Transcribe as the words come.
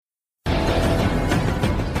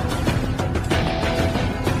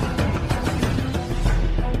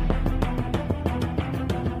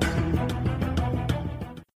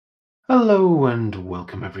Hello and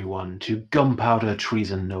welcome everyone to Gunpowder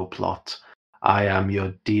Treason No Plot. I am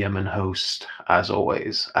your DM and host, as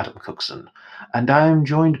always, Adam Cookson, and I am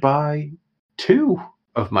joined by two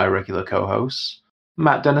of my regular co-hosts,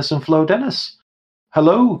 Matt Dennis and Flo Dennis.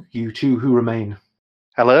 Hello, you two who remain.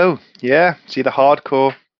 Hello. Yeah, see the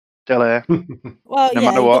hardcore still here. Well, No yeah,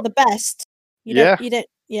 matter you what. got the best. Yeah.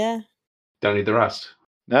 Yeah. Don't need the rest.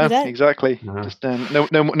 No, You don't? exactly. No. Just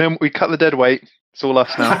no. We cut the dead weight. It's all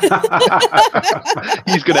us now.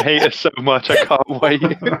 He's gonna hate us so much. I can't wait.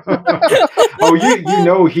 Oh, you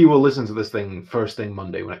know he will listen to this thing first thing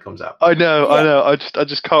Monday when it comes out. I know. Yeah. I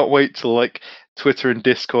just can't wait till like Twitter and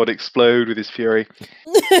Discord explode with his fury.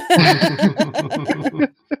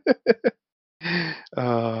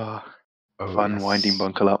 Oh, Fun yes. winding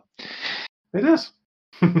bunkle up. It is.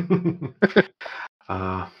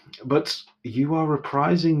 But you are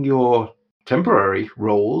reprising your temporary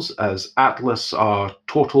roles as Atlas, our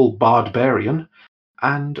total barbarian,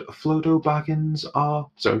 and Flodo Boggins, I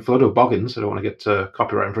don't want to get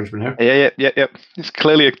copyright infringement here. Yeah. It's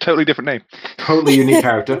clearly a totally different name. Totally unique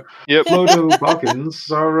character. Yep. Flodo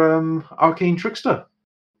Boggins, our arcane trickster,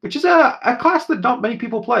 which is a class that not many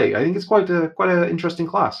people play. I think it's quite an interesting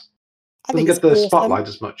class. I Doesn't think it's get the awesome. spotlight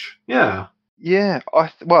as much. Yeah. Yeah,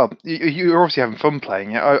 well, you're obviously having fun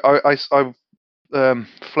playing it.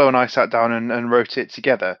 Flo and I sat down and wrote it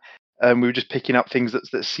together, and we were just picking up things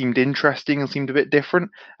that seemed interesting and seemed a bit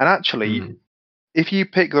different. And actually, if you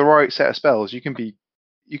pick the right set of spells, you can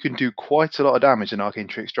do quite a lot of damage in Arcane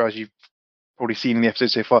Trickster, as you've probably seen in the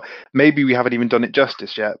episode so far. Maybe we haven't even done it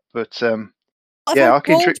justice yet, but If yeah, I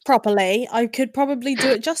Arcane rolled Trickster properly, I could probably do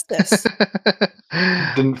it justice.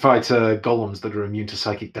 Didn't fight golems that are immune to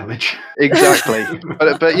psychic damage. Exactly.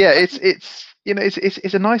 but yeah, it's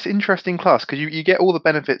a nice, interesting class because you get all the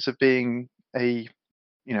benefits of being a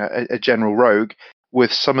general rogue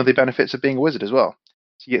with some of the benefits of being a wizard as well.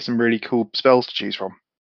 So you get some really cool spells to choose from.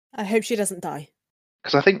 I hope she doesn't die.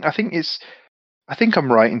 Because I think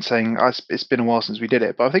I'm right in saying it's been a while since we did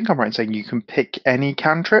it, but I think I'm right in saying you can pick any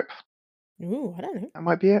cantrip. Ooh, I don't know. That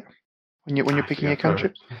might be it. When you're picking your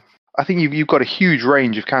cantrips, I think you've got a huge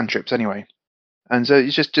range of cantrips anyway, and so it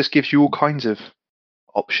just gives you all kinds of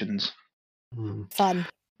options. Fun.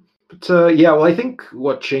 But yeah, well, I think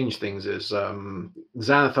what changed things is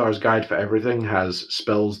Xanathar's Guide for Everything has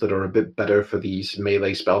spells that are a bit better for these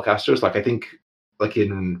melee spellcasters. Like I think,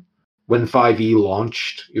 when 5e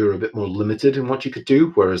launched, you're a bit more limited in what you could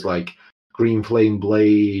do, whereas like Green Flame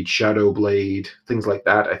Blade, Shadow Blade, things like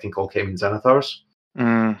that, I think all came in Xanathar's.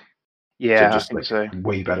 Yeah, just I think so.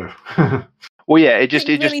 Way better. Well, yeah, it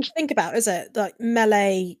really think about, is it, like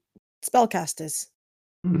melee spellcasters?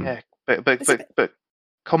 Yeah, but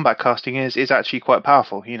combat casting is actually quite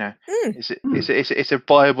powerful. It's a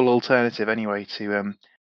viable alternative anyway to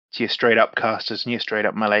your straight up casters and your straight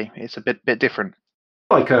up melee. It's a bit different.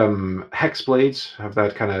 Like Hexblades have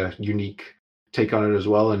that kind of unique take on it as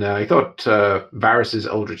well, and I thought Varys's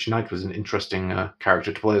Eldritch Knight was an interesting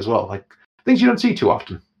character to play as well. Like things you don't see too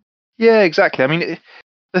often. Yeah, exactly. I mean,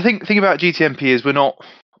 the thing about GTMP is we're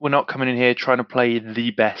not coming in here trying to play the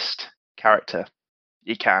best character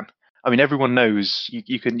you can. I mean, everyone knows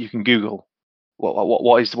you can Google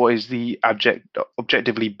what is the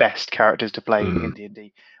objectively best characters to play in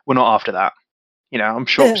D&D. We're not after that. I'm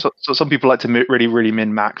sure so some people like to really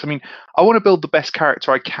min max. I mean, I want to build the best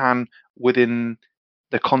character I can within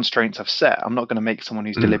the constraints I've set. I'm not going to make someone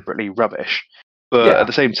who's deliberately rubbish. But at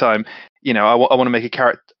the same time, I want to make a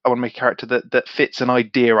character. I want to make a character that fits an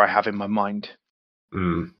idea I have in my mind.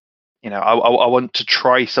 I want to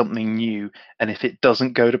try something new, and if it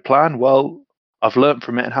doesn't go to plan, well, I've learned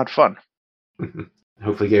from it and had fun.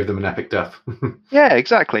 Hopefully gave them an epic death. Yeah,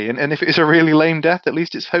 exactly. And if it's a really lame death, at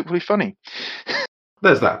least it's hopefully funny.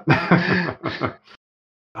 There's that.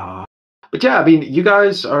 But yeah, I mean, you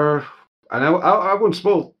guys are, and I won't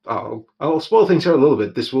spoil. I'll spoil things here a little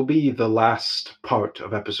bit. This will be the last part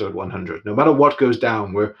of episode 100. No matter what goes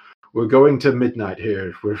down, we're going to midnight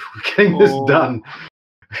here. We're getting this done.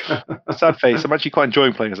 Sad face. I'm actually quite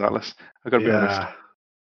enjoying playing as Atlas. I've got to be honest.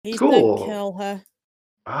 He's cool. gonna kill her.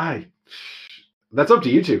 That's up to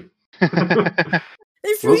you two.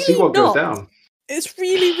 We'll see what goes down. It's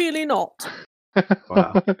really not.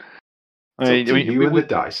 Wow. You and the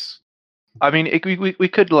dice. I mean, we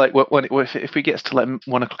could if we gets to like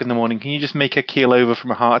 1 o'clock in the morning, can you just make a keel over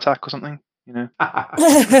from a heart attack or something?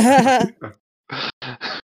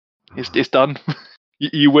 It's done.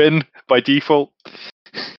 You win by default.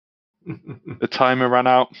 The timer ran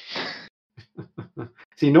out.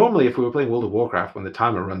 See, normally if we were playing World of Warcraft, when the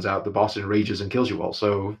timer runs out, the boss enrages and kills you all.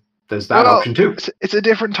 So there's that option too. It's a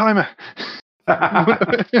different timer.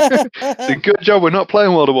 It's a good job we're not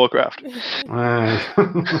playing World of Warcraft.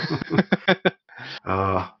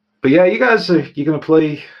 But yeah, you guys you're gonna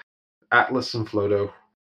play Atlas and Flodo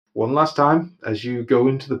one last time as you go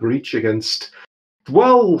into the breach against,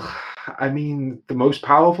 well, I mean, the most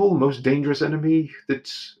powerful, most dangerous enemy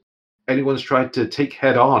that anyone's tried to take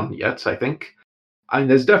head on yet, I think. I mean,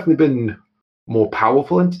 there's definitely been more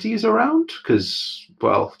powerful entities around because,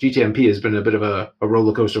 well, GTMP has been a bit of a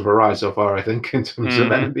roller coaster of a ride so far, I think, in terms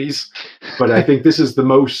of enemies. But I think this is the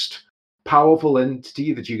most powerful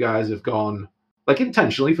entity that you guys have gone, like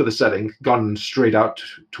intentionally for the setting, gone straight out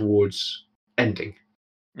towards ending.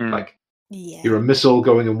 Like, you're a missile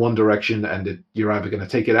going in one direction and you're either going to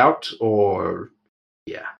take it out or,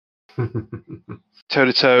 yeah.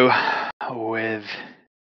 Toe-to-toe with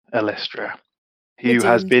Elistra, who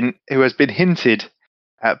has been hinted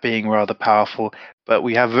at being rather powerful, but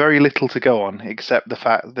we have very little to go on except the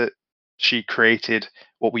fact that she created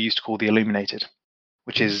what we used to call the Illuminated,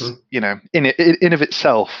 which is, in of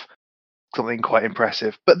itself something quite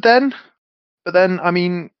impressive. But then, I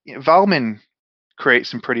mean, Valmin creates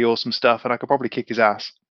some pretty awesome stuff, and I could probably kick his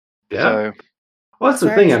ass. Yeah. So, well, that's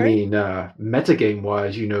the thing. I mean, metagame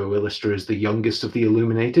wise, Illustra is the youngest of the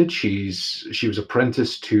Illuminated. She was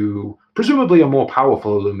apprenticed to presumably a more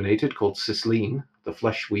powerful Illuminated called Cicelyne, the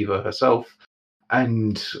Flesh Weaver herself.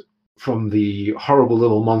 And from the horrible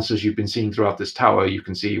little monsters you've been seeing throughout this tower, you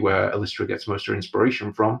can see where Illustra gets most of her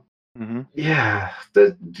inspiration from. Mm-hmm. Yeah,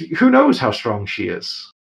 who knows how strong she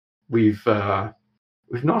is? We've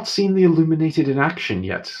not seen the Illuminated in action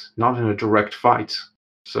yet, not in a direct fight.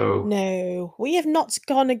 So no, we have not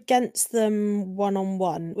gone against them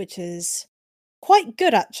one-on-one, which is quite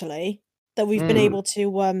good actually. That we've been able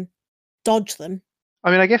to dodge them.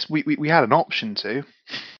 I mean, I guess we had an option to.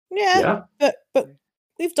 Yeah. But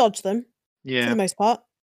we've dodged them for the most part.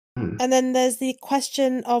 And then there's the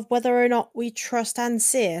question of whether or not we trust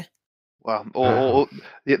Ancir. Well, or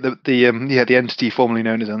the entity formerly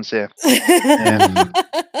known as Ancir.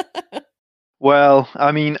 Well,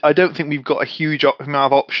 I mean, I don't think we've got a huge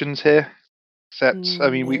amount of options here. Except,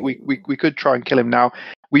 I mean, we could try and kill him now.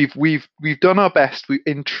 We've done our best. We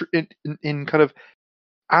in kind of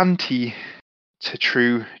anti to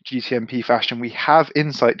true GTMP fashion. We have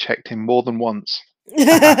insight checked him more than once.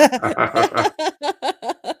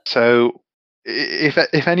 So,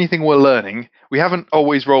 if anything, we're learning. We haven't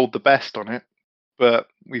always rolled the best on it, but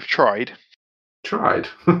we've tried.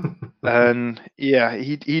 And yeah,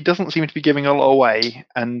 he doesn't seem to be giving a lot away,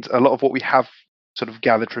 and a lot of what we have sort of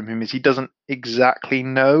gathered from him is he doesn't exactly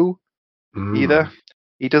know either.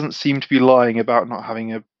 He doesn't seem to be lying about not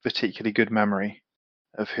having a particularly good memory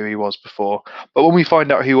of who he was before. But when we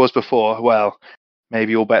find out who he was before, well,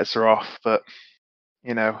 maybe all bets are off. But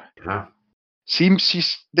he seems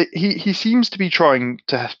to be trying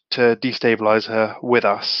to destabilize her with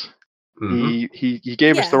us. He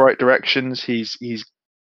gave us the right directions. He's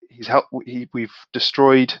helped. We've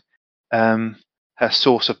destroyed her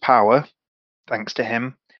source of power, thanks to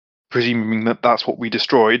him, presuming that that's what we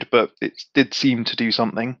destroyed. But it did seem to do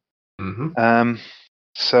something.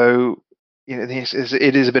 So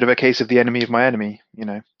it is a bit of a case of the enemy of my enemy.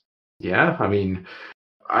 Yeah, I mean,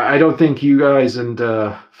 I don't think you guys and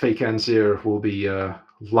Fake Ancir will be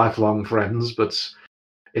lifelong friends, but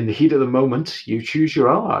in the heat of the moment, you choose your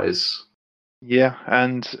allies. Yeah,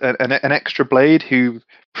 and an extra blade who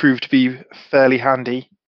proved to be fairly handy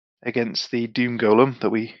against the Doom Golem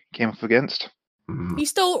that we came up against. You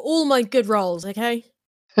stole all my good rolls, okay?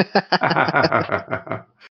 There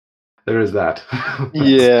is that.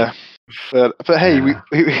 Yeah, but hey,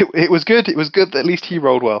 it was good. It was good that at least he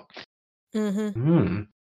rolled well.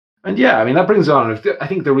 And yeah, I mean, that brings on, I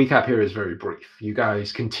think the recap here is very brief. You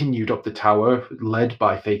guys continued up the tower, led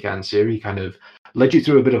by Fake Ancir. He kind of led you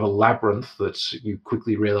through a bit of a labyrinth that you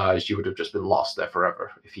quickly realized you would have just been lost there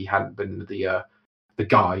forever if he hadn't been the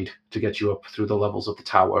guide to get you up through the levels of the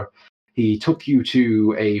tower. He took you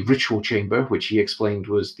to a ritual chamber, which he explained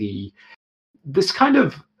was this kind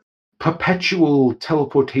of perpetual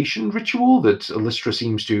teleportation ritual that Elistra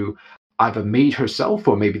seems to either made herself,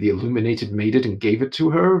 or maybe the Illuminated made it and gave it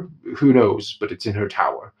to her. Who knows? But it's in her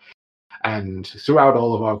tower. And throughout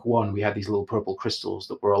all of Arc 1, we had these little purple crystals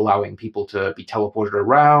that were allowing people to be teleported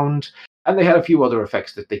around. And they had a few other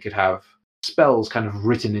effects that they could have spells kind of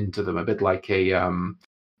written into them, a bit like a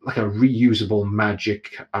reusable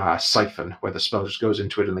magic siphon, where the spell just goes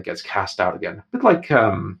into it and it gets cast out again. A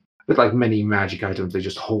bit like many magic items, they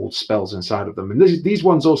just hold spells inside of them. And these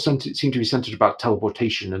ones all seem to be centered about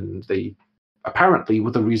teleportation, and they apparently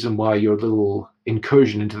were the reason why your little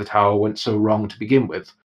incursion into the tower went so wrong to begin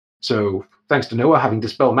with. So, thanks to Noah having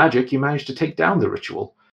dispel magic, you managed to take down the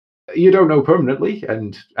ritual. You don't know permanently,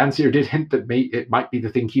 and Ansir did hint that it might be the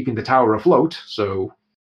thing keeping the tower afloat, so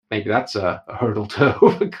maybe that's a hurdle to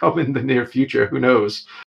overcome in the near future. Who knows?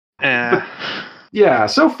 But yeah,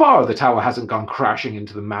 so far the tower hasn't gone crashing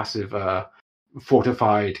into the massive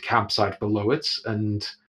fortified campsite below it, and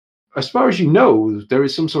as far as you know, there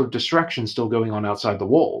is some sort of distraction still going on outside the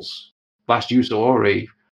walls. Last you saw, a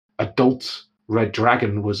adult red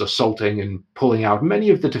dragon was assaulting and pulling out many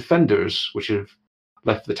of the defenders, which have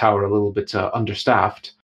left the tower a little bit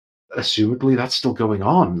understaffed. Assumedly, that's still going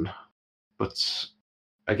on. But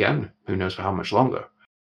again, who knows for how much longer.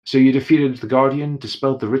 So you defeated the Guardian,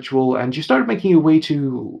 dispelled the ritual, and you started making your way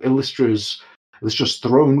to Illustra's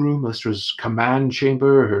throne room, Illustra's command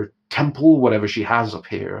chamber, her temple, whatever she has up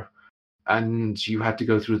here. And you had to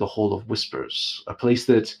go through the Hall of Whispers, a place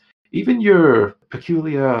that even your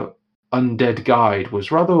peculiar undead guide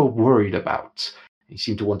was rather worried about. He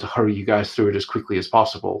seemed to want to hurry you guys through it as quickly as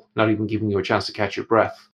possible, not even giving you a chance to catch your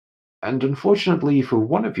breath. And unfortunately for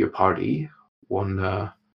one of your party, one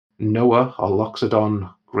Noah, a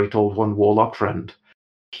Loxodon, great old one warlock friend,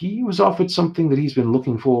 he was offered something that he's been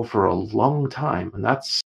looking for a long time, and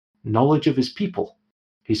that's knowledge of his people.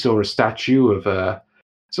 He saw a statue of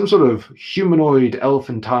some sort of humanoid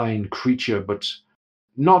elephantine creature, but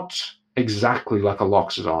not exactly like a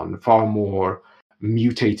Loxodon, far more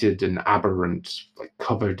mutated and aberrant, like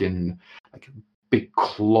covered in like big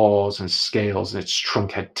claws and scales, and its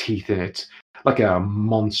trunk had teeth in it, like a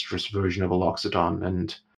monstrous version of a Loxodon.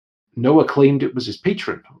 And Noah claimed it was his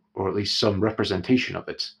patron, or at least some representation of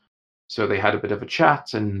it. So they had a bit of a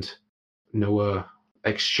chat, and Noah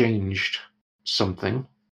exchanged something.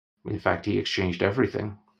 In fact, he exchanged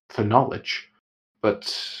everything for knowledge. But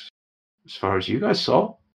as far as you guys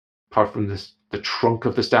saw, apart from the trunk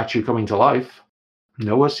of the statue coming to life,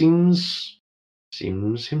 Noah seems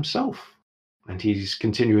himself. And he's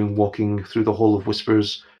continuing walking through the Hall of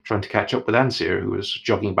Whispers, trying to catch up with Ansir, who is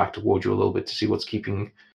jogging back toward you a little bit to see what's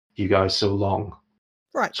keeping you guys so long.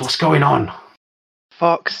 Right. So what's going on?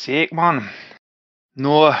 Fuck's sake, man.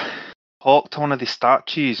 Noah talked to one of the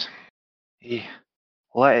statues. He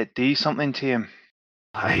let it do something to him.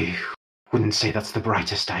 I wouldn't say that's the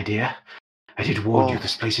brightest idea. I did warn you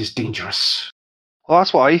this place is dangerous. Well,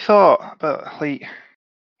 that's what I thought, but, like,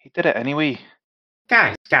 he did it anyway.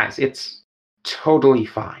 Guys, it's totally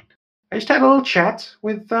fine. I just had a little chat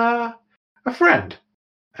with a friend.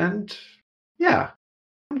 And, yeah,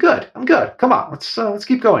 I'm good. Come on, let's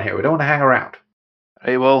keep going here. We don't want to hang around.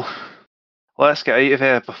 Right, well, let's get out of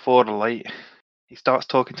here before the light. He starts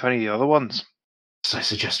talking to any of the other ones. So I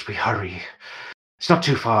suggest we hurry. It's not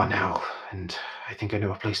too far now, and I think I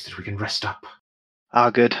know a place that we can rest up.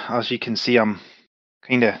 Ah, good. As you can see, I'm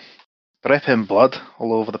kind of dripping blood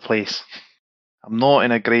all over the place. I'm not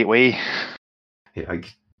in a great way. Yeah,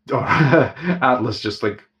 Atlas just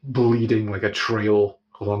like bleeding like a trail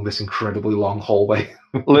along this incredibly long hallway.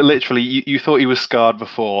 Literally, you thought he was scarred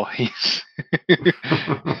before.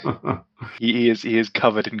 He is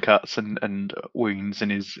covered in cuts and wounds,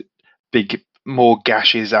 and his more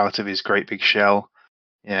gashes out of his great big shell.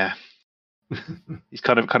 Yeah, he's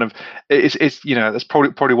kind of. It's that's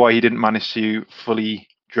probably why he didn't manage to fully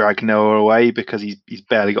drag Noah away, because he's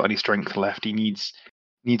barely got any strength left. He needs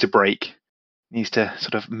a break. Needs to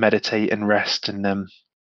sort of meditate and rest, and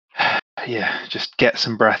just get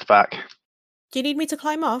some breath back. Do you need me to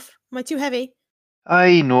climb off? Am I too heavy?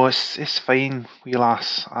 I know it's fine, wee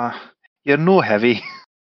lass. You're no heavy.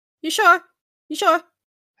 You sure?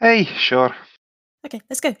 Hey, sure. Okay,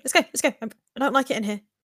 let's go. I don't like it in here.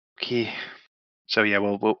 Okay. So yeah,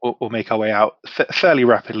 we'll make our way out fairly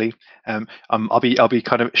rapidly. I'll be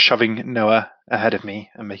kind of shoving Noah ahead of me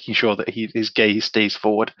and making sure that his gaze stays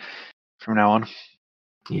forward from now on.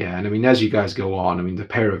 Yeah, and I mean, as you guys go on, I mean, the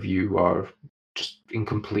pair of you are just in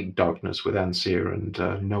complete darkness with Ansir and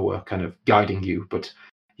Noah kind of guiding you, but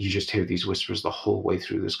you just hear these whispers the whole way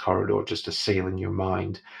through this corridor, just assailing your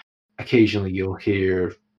mind. Occasionally you'll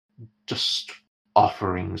hear just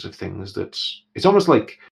offerings of things it's almost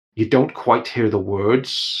like you don't quite hear the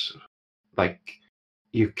words, like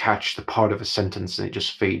you catch the part of a sentence and it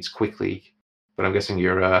just fades quickly. But I'm guessing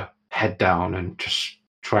you're head down and just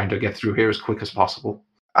trying to get through here as quick as possible.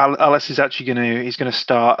 Alice is actually he's gonna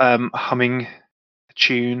start humming a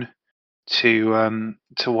tune to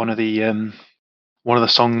one of the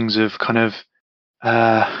songs of kind of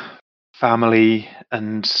family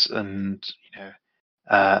and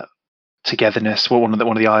togetherness. One of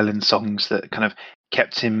the island songs that kind of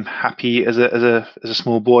kept him happy as a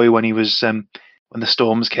small boy when he was when the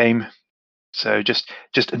storms came. So just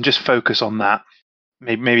focus on that.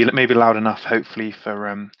 maybe loud enough, hopefully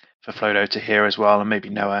for Flodo to hear as well, and maybe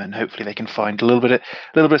Noah, and hopefully they can find a little bit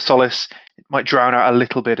of solace. It might drown out a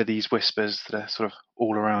little bit of these whispers that are sort of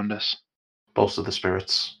all around us. Bolster the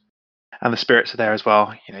spirits. And the spirits are there as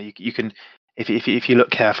well. You can, if you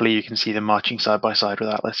look carefully, you can see them marching side by side with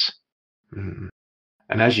Atlas. Mm.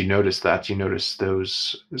 And as you notice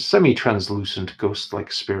those semi-translucent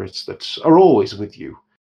ghost-like spirits that are always with you.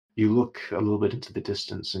 You look a little bit into the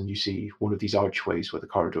distance and you see one of these archways where the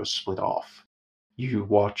corridors split off. You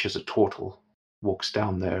watch as a turtle walks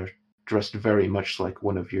down there, dressed very much like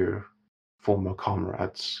one of your former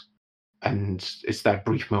comrades. And it's that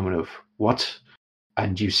brief moment of, what?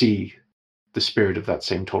 And you see the spirit of that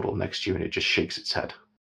same turtle next to you and it just shakes its head.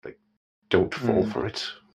 Like, don't fall for it.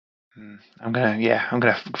 I'm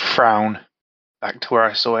gonna frown back to where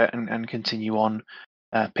I saw it and continue on,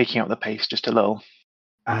 picking up the pace just a little.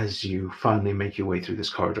 As you finally make your way through this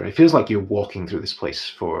corridor, it feels like you're walking through this place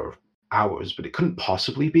for hours, but it couldn't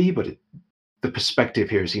possibly be. But the perspective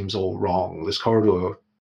here seems all wrong. This corridor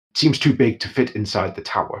seems too big to fit inside the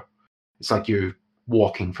tower. It's like you're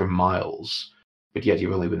walking for miles, but yet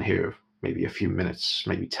you've only been here maybe a few minutes,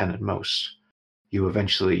 maybe 10 at most. You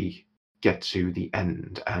eventually get to the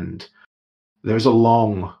end, and there's a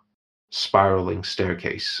long spiraling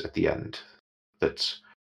staircase at the end that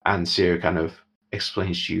Ansir kind of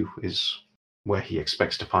explains to you is where he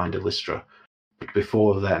expects to find Illustra. But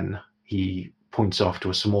before then, he points off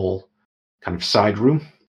to a small kind of side room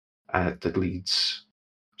that leads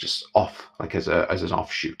just off, like as an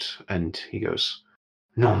offshoot. And he goes,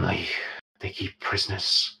 normally they keep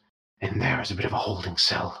prisoners in there as a bit of a holding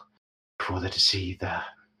cell before they're to see the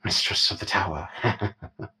mistress of the tower.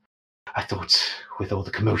 I thought with all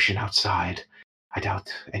the commotion outside, I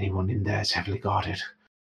doubt anyone in there is heavily guarded.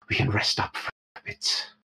 We can rest up for a bit.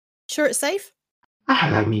 Sure it's safe?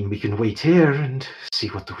 I mean, we can wait here and see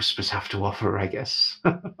what the whispers have to offer, I guess.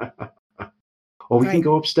 Or we can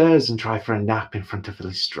go upstairs and try for a nap in front of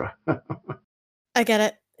Illustra. I get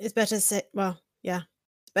it. It's better to sit. Well, yeah.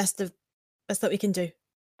 It's best that we can do.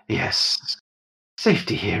 Yes.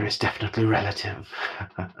 Safety here is definitely relative.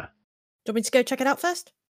 Do you want me to go check it out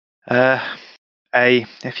first?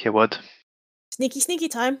 If you would. Sneaky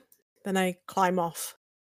time. Then I climb off.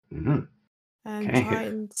 Mm-hmm. And try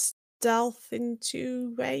and stealth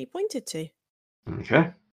into where you pointed to.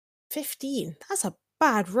 Okay. 15. That's a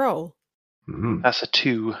bad roll. Mm-hmm. That's a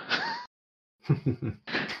 2.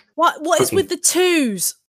 What is with the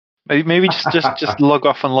 2s? Maybe just log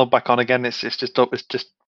off and log back on again. It's just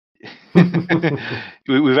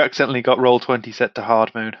we've accidentally got Roll20 set to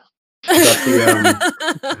hard mode.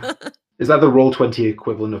 Is that the Roll20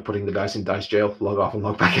 equivalent of putting the dice in dice jail? Log off and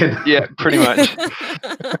log back in. Yeah, pretty much.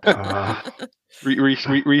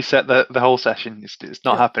 Reset the whole session. It's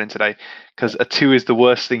not happening today because a 2 is the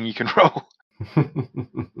worst thing you can roll.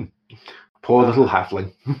 Poor little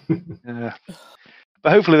halfling. Yeah.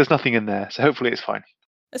 But hopefully there's nothing in there, so hopefully it's fine.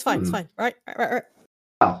 It's fine. It's fine. Right.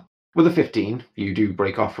 Well, with a 15, you do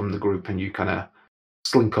break off from the group and you kind of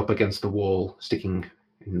slink up against the wall, sticking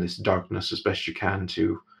in this darkness as best you can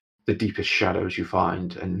to the deepest shadows you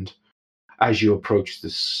find. And as you approach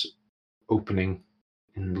this opening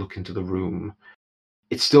and look into the room,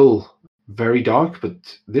 it's still very dark, but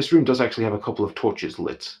this room does actually have a couple of torches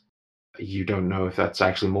lit. You don't know if that's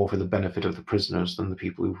actually more for the benefit of the prisoners than the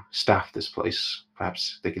people who staff this place.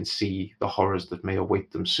 Perhaps they can see the horrors that may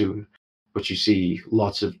await them soon. But you see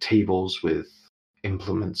lots of tables with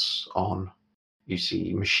implements on. You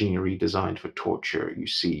see machinery designed for torture. You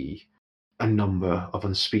see a number of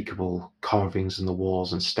unspeakable carvings in the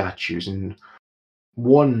walls and statues. And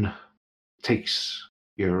one takes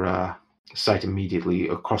your sight immediately.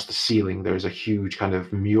 Across the ceiling, there's a huge kind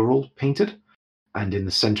of mural painted. And in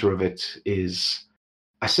the center of it is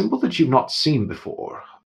a symbol that you've not seen before.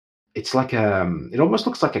 It's like it almost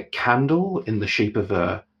looks like a candle in the shape of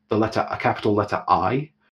a capital letter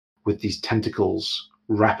I, with these tentacles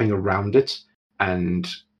wrapping around it and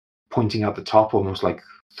pointing out the top, almost like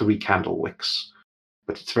 3 candle wicks.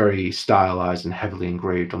 But it's very stylized and heavily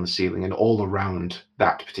engraved on the ceiling. And all around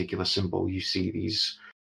that particular symbol, you see these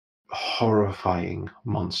horrifying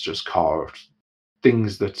monsters carved.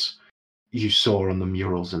 Things that you saw on the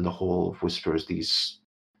murals in the Hall of Whispers, these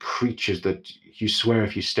creatures that you swear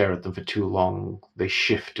if you stare at them for too long, they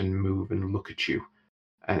shift and move and look at you.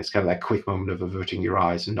 And it's kind of that quick moment of averting your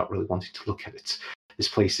eyes and not really wanting to look at it. This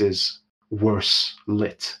place is worse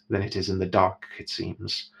lit than it is in the dark, it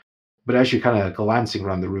seems. But as you're kind of glancing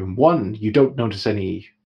around the room, one, you don't notice any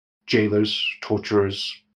jailers,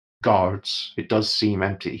 torturers, guards. It does seem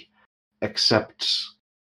empty, except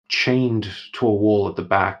chained to a wall at the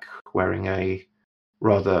back, wearing a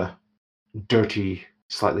rather dirty,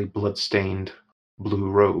 slightly blood-stained blue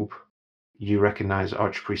robe, you recognize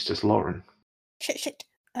Archpriestess Lauren. Shit.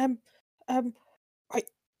 Right.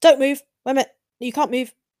 Don't move. Wait a minute. You can't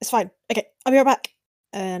move. It's fine. Okay, I'll be right back.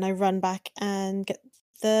 And I run back and get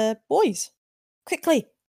the boys. Quickly.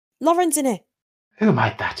 Lauren's in here. Who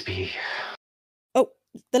might that be? Oh,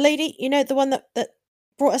 the lady, the one that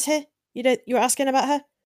brought us here? You were asking about her?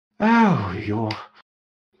 Oh, your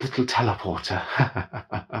little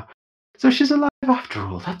teleporter. So she's alive after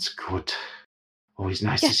all. That's good. Always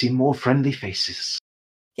nice to see more friendly faces.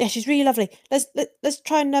 Yeah, she's really lovely. Let's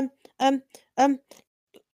try and come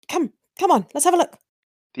on, let's have a look.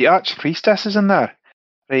 The Archpriestess is in there.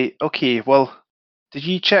 Right, okay, well, did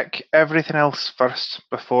you check everything else first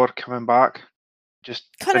before coming back? Just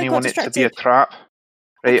didn't want it to be a trap?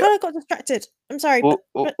 Right. I kind of got distracted. I'm sorry.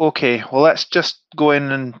 But... Okay, well, let's just go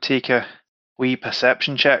in and take a wee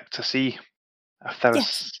perception check to see if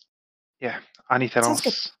there's anything Sounds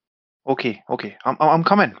else. Good. Okay. I'm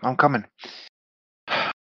coming. I'm going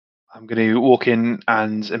to walk in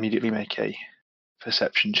and immediately make a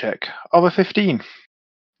perception check of a 15.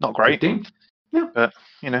 Not great. 15? Yeah. But,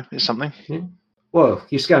 it's something. Yeah. Well,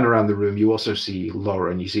 you scan around the room, you also see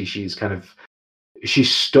Lauren. You see she's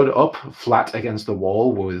stood up flat against the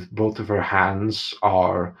wall with both of her hands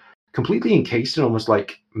are completely encased in almost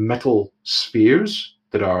like metal spheres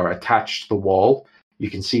that are attached to the wall. You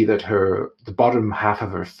can see that the bottom half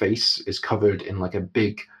of her face is covered in like a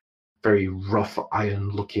big, very rough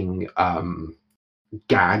iron-looking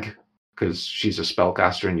gag, because she's a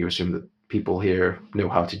spellcaster, and you assume that people here know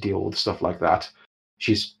how to deal with stuff like that.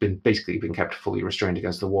 She's basically been kept fully restrained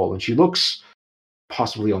against the wall, and she looks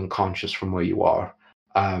possibly unconscious from where you are.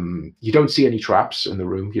 You don't see any traps in the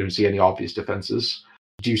room. You don't see any obvious defenses.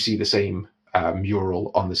 You do see the same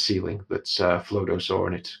mural on the ceiling that Flodo saw,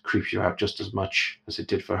 and it creeps you out just as much as it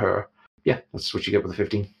did for her. Yeah, that's what you get with the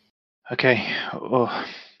 15. Okay. Oh,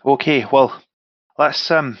 okay. Well, let's.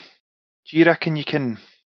 Do you reckon you can,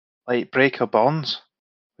 break her bonds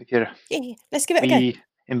with your? Yeah. Let's give it a go.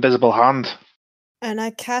 Invisible hand. And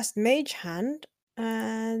I cast Mage Hand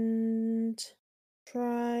and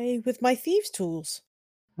try with my thieves' tools.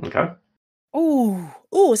 Okay.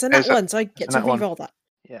 Oh, so that one. So I get to re-roll that.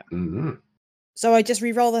 Yeah. Mm-hmm. So I just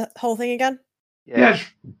re-roll the whole thing again? Yeah,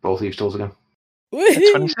 roll thieves' tools again.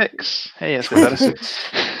 26. Hey, that's better.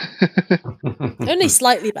 Only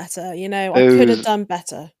slightly better, I could have done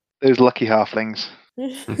better. Those lucky halflings.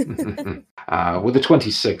 With the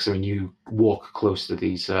 26, you walk close to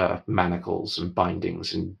these manacles and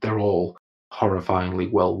bindings, and they're all horrifyingly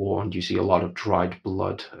well worn. You see a lot of dried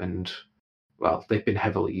blood, and they've been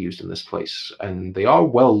heavily used in this place, and they are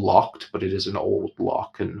well locked, but it is an old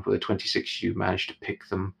lock, and with a 26 you manage to pick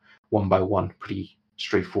them one by one. Pretty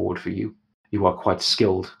straightforward for you. You are quite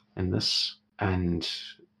skilled in this, and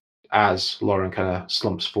as Lauren kind of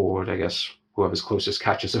slumps forward, I guess whoever's closest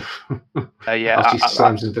catches her. She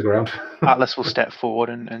slams into the ground. Atlas will step forward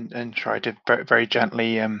and try to very, very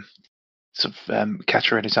gently catch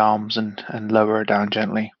her in his arms and lower her down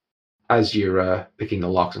gently. As you're picking the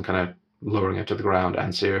locks and kind of lowering her to the ground,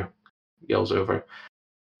 Ansir yells over,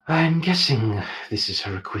 "I'm guessing this is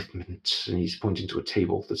her equipment," and he's pointing to a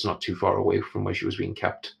table that's not too far away from where she was being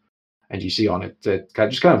kept. And you see on it that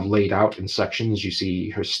just kind of laid out in sections. You see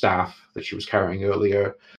her staff that she was carrying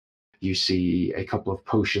earlier. You see a couple of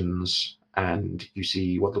potions, and you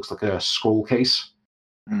see what looks like a scroll case.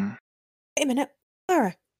 Wait a minute,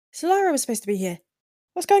 Lara. So Lara was supposed to be here.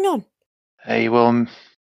 What's going on? Hey, well,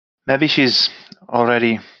 maybe she's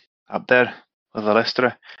already up there with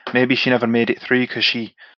Alestra. Maybe she never made it through because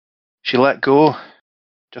she let go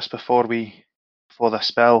just before the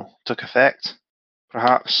spell took effect.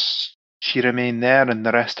 Perhaps she remained there and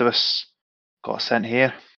the rest of us got sent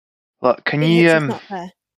here. Look, can you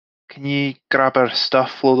grab her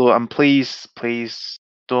stuff, Flodo, and please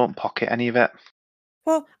don't pocket any of it.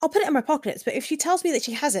 Well, I'll put it in my pockets, but if she tells me that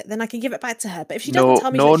she has it, then I can give it back to her. But if she doesn't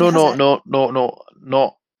tell me No,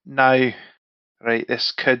 not now. Right,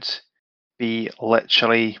 this could be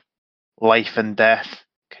literally life and death.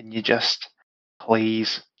 Can you just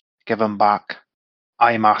please give them back?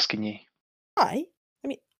 I'm asking you. Try?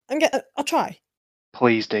 I'll try.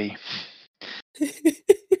 Please do.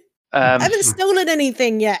 I haven't stolen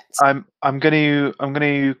anything yet. I'm going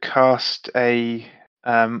to cast a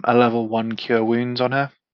level 1 cure wounds on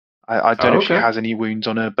her. I don't know if she has any wounds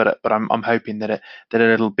on her, but I'm hoping that a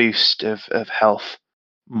little boost of health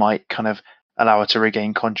might kind of allow her to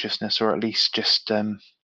regain consciousness, or at least just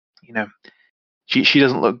she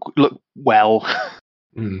doesn't look well.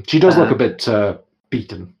 She does look a bit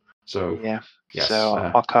beaten. So yeah. yes,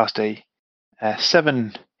 so I'll cast a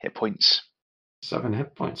 7 hit points. 7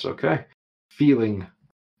 hit points, okay. Feeling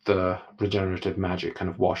the regenerative magic kind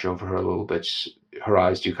of wash over her a little bit, her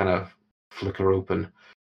eyes do kind of flicker open.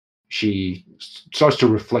 She starts to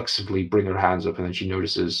reflexively bring her hands up, and then she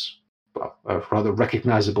notices a rather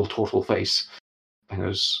recognizable turtle face and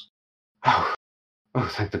goes, oh,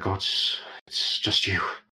 thank the gods, it's just you.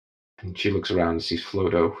 And she looks around and sees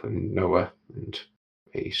Flodo and Noah and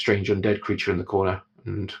a strange undead creature in the corner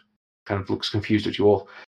and kind of looks confused at you all.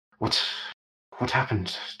 What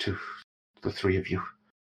happened to the 3 of you?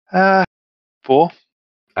 4.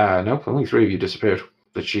 No, only 3 of you disappeared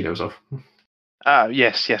that she knows of.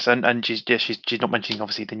 Yes, and she's not mentioning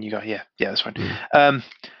obviously the new guy. Yeah, that's fine.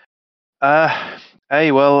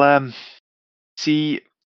 Hey, well, see,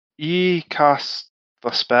 you cast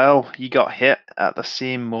the spell, you got hit at the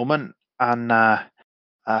same moment, and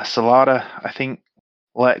Solara, I think,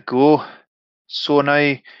 let go. So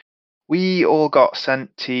now we all got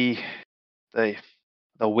sent to the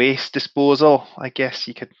waste disposal, I guess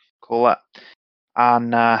you could call it,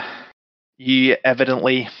 and you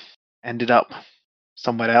evidently ended up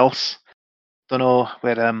somewhere else. Don't know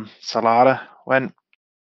where Solara went,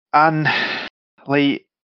 and like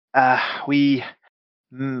we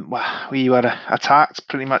were attacked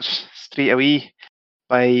pretty much straight away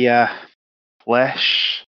by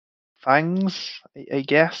flesh things, I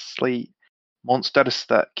guess, like monsters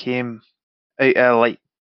that came out like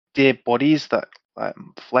dead bodies that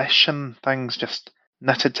flesh and things just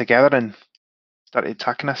knitted together and started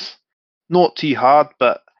attacking us. Not too hard,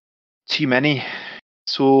 but too many.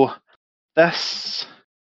 So this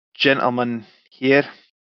gentleman here,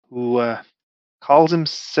 who calls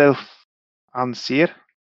himself Ansir,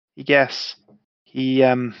 I guess, he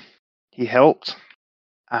helped,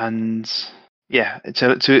 and yeah,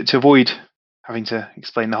 to avoid having to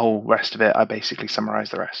explain the whole rest of it, I basically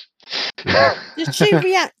summarised the rest. Did she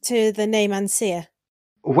react to the name Ansir?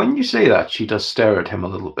 When you say that, she does stare at him a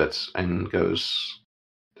little bit and goes,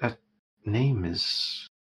 that name is...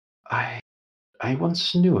 I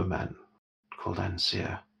once knew a man called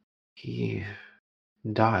Ansir. He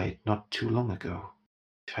died not too long ago.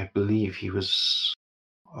 I believe he was...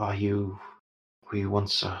 were you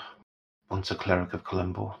once a cleric of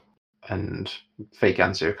Colombo? And fake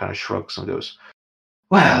Ansir kind of shrugs and goes,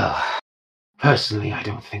 well, personally I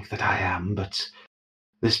don't think that I am, but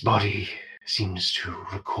this body seems to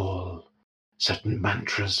recall certain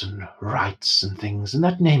mantras and rites and things, and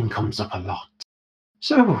that name comes up a lot.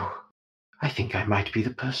 So, I think I might be the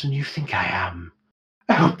person you think I am.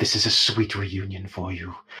 I hope this is a sweet reunion for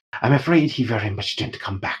you. I'm afraid he very much didn't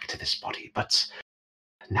come back to this body, but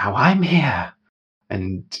now I'm here.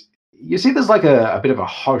 And you see there's like a bit of a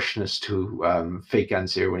harshness to fake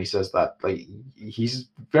Ansir when he says that. Like, he's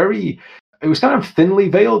very... It was kind of thinly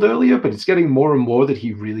veiled earlier, but it's getting more and more that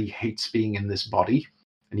he really hates being in this body.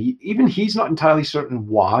 And he's not entirely certain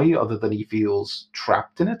why, other than he feels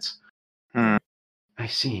trapped in it. I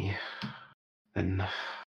see. Then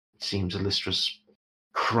it seems Alistra's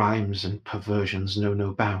crimes and perversions know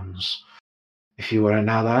no bounds. If you were an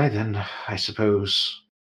ally, then I suppose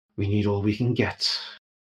we need all we can get.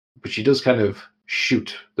 But she does kind of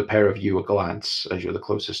shoot the pair of you a glance as you're the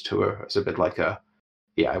closest to her. It's a bit like I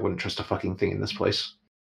wouldn't trust a fucking thing in this place.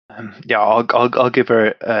 Yeah, I'll give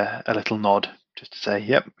her a little nod just to say,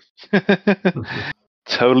 yep,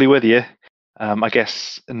 totally with you. I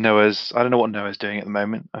guess I don't know what Noah's doing at the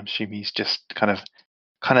moment. I'm assuming he's just kind of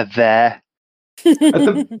there.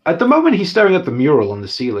 At the moment, he's staring at the mural on the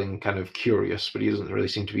ceiling, kind of curious, but he doesn't really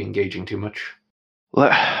seem to be engaging too much.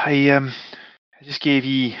 Look, I just gave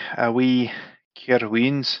you a wee cure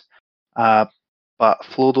wounds, but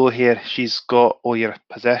Flodo here, she's got all your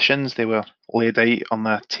possessions. They were laid out on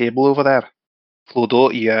the table over there.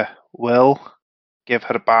 Flodo, you will give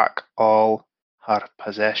her back all her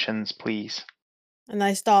possessions, please. And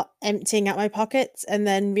I start emptying out my pockets and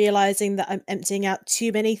then realizing that I'm emptying out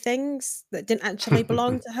too many things that didn't actually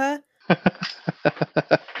belong to her.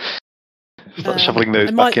 Start shoveling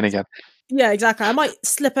those back in again. Yeah, exactly. I might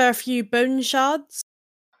slip her a few bone shards.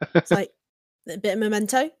 It's like a bit of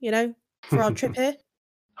memento, for our trip here.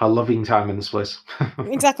 Our loving time in this place.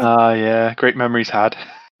 Exactly. Yeah, great memories had.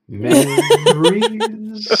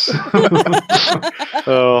 Memories. Just a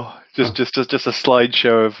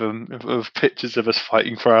slideshow of pictures of us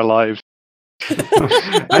fighting for our lives.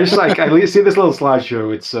 I see this little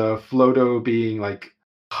slideshow. It's Flodo being like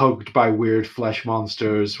hugged by weird flesh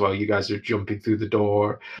monsters while you guys are jumping through the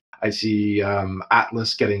door. I see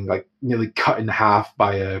Atlas getting like nearly cut in half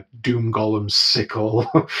by a Doom Golem sickle.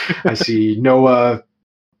 I see Noah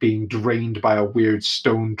being drained by a weird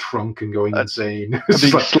stone trunk and going insane.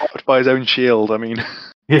 Being slapped by his own shield. I mean,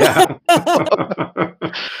 Yeah.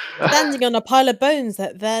 Standing on a pile of bones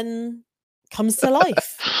that then comes to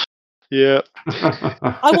life. yeah.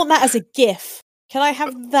 I want that as a GIF. Can I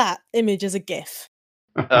have that image as a GIF?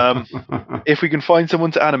 If we can find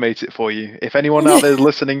someone to animate it for you, if anyone out there is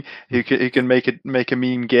listening who can make a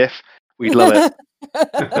meme GIF, we'd love it.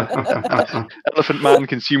 Elephant man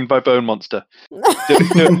consumed by bone monster.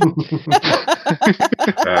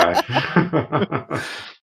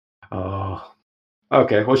 Oh.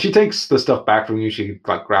 Okay, well, she takes the stuff back from you. She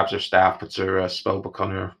grabs her staff, puts her spell book on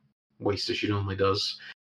her waist as she normally does,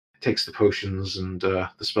 takes the potions and the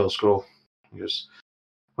spell scroll. He goes,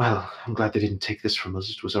 "Well, I'm glad they didn't take this from us.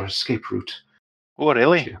 It was our escape route." Oh,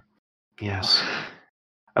 really? Yes.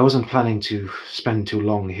 I wasn't planning to spend too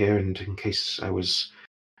long here, and in case I was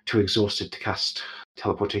too exhausted to cast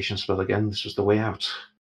teleportation spell again, this was the way out.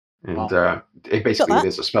 And it basically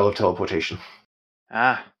is a spell of teleportation.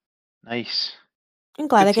 Ah, nice. I'm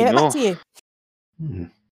glad I gave it back to you.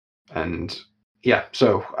 And yeah,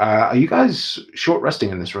 so are you guys short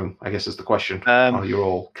resting in this room? I guess is the question. While you're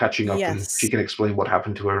all catching up, and she can explain what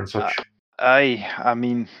happened to her and such. I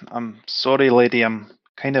mean, I'm sorry, lady. I'm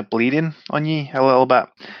kind of bleeding on you a little bit.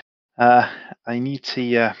 I need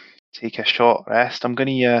to take a short rest. I'm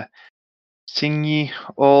gonna sing you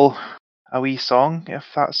all a wee song, if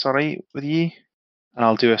that's all right with you, and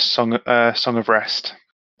I'll do a song of rest.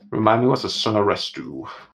 Remind me, what's a song of rest do?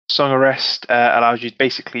 Song of Rest allows you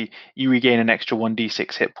you regain an extra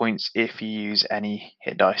 1d6 hit points if you use any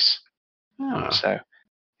hit dice. So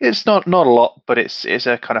it's not a lot, but it's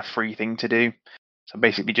a kind of free thing to do. So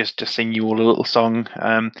basically just to sing you all a little song,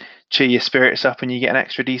 cheer your spirits up, and you get an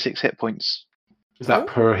extra d6 hit points. Is that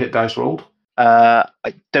per hit dice rolled?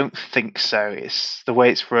 I don't think so. It's the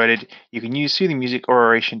way it's worded. You can use soothing music or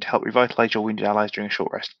oration to help revitalize your wounded allies during a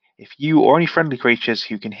short rest. If you or any friendly creatures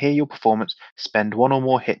who can hear your performance spend one or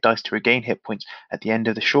more hit dice to regain hit points at the end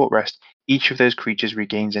of the short rest, each of those creatures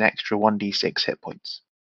regains an extra 1d6 hit points.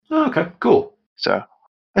 Okay, cool. So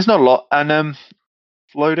it's not a lot. And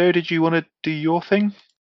Flodo, did you want to do your thing?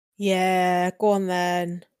 Yeah, go on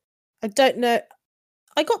then. I don't know.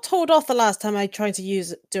 I got told off the last time I tried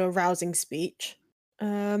to do a rousing speech.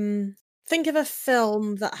 Think of a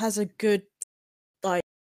film that has a good,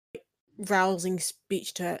 rousing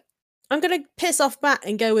speech to it. I'm gonna piss off Matt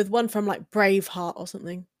and go with one from Braveheart or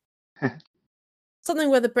something. Something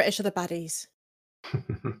where the British are the baddies.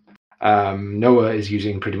 Noah is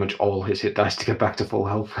using pretty much all his hit dice to get back to full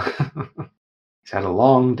health. He's had a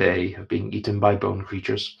long day of being eaten by bone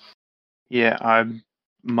creatures. Yeah, I'm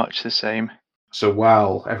much the same. So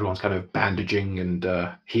while everyone's kind of bandaging and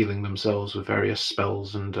healing themselves with various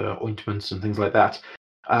spells and ointments and things like that,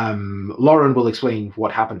 Lauren will explain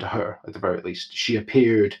what happened to her, at the very least. She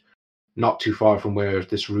appeared not too far from where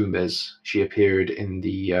this room is. She appeared in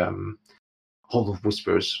the Hall of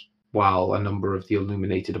Whispers while a number of the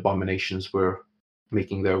illuminated abominations were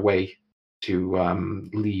making their way to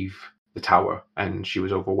leave the tower, and she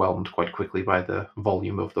was overwhelmed quite quickly by the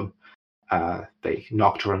volume of them. They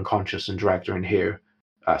knocked her unconscious and dragged her in here.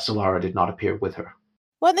 Solara did not appear with her.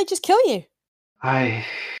 Why don't they just kill you? I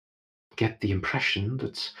get the impression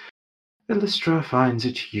that Illustra finds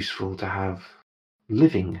it useful to have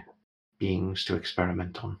living beings to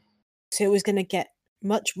experiment on. So it was going to get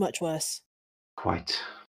much, much worse. Quite.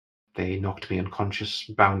 They knocked me unconscious,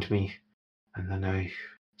 bound me, and then I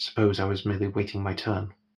suppose I was merely waiting my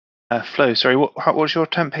turn. Flo, sorry, what's your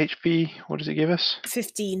temp HP? What does it give us?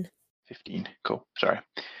 15. 15, cool, sorry.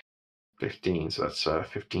 15, so that's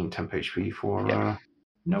 15 temp HP for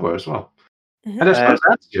Noah as well. Mm-hmm. And I suppose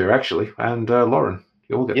that's here, actually, and Lauren.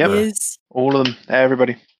 You'll get all of them,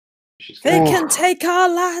 everybody. They can take our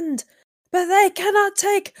land, but they cannot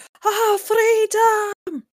take our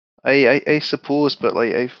freedom! I suppose, but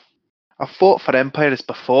I've fought for empires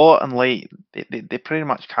before, and they pretty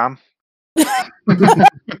much can.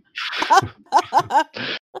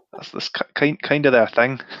 That's kind of their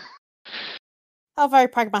thing. How very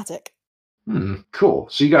pragmatic. Cool.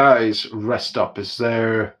 So you guys rest up. Is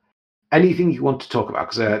there anything you want to talk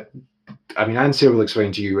about? Because Ansir will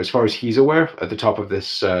explain to you, as far as he's aware, at the top of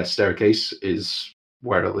this staircase is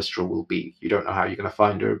where Illustra will be. You don't know how you're going to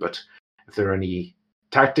find her, but if there are any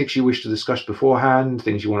tactics you wish to discuss beforehand,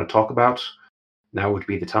 things you want to talk about, now would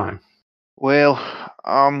be the time. Well,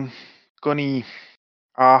 I'm going to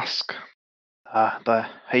ask the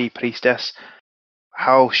High Priestess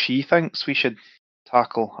how she thinks we should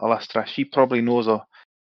tackle Illustra. She probably knows a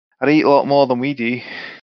lot more than we do.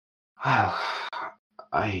 Well,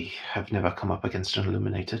 I have never come up against an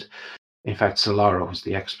Illuminated. In fact, Solara was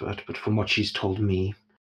the expert, but from what she's told me,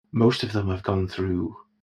 most of them have gone through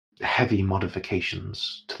heavy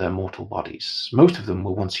modifications to their mortal bodies. Most of them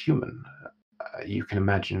were once human. You can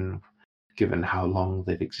imagine, given how long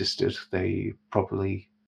they've existed, they probably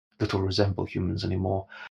little resemble humans anymore.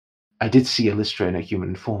 I did see Illustra in a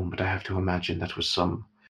human form, but I have to imagine that was some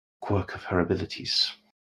quirk of her abilities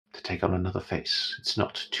to take on another face. It's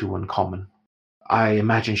not too uncommon. I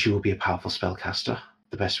imagine she will be a powerful spellcaster.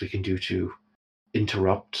 The best we can do to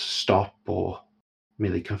interrupt, stop, or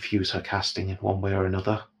merely confuse her casting in one way or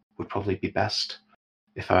another would probably be best.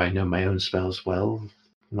 If I know my own spells well,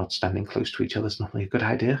 not standing close to each other is normally a good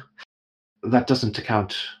idea. That doesn't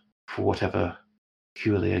account for whatever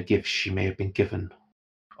peculiar gifts she may have been given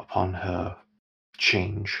upon her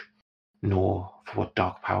change, nor for what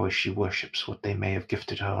dark powers she worships, what they may have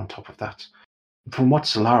gifted her on top of that. From what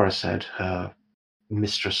Solara said, her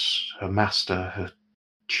mistress, her master, her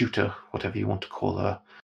tutor, whatever you want to call her,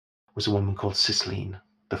 was a woman called Cicelyne,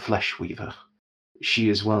 the Flesh Weaver. She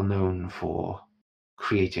is well known for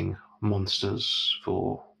creating monsters,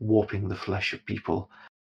 for warping the flesh of people.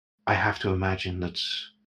 I have to imagine that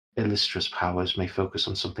Illustra's powers may focus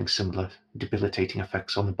on something similar, debilitating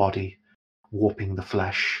effects on the body, warping the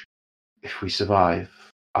flesh. If we survive,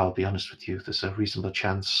 I'll be honest with you, there's a reasonable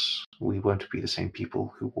chance we won't be the same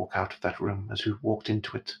people who walk out of that room as who walked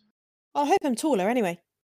into it. I hope I'm taller anyway.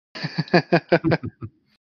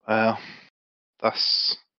 Well,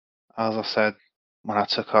 this, as I said when I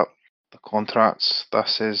took up the contracts,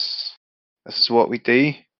 this is what we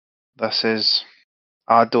do.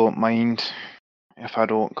 I don't mind if I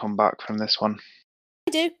don't come back from this one.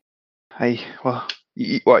 I do. Hey, well,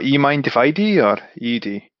 you mind if I do or you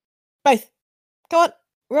do? Both. Go on.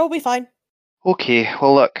 We'll all be fine. Okay,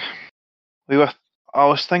 well look, I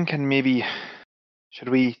was thinking maybe, should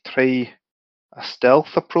we try a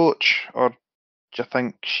stealth approach, or do you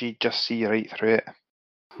think she'd just see right through it?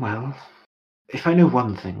 Well, if I know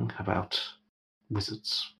one thing about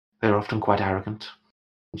wizards, they're often quite arrogant.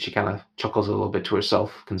 And she kind of chuckles a little bit to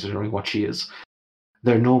herself, considering what she is.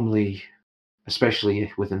 They're normally,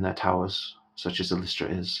 especially within their towers, such as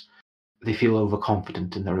Illustra is, they feel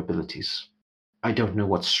overconfident in their abilities. I don't know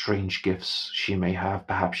what strange gifts she may have.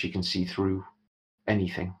 Perhaps she can see through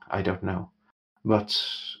anything. I don't know. But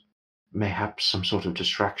mayhaps some sort of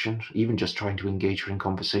distraction, even just trying to engage her in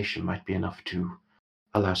conversation, might be enough to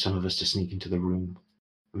allow some of us to sneak into the room,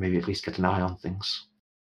 or maybe at least get an eye on things.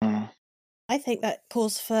 I think that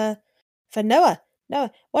calls for Noah.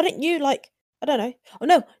 Noah, why don't you, I don't know.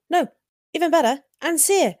 Oh, no. Even better,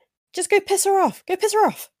 Ansir. Just go piss her off. Go piss her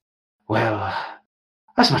off. Well,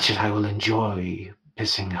 as much as I will enjoy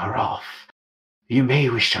pissing her off, you may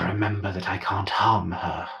wish to remember that I can't harm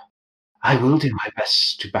her. I will do my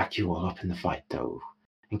best to back you all up in the fight, though,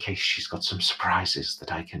 in case she's got some surprises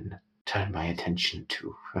that I can turn my attention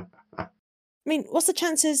to. I mean, what's the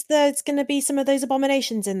chances there's going to be some of those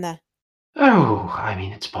abominations in there? Oh, I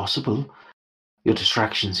mean, it's possible. Your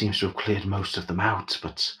distraction seems to have cleared most of them out,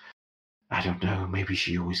 but I don't know, maybe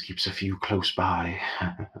she always keeps a few close by.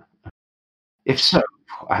 If so,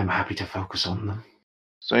 I'm happy to focus on them.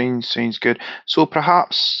 Sounds good. So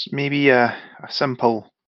perhaps maybe a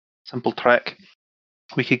simple trick.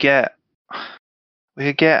 We could get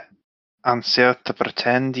Ansir to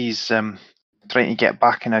pretend he's trying to get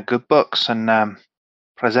back in a good books and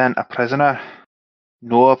present a prisoner.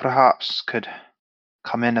 Noah perhaps could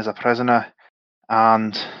come in as a prisoner,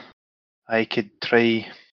 and I could try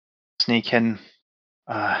sneak in,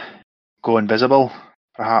 go invisible.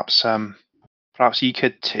 Perhaps you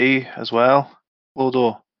could too as well,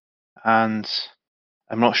 Lodo. And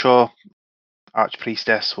I'm not sure,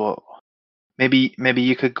 Archpriestess, what. Maybe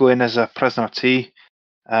you could go in as a prisoner too,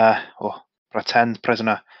 or pretend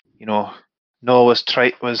prisoner. You know, Noah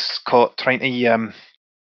was caught trying to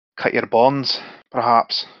cut your bonds,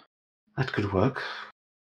 perhaps. That could work.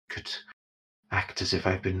 Could act as if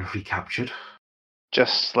I've been recaptured.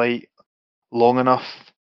 Just long enough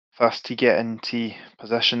for us to get into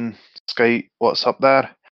position, scout what's up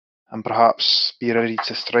there, and perhaps be ready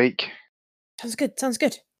to strike. Sounds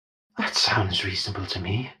good. That sounds reasonable to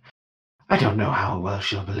me. I don't know how well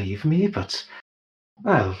she'll believe me, but,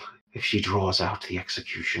 well, if she draws out the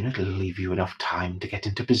execution, it'll leave you enough time to get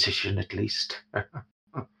into position at least.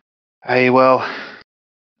 Aye, well,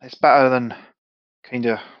 it's better than kind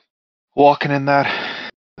of walking in there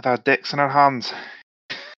with our dicks in our hands.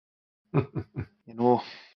 You know.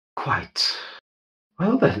 Quite.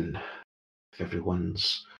 Well then, if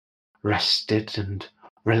everyone's rested and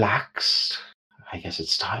relaxed, I guess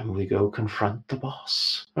it's time we go confront the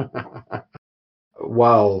boss.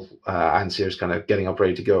 While Ansir's kind of getting up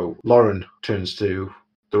ready to go, Lauren turns to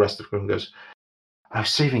the rest of the room and goes, I was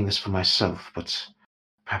saving this for myself, but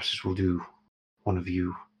perhaps it will do one of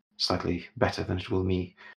you slightly better than it will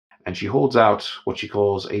me. And she holds out what she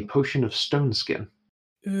calls a potion of stone skin.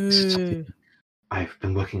 This is something I've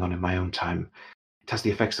been working on in my own time. It has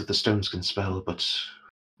the effects of the stone skin spell, but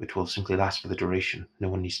it will simply last for the duration. No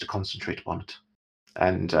one needs to concentrate upon it.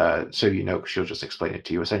 And so you know, she'll just explain it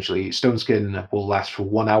to you. Essentially, stone skin will last for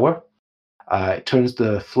 1 hour. It turns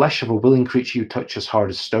the flesh of a willing creature you touch as hard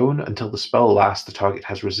as stone. Until the spell lasts, the target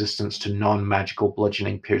has resistance to non-magical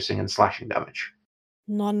bludgeoning, piercing, and slashing damage.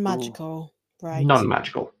 Non-magical, right?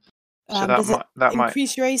 Non-magical. So Does it that might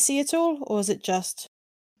increase your AC at all, or is it just?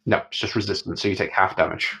 No, it's just resistance, so you take half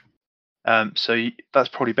damage. that's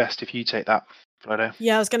probably best if you take that, Flodo.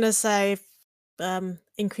 Yeah, I was gonna say,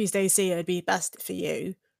 increased AC would be best for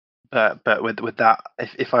you. But with that,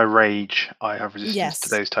 if I rage, I have resistance Yes. to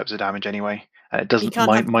those types of damage anyway, and it You doesn't.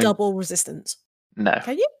 can't have Mine, double resistance, no.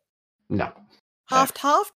 can you? No. Half.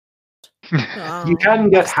 You can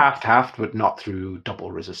get half, but not through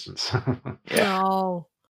double resistance. Yeah. Oh.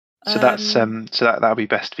 So that'll be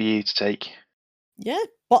best for you to take. Yeah,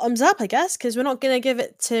 bottoms up, I guess, because we're not gonna give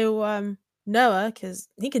it to Noah because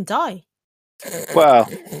he can die. Well,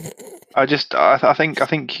 I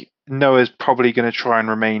think Noah's probably going to try and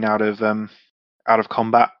remain out of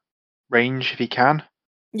combat range if he can,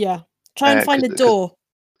 Yeah, try and find a 'cause- door.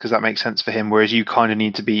 because that makes sense for him. Whereas you kind of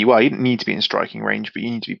need to be, well, you don't need to be in striking range, but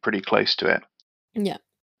you need to be pretty close to it. Yeah.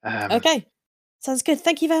 Um, Okay, sounds good.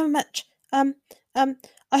 Thank you very much. I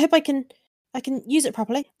hope I can use it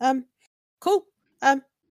properly. Cool.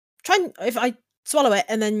 Try and if I swallow it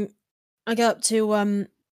and then I go up to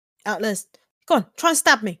Atlas. Go on, try and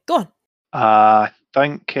stab me. Go on. I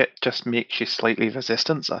think it just makes you slightly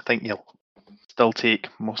resistant. So I think you'll still take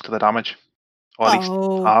most of the damage, or at least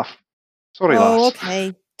Oh. half. Sorry, Oh, lass.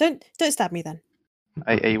 okay. Don't stab me then.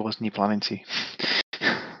 I wasn't planning to.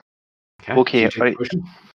 Okay. Okay, so you take right. the potion?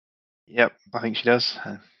 Yep, I think she does.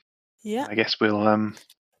 Yeah. I guess we'll Well,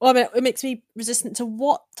 I mean, it makes me resistant to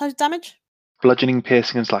what type of damage? bludgeoning,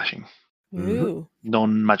 piercing, and slashing. Mhm. Ooh.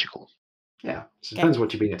 Non-magical. Yeah. So it depends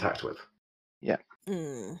what you're being attacked with.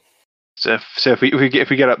 Mm. So if we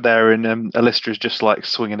get up there and Alistra's just like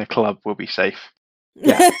swinging a club, we'll be safe.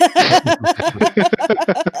 Yeah.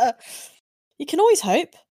 You can always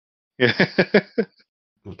hope. Yeah.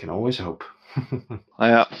 You can always hope.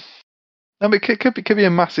 Yeah. I mean, it could be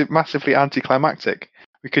a massively anticlimactic.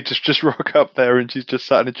 We could just rock up there and she's just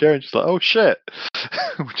sat in a chair and she's like, "Oh shit!"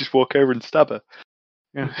 We just walk over and stab her.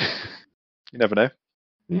 Yeah. You never know.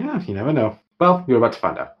 Yeah, you never know. Well, you're about to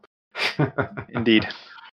find out. Indeed.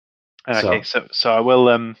 Okay, so I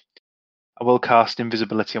will cast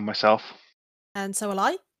invisibility on myself. And so will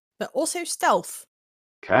I. But also stealth.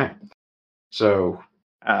 Okay. So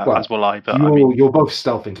Well, as will I, but I mean, you'll both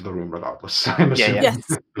stealth into the room regardless. I'm Yeah, assuming. yeah.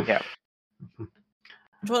 Yes. yeah. Do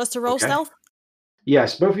you want us to roll Okay. stealth?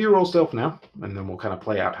 Yes, both of you roll stealth now, and then we'll kind of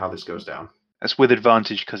play out how this goes down. That's with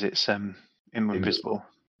advantage because it's invisible.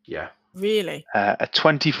 Yeah. Really? A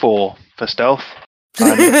 24 for stealth.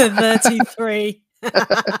 33.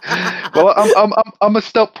 Well, I'm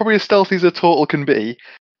probably as stealthy as a turtle can be.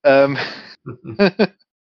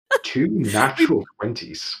 2 natural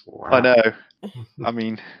 20s. Wow. I know. I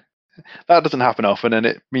mean, that doesn't happen often, and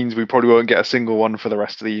it means we probably won't get a single one for the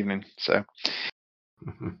rest of the evening. So,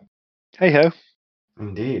 hey ho.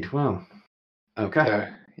 Indeed. Well. Okay.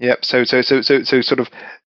 Yep. So sort of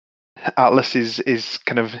Atlas is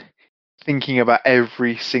kind of thinking about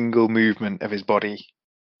every single movement of his body,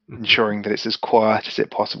 ensuring that it's as quiet as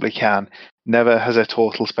it possibly can. Never has a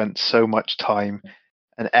turtle spent so much time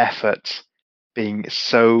and effort being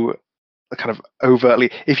so kind of overtly.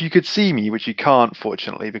 If you could see me, which you can't,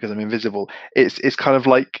 fortunately, because I'm invisible, it's kind of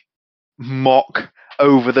like mock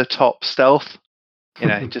over the top stealth. You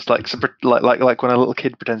know, just like when a little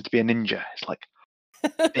kid pretends to be a ninja. It's like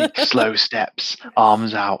big slow steps,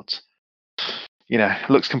 arms out. You know,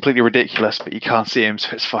 looks completely ridiculous, but you can't see him,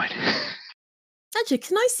 so it's fine. Actually,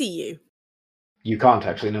 can I see you? You can't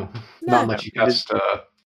actually, no. No. Not unless you cast.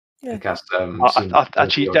 Yeah.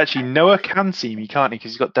 Actually, Noah can see me, can't he?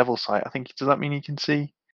 Because he's got devil sight. I think does that mean he can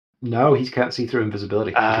see? No, he can't see through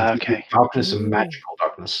invisibility. He can see Okay. Darkness and Ooh. magical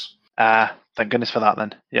darkness. Thank goodness for that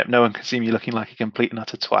then. Yep, no one can see me looking like a complete and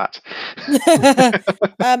utter twat.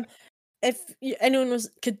 If anyone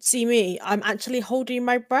could see me, I'm actually holding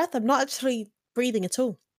my breath. I'm not actually breathing at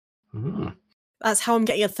all. Mm. That's how I'm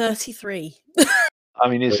getting a 33. I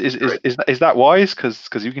mean, is that wise?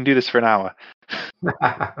 Because you can do this for an hour.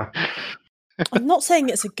 I'm not saying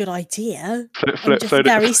it's a good idea. I'm just Frodo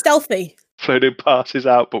very stealthy. passes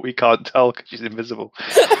out, but we can't tell because she's invisible.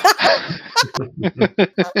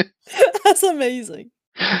 That's amazing.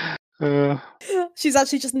 She's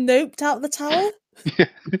actually just noped out of the tower. Yeah,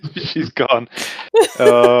 she's gone.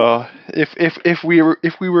 If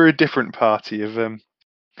we were a different party of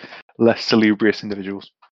less salubrious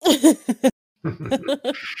individuals.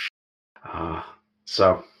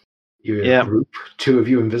 So, your Yeah. group, two of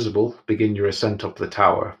you invisible, begin your ascent up the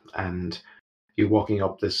tower, and you're walking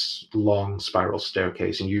up this long spiral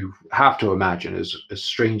staircase, and you have to imagine, as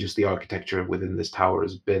strange as the architecture within this tower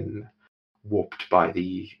has been, warped by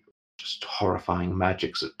the just horrifying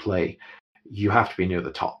magics at play, you have to be near the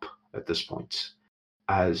top at this point.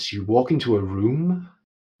 As you walk into a room,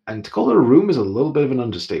 and to call it a room is a little bit of an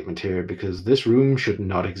understatement here, because this room should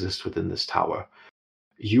not exist within this tower.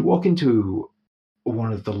 You walk into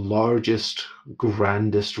one of the largest,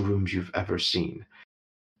 grandest rooms you've ever seen.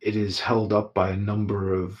 It is held up by a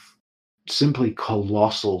number of simply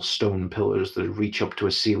colossal stone pillars that reach up to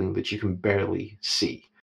a ceiling that you can barely see.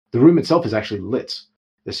 The room itself is actually lit.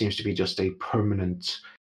 There seems to be just a permanent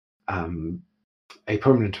amount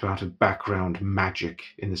of background magic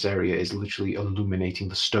in this area is literally illuminating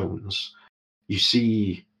the stones. You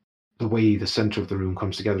see the way the center of the room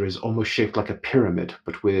comes together is almost shaped like a pyramid,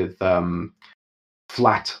 but with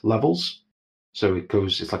flat levels. So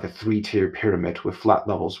it's like a 3-tier pyramid with flat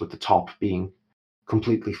levels, with the top being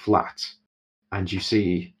completely flat. And you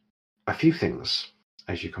see a few things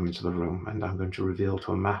as you come into the room, and I'm going to reveal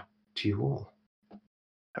to a map to you all.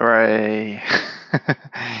 Hooray!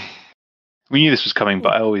 We knew this was coming,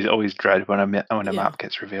 but I always dread when a map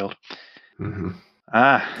gets revealed. Mm-hmm.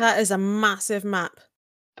 That is a massive map.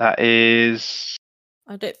 That is.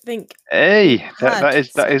 I don't think. Hey, that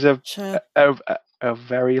is a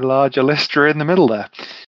very large Alystra in the middle there.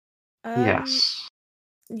 Yes.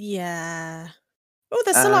 Yeah. Oh,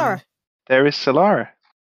 there's Solara. There is Solara.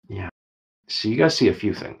 Yeah. So you guys see a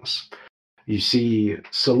few things. You see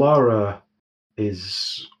Solara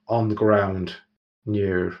is on the ground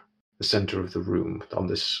near the center of the room on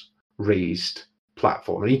this raised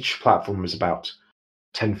platform. And each platform is about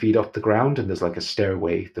 10 feet off the ground, and there's like a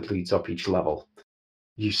stairway that leads up each level.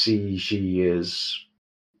 You see she is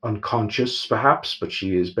unconscious, perhaps, but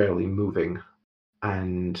she is barely moving.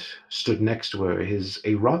 And stood next to her is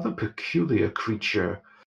a rather peculiar creature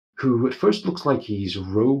who at first looks like he's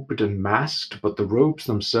robed and masked, but the robes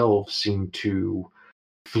themselves seem to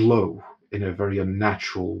flow in a very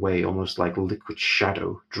unnatural way, almost like liquid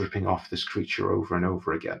shadow dripping off this creature over and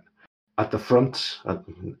over again. At the front,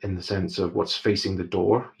 in the sense of what's facing the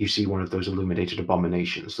door, you see one of those illuminated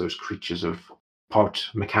abominations, those creatures of part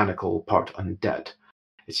mechanical, part undead.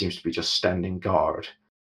 It seems to be just standing guard.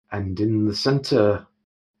 And in the center,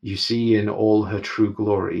 you see in all her true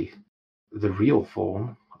glory the real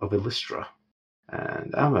form of Illustra.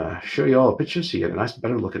 And I'm going to show you all pictures so you get a nice,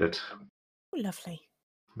 better look at it. Oh, lovely.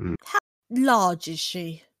 How large is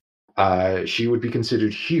she? She would be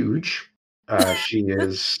considered huge. She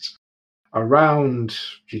is around,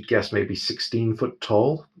 you'd guess, maybe 16 foot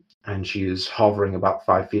tall, and she is hovering about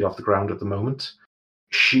 5 feet off the ground at the moment.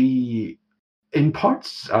 She, in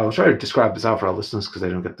parts, I'll try to describe this out for our listeners because they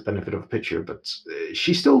don't get the benefit of a picture, but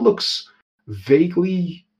she still looks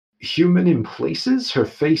vaguely human in places. Her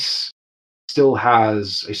face still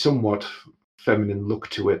has a somewhat feminine look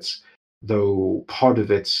to it, though part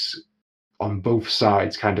of it on both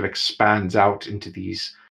sides kind of expands out into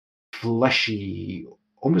these fleshy,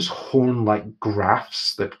 almost horn-like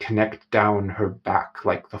grafts that connect down her back,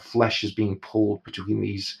 like the flesh is being pulled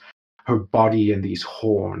between her body and these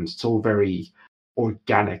horns. It's all very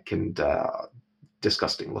organic and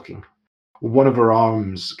disgusting looking. One of her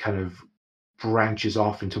arms kind of branches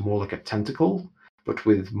off into more like a tentacle, but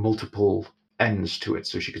with multiple ends to it,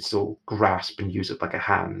 so she could still grasp and use it like a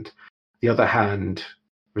hand. The other hand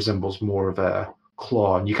resembles more of a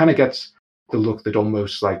claw, and you kind of get the look that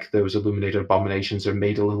almost like those illuminated abominations are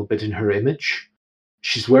made a little bit in her image.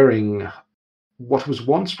 She's wearing what was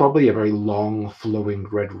once probably a very long, flowing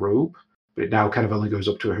red robe, but it now kind of only goes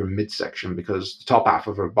up to her midsection because the top half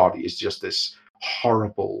of her body is just this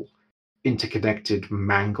horrible, interconnected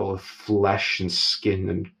mangle of flesh and skin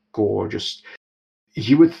and gore. Just,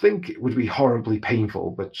 you would think it would be horribly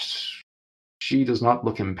painful, but she does not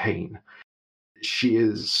look in pain. She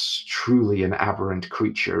is truly an aberrant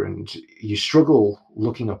creature, and you struggle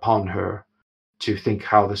looking upon her to think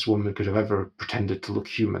how this woman could have ever pretended to look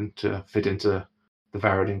human to fit into the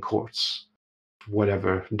Varadin courts.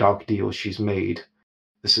 Whatever dark deal she's made,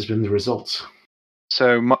 this has been the result.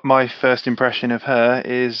 So my first impression of her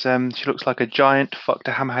is she looks like a giant fucked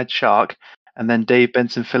a hammerhead shark, and then Dave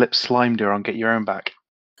Benson Phillips slimed her on Get Your Own Back.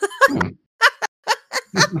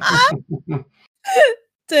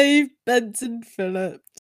 Dave Benson Phillips.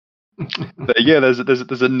 There you go.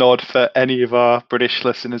 There's a nod for any of our British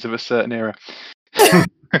listeners of a certain era.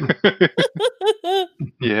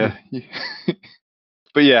 Yeah.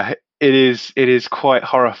 But yeah, it is quite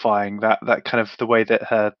horrifying that kind of the way that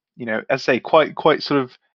her, as I say, quite sort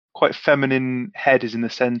of quite feminine head is in the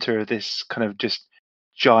center of this kind of just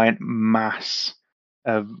giant mass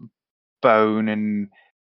of bone and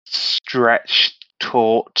stretched,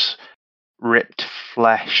 taut, ripped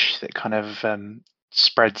flesh that kind of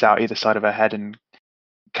spreads out either side of her head and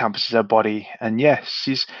encompasses her body. And yes,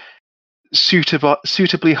 she's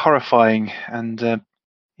suitably horrifying. And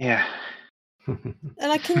yeah. And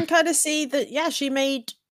I can kind of see that, yeah, she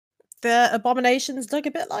made the abominations look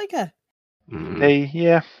a bit like her.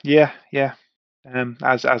 Yeah.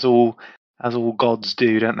 As all gods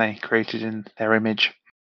do, don't they? Created in their image.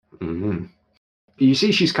 Mm-hmm. You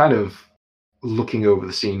see, she's kind of looking over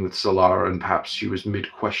the scene with Solara, and perhaps she was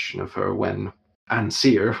mid-question of her when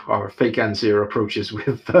Anseer, our fake Anseer, approaches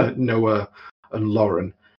with Noah and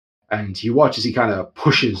Lauren. And you watch as he kind of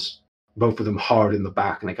pushes both of them hard in the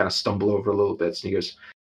back, and they kind of stumble over a little bit. And he goes,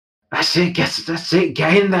 "That's it,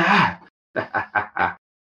 get in there.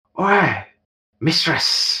 Oi,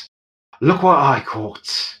 mistress, look what I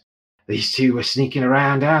caught. These two were sneaking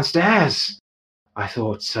around downstairs. I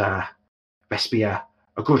thought, best be a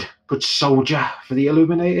good soldier for the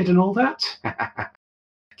Illuminated and all that.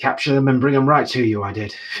 Capture them and bring them right to you, I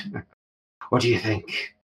did. What do you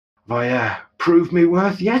think? Have I proved me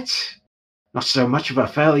worth yet? Not so much of a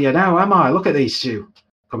failure now, am I? Look at these two.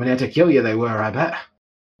 Coming here to kill you they were, I bet."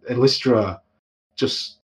 Elistra,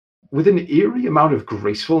 just with an eerie amount of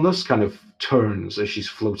gracefulness, kind of turns as she's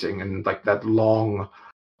floating, and like that long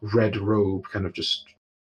red robe kind of just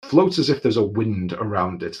floats as if there's a wind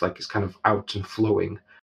around it, like it's kind of out and flowing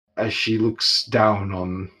as she looks down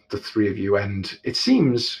on the three of you. And it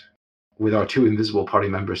seems, with our two invisible party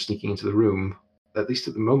members sneaking into the room, at least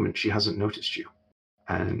at the moment, she hasn't noticed you.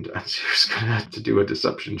 And she's going to have to do a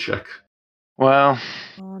deception check. Well,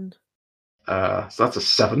 On. So that's a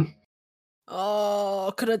 7.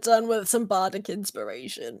 Oh, could have done with some bardic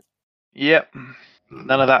inspiration. Yep.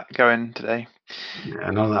 None of that going today. Yeah,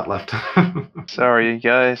 none of that left. Sorry,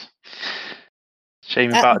 guys.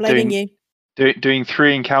 Shame I'm about blaming doing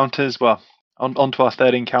 3 encounters. Well, on to our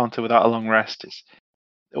 3rd encounter without a long rest. It's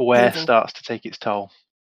aware Evil. starts to take its toll.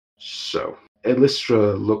 So,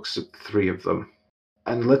 Elistra looks at 3 of them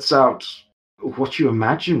and lets out what you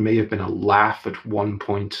imagine may have been a laugh at one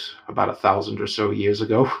point about 1,000 or so years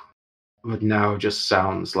ago, but now just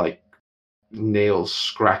sounds like nails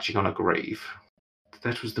scratching on a grave.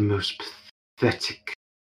 That was the most pathetic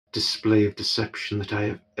display of deception that I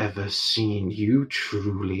have ever seen. You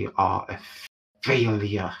truly are a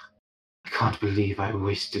failure. I can't believe I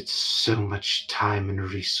wasted so much time and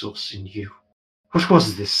resource in you. What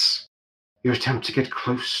was this? Your attempt to get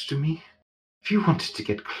close to me? If you wanted to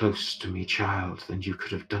get close to me, child, then you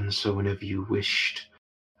could have done so whenever you wished.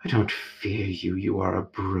 I don't fear you. You are a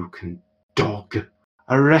broken dog.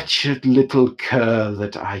 A wretched little cur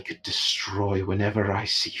that I could destroy whenever I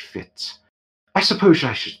see fit. I suppose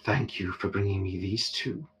I should thank you for bringing me these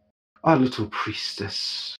two. Our little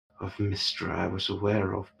priestess of Mystra I was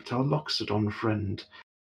aware of, but our Loxodon friend,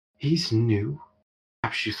 he's new.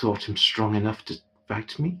 Perhaps you thought him strong enough to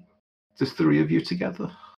fight me? The 3 of you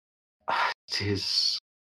together? It is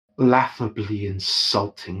laughably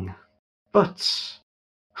insulting, but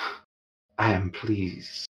I am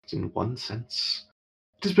pleased in one sense.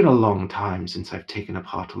 It has been a long time since I've taken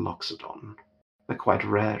apart a Loxodon. They're quite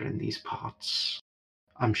rare in these parts.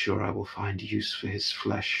 I'm sure I will find use for his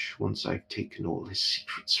flesh once I've taken all his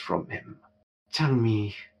secrets from him. Tell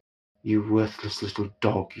me, you worthless little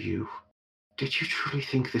dog, you, did you truly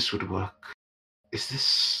think this would work? Is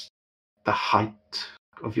this the height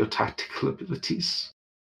of your tactical abilities?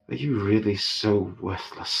 Are you really so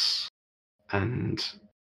worthless? And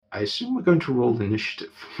I assume we're going to roll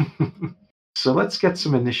initiative. So let's get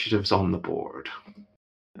some initiatives on the board.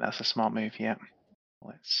 That's a smart move, yeah.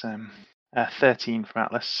 Let's 13 from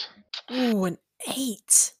Atlas. Ooh, an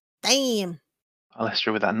 8. Damn.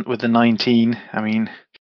 Alestra with the 19. I mean,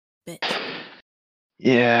 Bitch.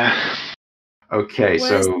 yeah. Okay,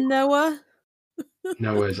 Where's so Noah?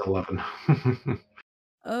 Noah's 11.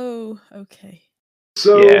 Oh, okay.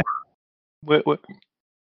 So Yeah. We're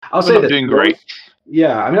I'll say not this. doing great.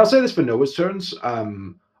 Yeah, I mean, I'll say this for Noah's turns.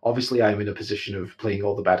 Obviously, I'm in a position of playing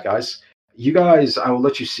all the bad guys. You guys, I will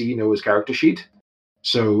let you see Noah's character sheet.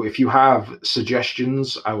 So if you have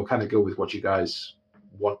suggestions, I will kind of go with what you guys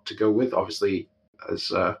want to go with. Obviously,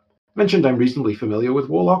 as mentioned, I'm reasonably familiar with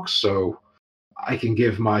Warlocks, so I can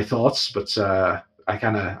give my thoughts, but I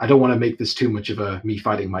don't want to make this too much of a me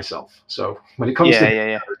fighting myself. So when it comes to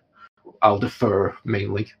yeah. I'll defer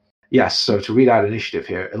mainly. Yes, so to read out initiative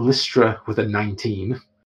here, Illustra with a 19,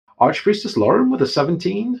 Archpriestess Lauren with a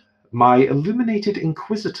 17, my Illuminated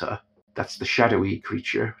Inquisitor, that's the shadowy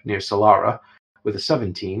creature near Solara, with a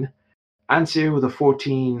 17, Ansir with a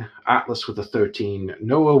 14, Atlas with a 13,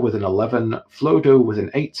 Noah with an 11, Flodo with an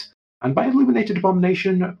 8, and my Illuminated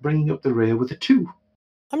Abomination bringing up the rear with a 2.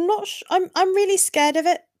 I'm not. I'm really scared of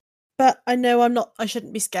it, but I know I'm not. I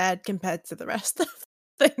shouldn't be scared compared to the rest of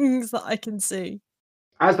things that I can see.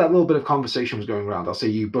 As that little bit of conversation was going around, I'll say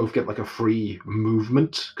you both get like a free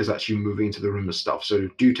movement because that's you moving into the room of stuff. So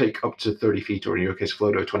do take up to 30 feet, or in your case,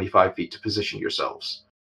 Flodo, 25 feet to position yourselves.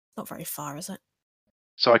 Not very far, is it?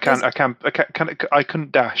 So I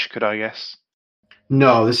couldn't dash, could I guess?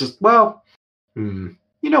 No, this is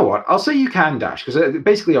you know what? I'll say you can dash because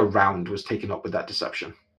basically a round was taken up with that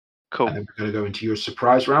deception. Cool. And then we're going to go into your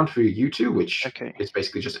surprise round for you two, which Okay. is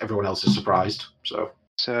basically just everyone else is surprised.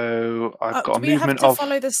 So I've got a do we movement have to of.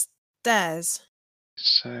 follow the stairs?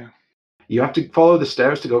 So you have to follow the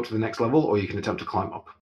stairs to go up to the next level, or you can attempt to climb up.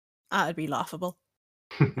 That'd be laughable.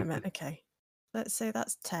 I meant okay. Let's say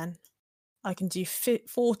that's 10. I can do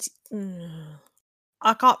 40.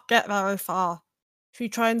 I can't get very far. Should we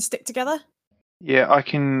try and stick together? yeah, I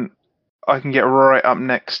can get right up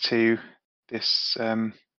next to this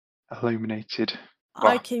illuminated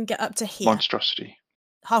I can get up to here, monstrosity.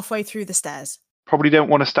 halfway through the stairs. Probably don't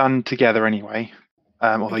want to stand together anyway.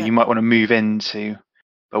 Although Okay. you might want to move into,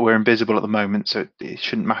 but we're invisible at the moment, so it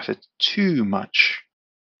shouldn't matter too much.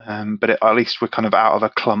 But at least we're kind of out of a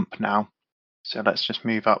clump now. So let's just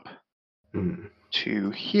move up to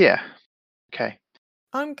here. Okay.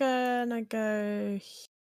 I'm gonna go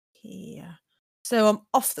here. So I'm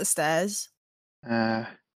off the stairs.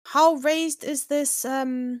 How raised is this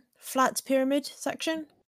flat pyramid section?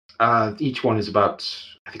 Each one is about,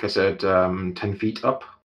 I think I said, 10 feet up.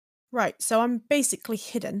 Right, so I'm basically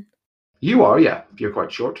hidden. You are, yeah. You're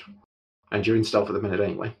quite short. And you're in stealth at the minute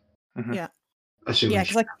anyway. Mm-hmm. Yeah. Assuming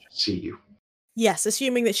she can't see you. Yes,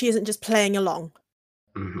 assuming that she isn't just playing along.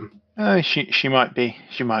 Mm-hmm. She might be.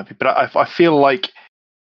 She might be. But I feel like,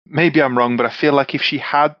 maybe I'm wrong, but I feel like if she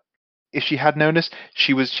had known us,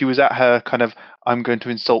 she was at her kind of, I'm going to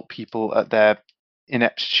insult people at their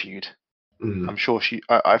ineptitude. I'm sure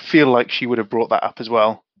I feel like she would have brought that up as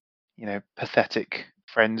well. You know, pathetic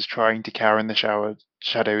friends trying to cower in the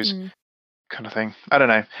shadows kind of thing. I don't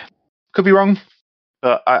know. Could be wrong,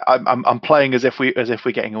 but I'm playing as if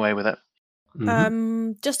we're getting away with it.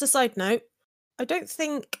 Mm-hmm. Just a side note, I don't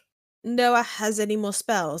think Noah has any more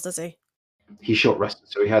spells, does he? He's short rested,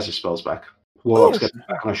 so he has his spells back. Warlock's getting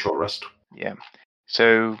back on a short rest. Yeah.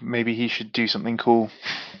 So maybe he should do something cool.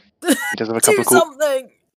 He does have a couple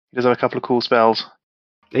He does have a couple of cool spells.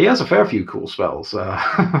 He has a fair few cool spells.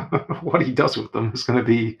 What he does with them is going to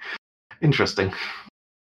be interesting.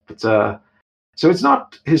 But so it's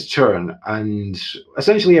not his turn, and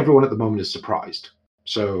essentially everyone at the moment is surprised.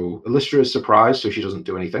 So Illustra is surprised, so she doesn't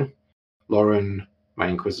do anything. Lauren, my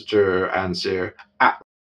Inquisitor, Ansir,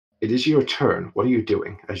 it is your turn. What are you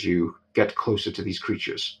doing as you get closer to these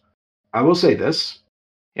creatures? I will say this.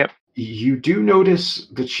 Yep. You do notice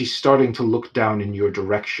that she's starting to look down in your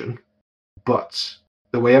direction, but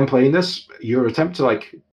the way I'm playing this, your attempt to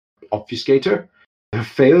obfuscate her, the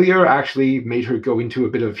failure actually made her go into a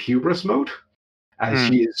bit of hubris mode, as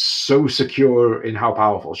she is so secure in how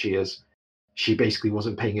powerful she is. She basically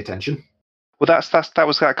wasn't paying attention. Well, that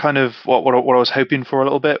was that kind of what I was hoping for a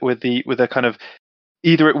little bit with the kind of,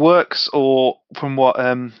 either it works, or from what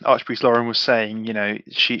Archpriest Lauren was saying, you know,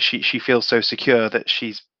 she feels so secure that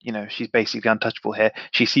she's basically untouchable here.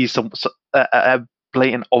 She sees a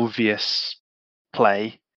blatant obvious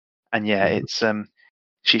play, and it's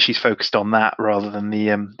she's focused on that rather than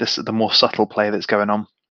the more subtle play that's going on.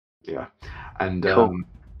 Yeah, and cool.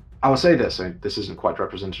 I will say this. This isn't quite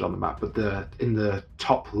represented on the map, but in the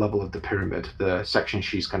top level of the pyramid, the section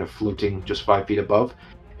she's kind of floating just 5 feet above,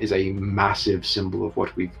 is a massive symbol of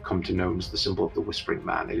what we've come to know as the symbol of the Whispering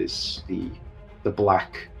Man. It is the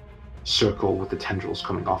black circle with the tendrils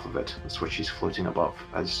coming off of it. That's what she's floating above,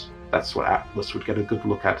 as that's what Atlas would get a good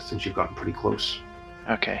look at since you've gotten pretty close.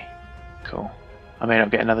 Okay, cool. I may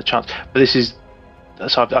not get another chance, but this is,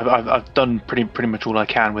 so I've done pretty much all I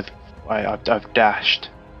can with, I've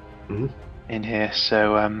dashed in here,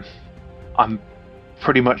 so I'm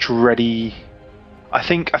pretty much ready. I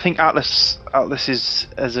think Atlas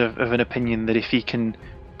is of an opinion that if he can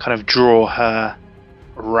kind of draw her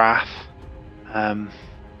wrath,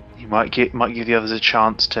 he might give the others a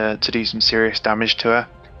chance to do some serious damage to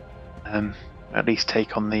her. At least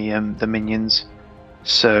take on the minions.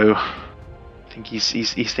 So I think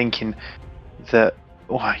he's thinking that,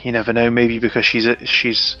 well, you never know. Maybe because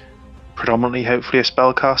she's predominantly, hopefully, a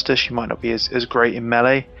spellcaster, she might not be as great in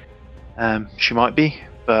melee. She might be,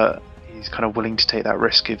 but he's kind of willing to take that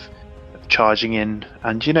risk of charging in.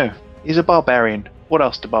 And he's a barbarian. What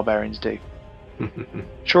else do barbarians do?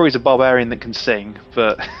 Sure, he's a barbarian that can sing,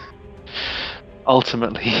 but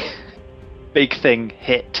ultimately, big thing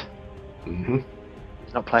hit. Mm-hmm.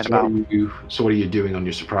 He's not playing So about. what are you doing on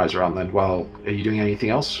your surprise round then? Well, are you doing anything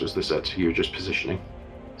else? Or is this it? You're just positioning?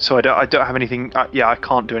 So I don't have anything. I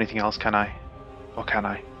can't do anything else, can I? Or can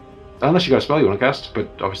I? Unless you got a spell you want to cast, but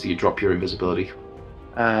obviously you drop your invisibility.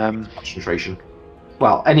 Concentration.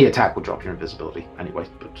 Well, any attack will drop your invisibility anyway,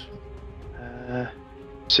 but...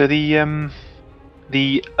 So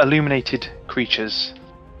the illuminated creatures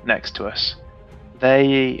next to us,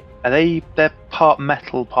 they're part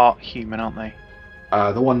metal, part human, aren't they?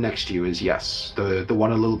 The one next to you is, yes. The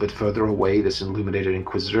one a little bit further away, this illuminated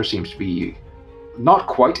Inquisitor, seems to be not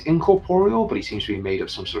quite incorporeal, but he seems to be made of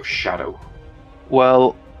some sort of shadow.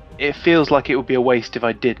 Well, it feels like it would be a waste if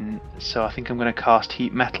I didn't, so I think I'm going to cast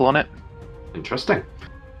Heat Metal on it. Interesting.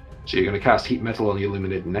 So you're going to cast Heat Metal on the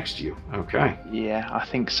illuminated next to you. Okay. Yeah, I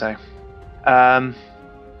think so.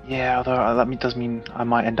 Yeah, although that does mean I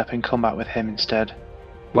might end up in combat with him instead.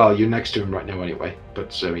 Well, you're next to him right now anyway,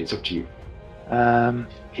 but it's up to you.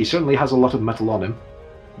 He certainly has a lot of metal on him.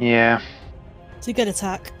 Yeah. It's a good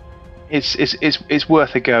attack. It's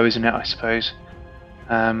worth a go, isn't it? I suppose.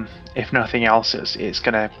 If nothing else, it's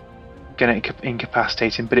gonna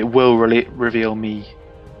incapacitate him, but it will really reveal me.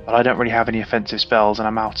 But I don't really have any offensive spells, and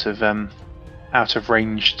I'm out of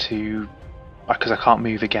range to, because I can't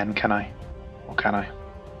move again, can I? Or can I?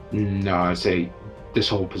 No, I'd say this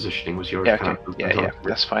whole positioning was yours. Yeah, okay. Yeah,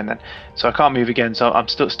 that's fine then. So I can't move again, so I'm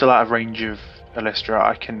still out of range of Alystra.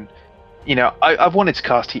 I can, I've wanted to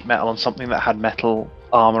cast Heat Metal on something that had metal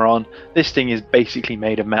armor on. This thing is basically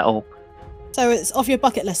made of metal. So it's off your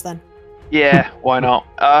bucket list then? Yeah, why not?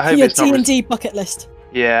 I hope Your it's not. D&D bucket list.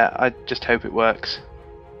 Yeah, I just hope it works.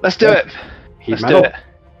 Let's do it. Heat Let's Metal. do it.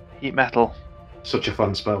 Heat Metal. Such a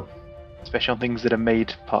fun spell. Especially on things that are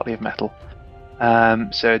made partly of metal.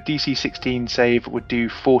 So DC 16 save would do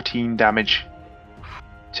 14 damage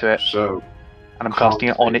to it, So, and I'm casting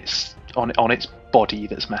it on its body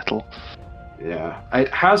that's metal. yeah. It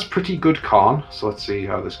has pretty good con, so let's see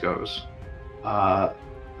how this goes. That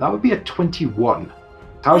would be a 21.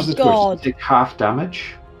 How does this work? God. Does it take half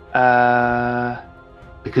damage? Uh,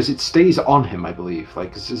 Because it stays on him, I believe.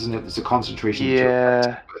 Like, isn't it? It's a concentration. that you're Yeah.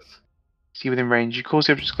 affected with. See within range. You cause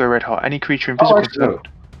the object to glow red hot. Any creature Oh, invisible.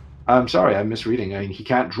 actually, I'm sorry, I'm misreading. I mean, he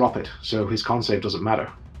can't drop it, so his con save doesn't matter.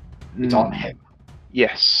 It's on him.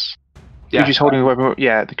 Yes. Yeah. Creature's holding a weapon.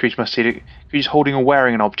 Yeah, the creature must succeed. Creature's holding or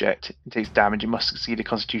wearing an object. It takes damage. It must succeed a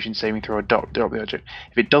Constitution saving throw or drop the object.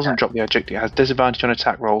 If it doesn't drop the object, it has disadvantage on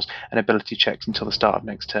attack rolls and ability checks until the start of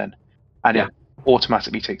next turn, and it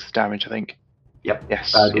automatically takes the damage. I think. Yep.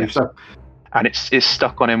 Yes. I believe so. And it's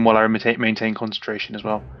stuck on him while I maintain concentration as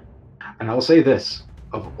well. And I'll say this: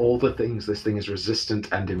 of all the things this thing is resistant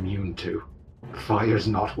and immune to, fire's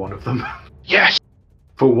not one of them. Yes.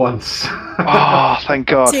 For once. Oh, thank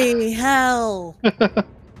God. Bloody hell!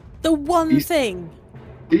 The one thing.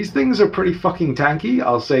 These things are pretty fucking tanky,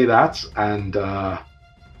 I'll say that. And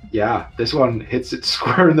yeah, this one hits it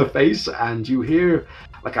square in the face, and you hear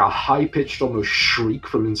like a high-pitched almost shriek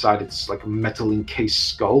from inside its like metal encased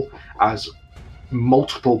skull as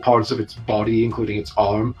multiple parts of its body, including its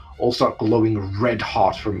arm, all start glowing red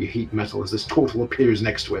hot from your heat metal as this turtle appears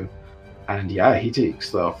next to him. And yeah, he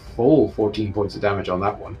takes the full 14 points of damage on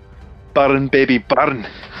that one. Burn, baby, burn.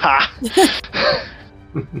 Ha!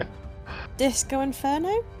 Disco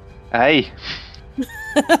Inferno? Hey,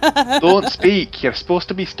 don't speak. You're supposed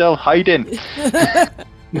to be still hiding.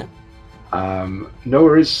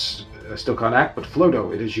 Noah is still can't act, but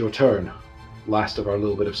Flodo, it is your turn. Last of our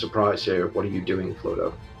little bit of surprise here. What are you doing,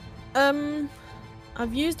 Flodo?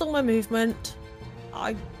 I've used all my movement.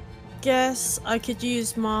 I guess I could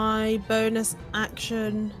use my bonus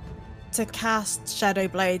action to cast Shadow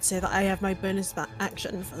Blade so that I have my bonus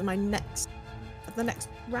action for the next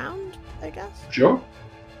round, I guess. Sure.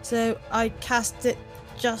 So I cast it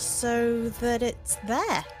just so that it's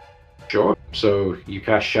there. Sure. So you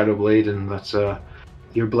cast Shadow Blade, and that's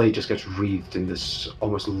your blade just gets wreathed in this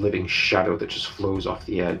almost living shadow that just flows off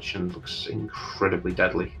the edge and looks incredibly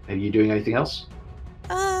deadly. Are you doing anything else?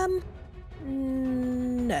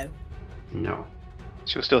 No. No.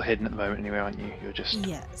 So you're still hidden at the moment, anyway, aren't you? You're just.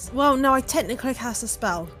 Yes. Well, no, I technically cast a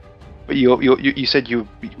spell. But you said you.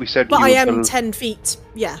 We said. But you I were am 10 feet.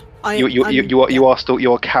 Yeah. You are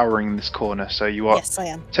still cowering in this corner, so you are. Yes, I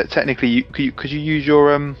am. Technically, could you use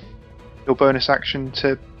your bonus action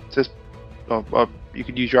to or you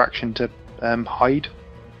could use your action to hide?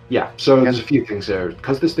 Yeah, so there's a few things there.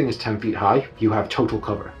 Because this thing is 10 feet high, you have total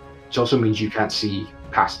cover. Which also means you can't see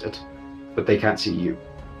past it, but they can't see you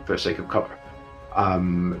for the sake of cover.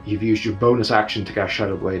 You've used your bonus action to cast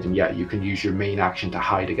Shadow Blade, and yeah, you can use your main action to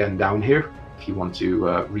hide again down here if you want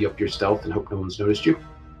to re-up your stealth and hope no one's noticed you.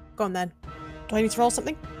 Go on then. Do I need to roll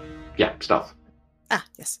something? Yeah, stealth. Ah,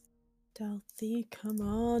 yes. Stealthy, come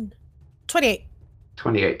on. 28.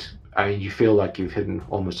 28. I mean, you feel like you've hidden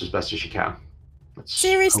almost as best as you can. Let's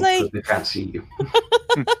Seriously? hope that they can't see you.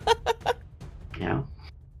 Yeah.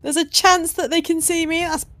 There's a chance that they can see me?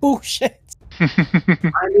 That's bullshit.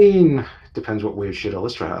 I mean, depends what weird shit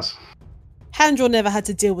Alystra has. Handrel never had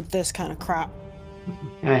to deal with this kind of crap.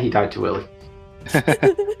 Yeah, he died too early.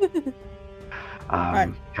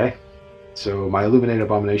 Right. Okay. So my Illuminated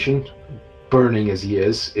Abomination, burning as he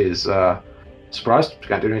is surprised,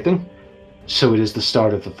 can't do anything. So it is the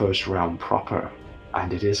start of the first round proper,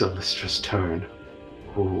 and it is Alystra's turn.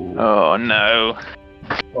 Ooh. Oh no.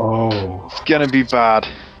 Oh. It's gonna be bad.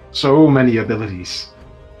 So many abilities.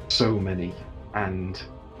 So many. And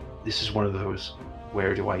this is one of those,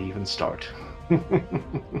 where do I even start?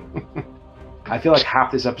 I feel like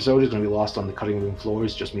half this episode is going to be lost on the cutting room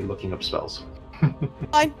floors, just me looking up spells.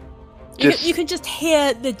 Fine. You can just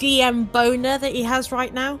hear the DM boner that he has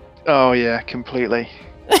right now. Oh yeah, completely.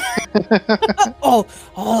 All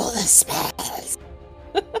the spells.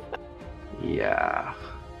 Yeah.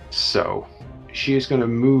 So, she is going to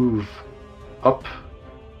move up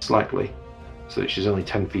slightly, so that she's only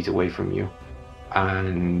 10 feet away from you.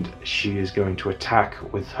 And she is going to attack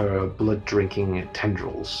with her blood-drinking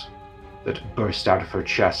tendrils that burst out of her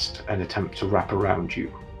chest and attempt to wrap around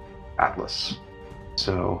you, Atlas.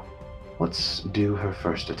 So, let's do her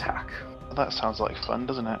first attack. That sounds like fun,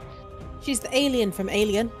 doesn't it? She's the alien from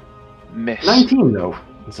Alien. Miss. 19, though.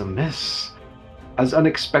 It's a miss. As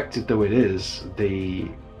unexpected though it is,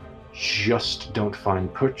 they just don't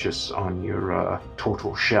find purchase on your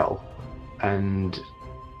total shell. And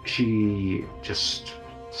she just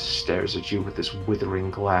stares at you with this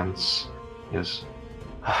withering glance. Yes.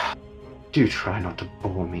 Do try not to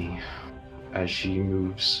bore me. As she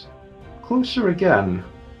moves closer again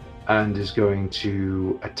and is going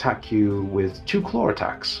to attack you with 2 claw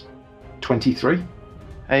attacks. 23.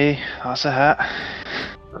 Hey, that's a hat.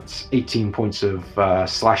 That's 18 points of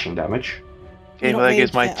slashing damage. Okay, well that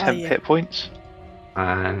gives my 10 hit points.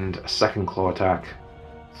 And a second claw attack.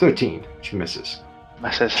 13, which misses.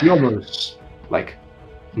 Misses. She almost,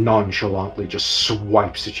 nonchalantly just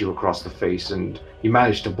swipes at you across the face, and you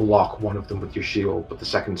manage to block one of them with your shield, but the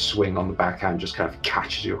second swing on the backhand just kind of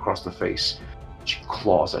catches you across the face. She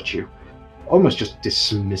claws at you. Almost just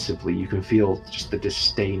dismissively, you can feel just the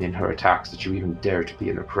disdain in her attacks that you even dare to be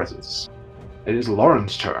in her presence. It is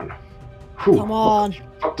Lauren's turn. Whew, Come on.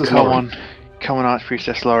 Come on,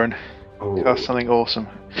 Archpriestess Lauren. Oh. Cast something awesome.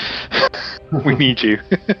 We need you.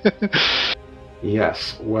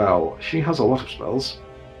 Yes, well, she has a lot of spells.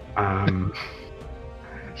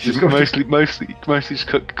 She's mostly just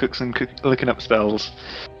cooks and looking up spells.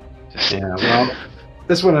 Yeah, well,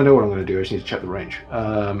 this one I know what I'm going to do. I just need to check the range.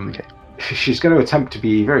 Okay. She's going to attempt to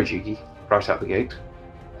be very cheeky right out the gate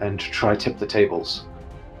and try tip the tables.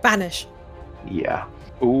 Banish. Yeah.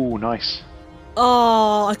 Ooh, nice.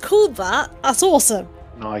 Oh, I called that. That's awesome.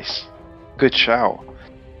 Nice. Good shout.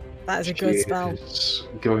 That is a good spell. She's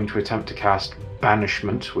going to attempt to cast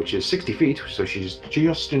Banishment, which is 60 feet, so she's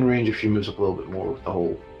just in range if she moves up a little bit more with the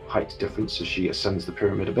whole height difference as she ascends the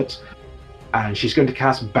pyramid a bit. And she's going to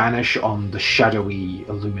cast Banish on the shadowy,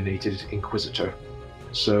 illuminated Inquisitor.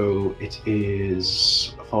 So it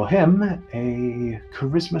is, for him, a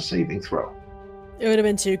Charisma saving throw. It would have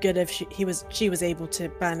been too good if she was able to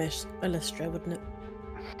banish Alystra, wouldn't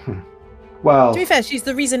it? Well, To be fair, she's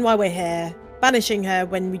the reason why we're here. Banishing her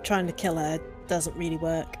when we're trying to kill her doesn't really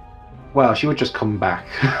work. well, she would just come back.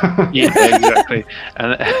 Yeah, exactly.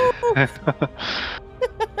 And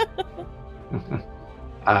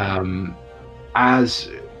As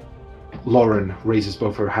Lauren raises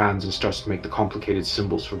both her hands and starts to make the complicated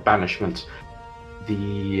symbols for banishment,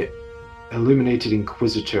 the illuminated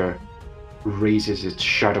Inquisitor raises its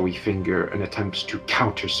shadowy finger and attempts to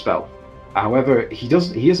counterspell. However, he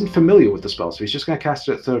isn't familiar with the spell, so he's just going to cast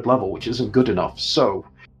it at 3rd level, which isn't good enough. So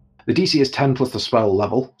the DC is 10 plus the spell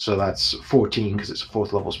level, so that's 14 because it's a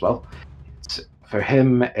 4th level spell. It's, for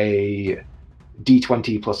him, a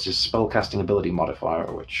D20 plus his spellcasting ability modifier,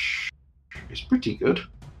 which is pretty good.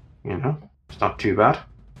 You know, it's not too bad.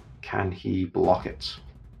 Can he block it?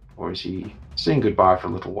 Or is he saying goodbye for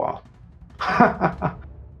a little while?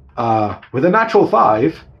 With a natural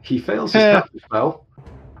 5, he fails his casting spell,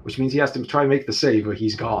 which means he has to try and make the save or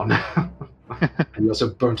he's gone. And he also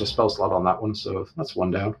burnt a spell slot on that one, so that's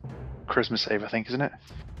 1 down. Charisma save, I think, isn't it?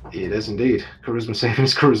 It is indeed. Charisma saving.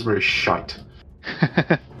 His charisma is shite.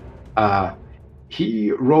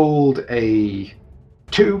 He rolled a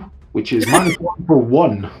 2, which is -1 for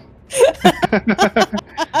 1.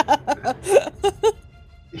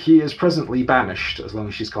 He is presently banished, as long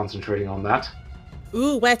as she's concentrating on that.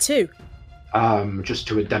 Ooh, where to? Just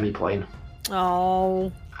to a demi-plane,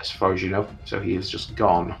 Oh. as far as you know. So he is just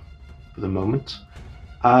gone for the moment.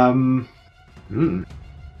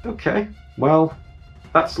 Okay, well,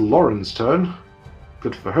 that's Lauren's turn.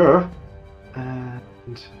 Good for her. And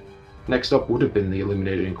next up would have been the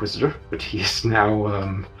Illuminated Inquisitor, but he is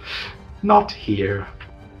now not here.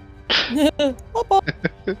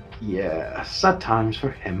 Yeah, sad times for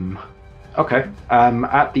him. Okay,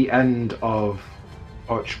 at the end of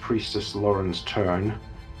Archpriestess Lauren's turn,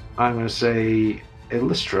 I'm going to say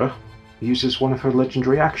Illustra uses one of her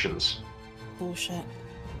legendary actions. Bullshit.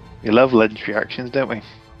 We love legendary actions, don't we?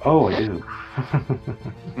 Oh, I do.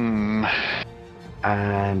 Hmm.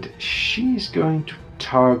 And she's going to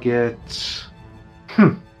target...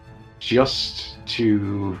 just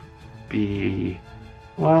to be...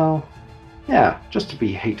 well... yeah, just to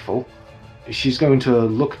be hateful. She's going to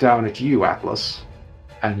look down at you, Atlas,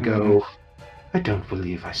 and go, I don't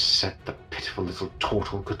believe I said the pitiful little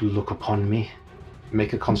turtle could look upon me.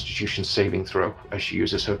 Make a Constitution saving throw as she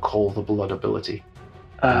uses her Call the Blood ability.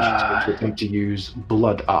 And she's going to attempt to use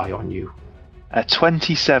Blood Eye on you.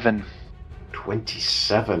 27.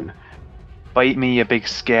 27. Bite me, you big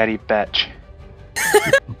scary bitch.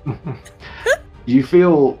 You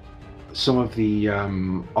feel some of the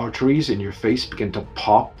arteries in your face begin to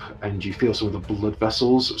pop, and you feel some of the blood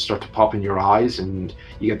vessels start to pop in your eyes, and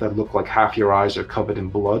you get that look like half your eyes are covered in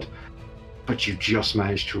blood. But you just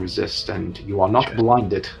manage to resist, and you are not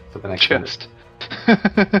blinded for the next minute.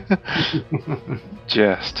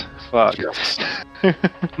 Just. Fuck. Just.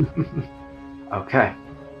 Okay.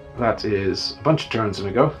 That is a bunch of turns in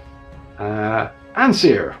a go.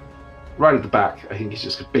 Ansir, right at the back. I think he's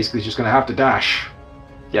just basically just going to have to dash.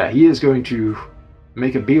 Yeah, he is going to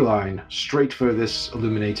make a beeline straight for this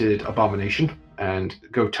illuminated abomination and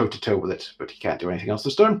go toe-to-toe with it, but he can't do anything else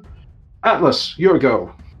this turn. Atlas, your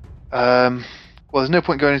go. Well, there's no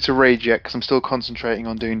point going into rage yet because I'm still concentrating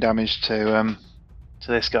on doing damage to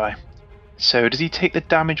this guy. So does he take the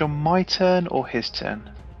damage on my turn or his turn?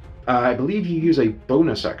 I believe you use a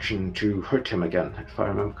bonus action to hurt him again, if I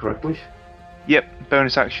remember correctly. Yep,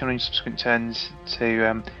 bonus action on your subsequent turns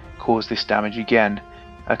to cause this damage again.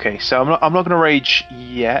 Okay, so I'm not going to rage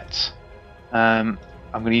yet. I'm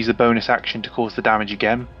going to use the bonus action to cause the damage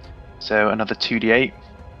again. So another 2d8.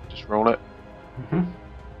 Just roll it.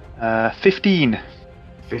 15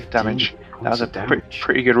 damage. That was a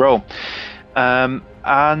pretty good roll. And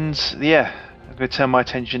yeah, I'm going to turn my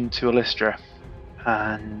attention to Illustra,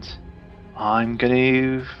 and I'm going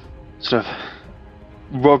to sort of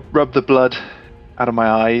rub the blood out of my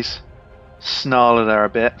eyes, snarl at her a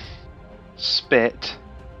bit, spit,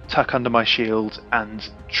 tuck under my shield, and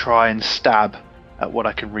try and stab at what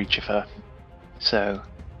I can reach of her. So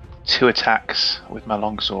 2 attacks with my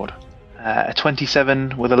longsword. A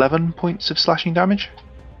 27 with 11 points of slashing damage.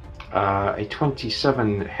 A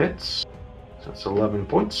 27 hits. So that's 11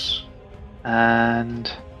 points.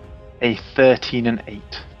 And a 13 and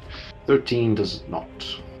 8. 13 does not.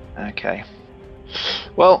 Okay.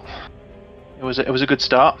 Well, it was a good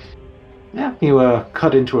start. Yeah, you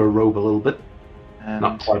cut into her robe a little bit. And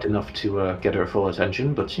Not quite enough to get her full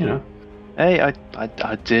attention, but you know. hey,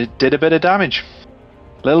 I did a bit of damage.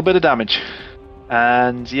 A little bit of damage.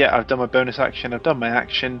 And yeah, I've done my bonus action, I've done my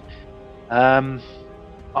action. I'm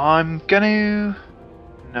gonna...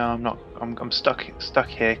 No, I'm not. I'm stuck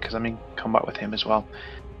here because I'm in combat with him as well.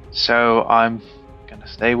 So I'm gonna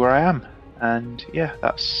stay where I am. And yeah,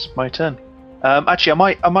 that's my turn.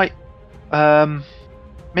 Actually, I might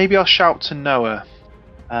maybe I'll shout to Noah.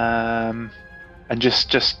 And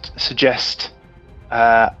just suggest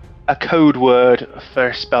a code word for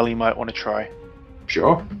a spell he might want to try.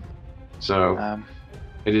 Sure. So,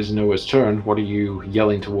 it is Noah's turn. What are you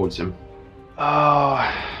yelling towards him? Oh,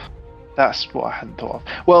 that's what I hadn't thought of.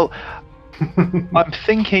 Well, I'm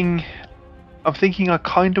thinking I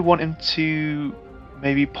kind of want him to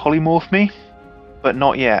maybe polymorph me, but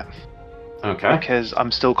not yet. Okay. Because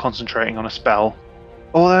I'm still concentrating on a spell.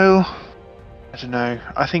 Although, I don't know.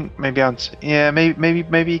 I think maybe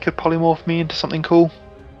maybe he could polymorph me into something cool.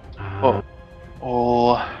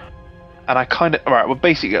 Or And I kind of right. Well,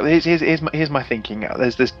 basically, here's my thinking.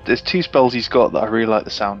 There's two spells he's got that I really like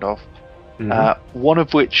the sound of. One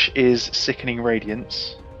of which is Sickening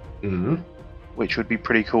Radiance, which would be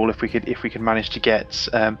pretty cool if we could manage to get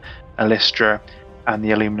Alistra and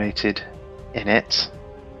the Illuminated in it.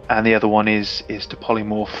 And the other one is to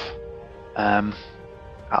polymorph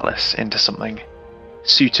Atlas into something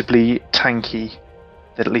suitably tanky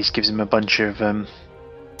that at least gives him a bunch of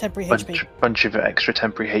temporary HP. Bunch of extra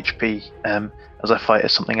temporary HP as I fight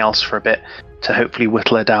as something else for a bit to hopefully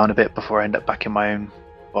whittle her down a bit before I end up back in my own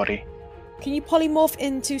body. Can you polymorph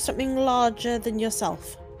into something larger than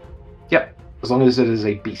yourself? Yep. As long as it is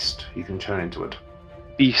a beast, you can turn into it.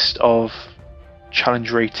 Beast of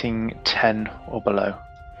challenge rating 10 or below.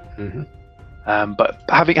 But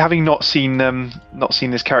having not seen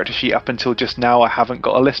this character sheet up until just now, I haven't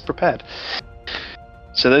got a list prepared.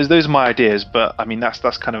 So those are my ideas. But I mean that's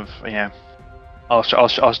kind of I'll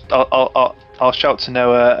shout to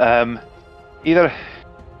Noah. Either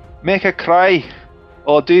make her cry,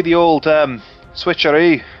 or do the old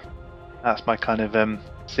switcheroo. That's my kind of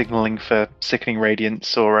signaling for Sickening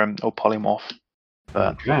Radiance or polymorph.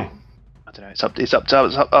 But okay. I don't know. It's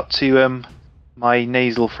up to my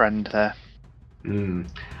nasal friend there.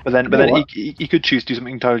 But then he could choose to do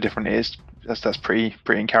something entirely different. That's pretty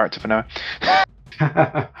in character for now.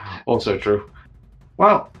 Also true.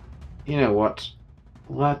 Well, you know what?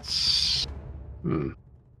 Let's.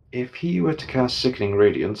 If he were to cast Sickening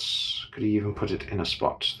Radiance, could he even put it in a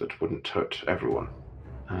spot that wouldn't hurt everyone?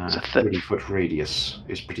 30-foot radius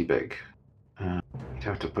is pretty big. You'd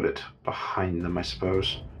have to put it behind them, I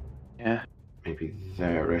suppose. Yeah. Maybe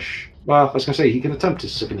there-ish. Well, I was going to say, he can attempt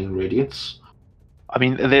his Sickening Radiance. I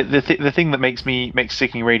mean, the thing that makes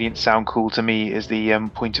Sickening Radiance sound cool to me is the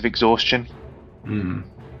point of exhaustion.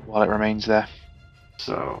 While it remains there.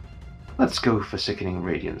 So, let's go for Sickening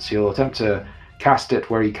Radiance. He'll attempt to cast it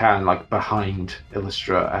where he can, like behind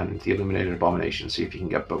Illustra and the Illuminated Abomination, see if he can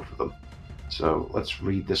get both of them. So, let's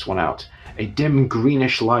read this one out. A dim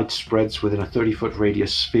greenish light spreads within a 30-foot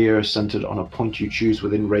radius sphere centered on a point you choose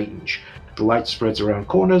within range. The light spreads around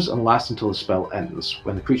corners and lasts until the spell ends.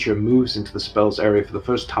 When the creature moves into the spell's area for the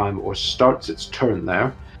first time or starts its turn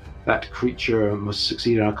there, that creature must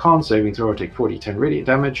succeed on a con saving throw or take 4d10 radiant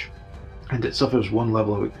damage, and it suffers 1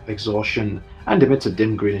 level of exhaustion and emits a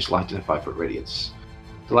dim greenish light in a 5-foot radius.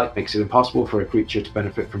 The light makes it impossible for a creature to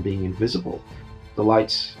benefit from being invisible. The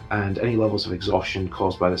light and any levels of exhaustion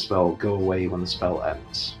caused by the spell go away when the spell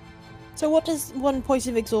ends. So what does 1 point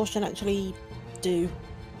of exhaustion actually do?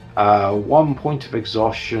 1 point of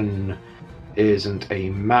exhaustion isn't a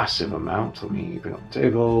massive amount. Let me bring up the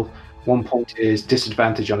table. 1 point is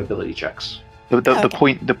disadvantage on ability checks.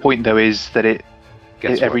 The point though is that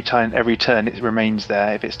every turn it remains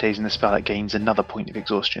there. If it stays in the spell, it gains another point of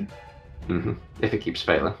exhaustion. If it keeps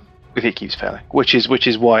failing. If it keeps failing, which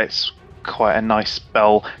is why it's quite a nice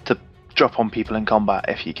spell to drop on people in combat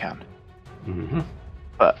if you can.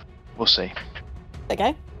 But we'll see.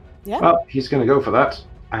 Okay. Yeah. Well, he's going to go for that,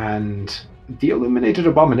 and the Illuminated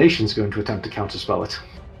Abomination is going to attempt to counterspell it.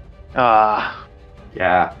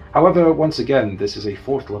 Yeah. However, once again, this is a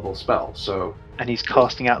 4th level spell, so... And he's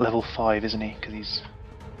casting at level 5, isn't he? Because he's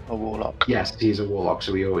a warlock. Yes, he's a warlock,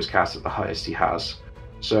 so he always casts at the highest he has.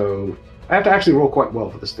 So, I have to actually roll quite well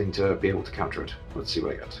for this thing to be able to counter it. Let's see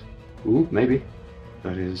what I get. Ooh, maybe.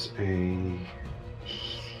 That is a...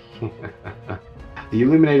 The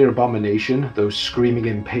Illuminated Abomination, though screaming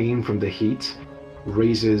in pain from the heat,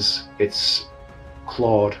 raises its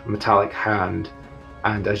clawed metallic hand,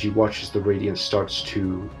 and as you watch as the radiance starts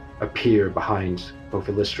to appear behind both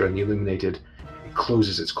Illustra and the Illuminated, it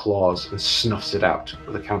closes its claws and snuffs it out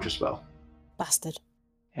with a counterspell. Bastard.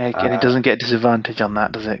 Yeah, again, it doesn't get disadvantage on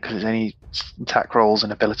that, does it? Because it's any attack rolls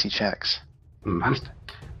and ability checks.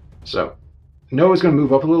 So, Noah's going to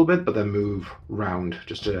move up a little bit, but then move round,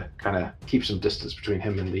 just to kind of keep some distance between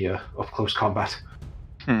him and the up-close combat.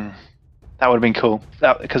 That would have been cool.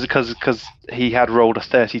 Because he had rolled a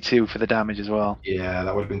 32 for the damage as well. Yeah,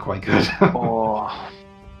 that would have been quite good.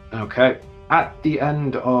 Okay. At the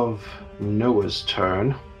end of Noah's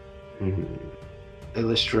turn,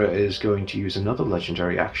 Illustra is going to use another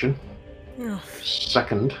legendary action,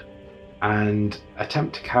 second, and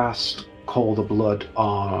attempt to cast Call the Blood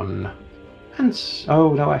on...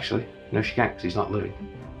 Oh, no, actually. No, she can't, because he's not living.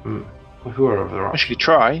 Who are other options? I should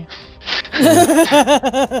try.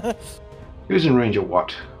 Who's in range of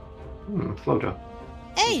what? Flodo.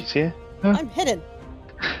 Hey! She's here. I'm hidden.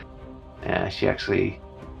 Yeah, she actually...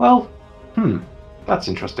 Well, that's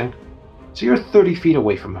interesting. So you're 30 feet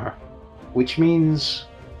away from her, which means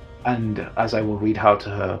And as I will read out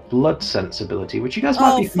her blood sense ability, which you guys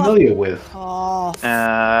might be fuck familiar with, off.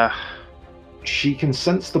 she can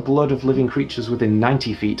sense the blood of living creatures within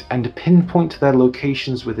 90 feet and pinpoint their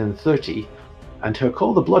locations within 30. And her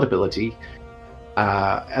Call the Blood ability,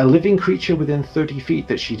 a living creature within 30 feet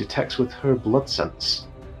that she detects with her blood sense.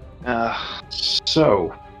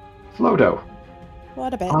 So, Flodo,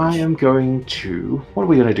 What a bitch. I am going to... What are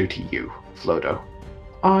we going to do to you, Flodo?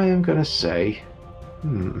 I am going to say...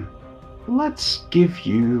 let's give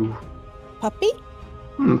you... Puppy?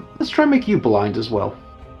 Let's try and make you blind as well.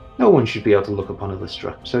 No one should be able to look upon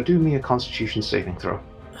Illustra, so do me a Constitution saving throw.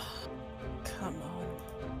 Come on.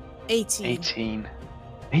 18. 18.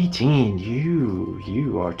 18,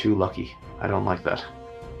 you are too lucky. I don't like that.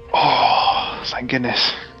 Oh, thank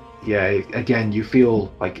goodness. Yeah, again, you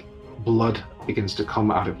feel like blood begins to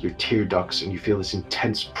come out of your tear ducts and you feel this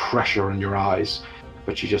intense pressure in your eyes,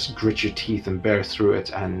 but you just grit your teeth and bear through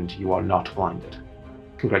it and you are not blinded.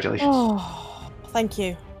 Congratulations. Oh, thank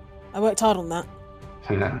you. I worked hard on that.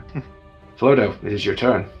 Flodo, it is your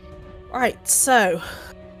turn. Right, so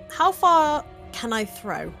how far can I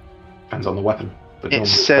throw? Depends on the weapon. But It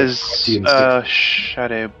normally it's says like 20 and 60.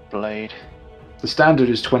 Shadow Blade. The standard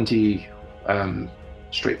is 20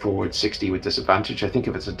 straightforward, 60 with disadvantage. I think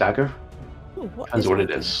if it's a dagger, Ooh, depends what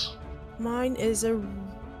it is. Mine is a...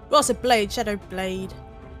 What's a blade? Shadow blade.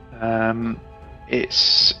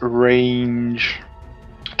 It's range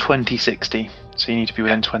 20-60, so you need to be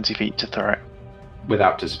within 20 feet to throw it.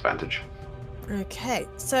 Without disadvantage. Okay,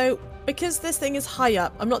 so because this thing is high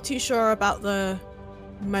up, I'm not too sure about the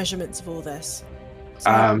measurements of all this.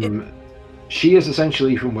 So She is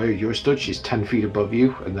essentially from where you're stood. She's 10 feet above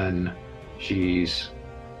you, and then she's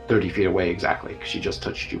 30 feet away exactly, because she just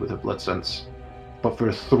touched you with her blood sense. But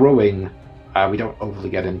for throwing, we don't overly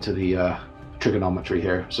get into the trigonometry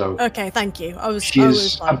here. So okay, thank you.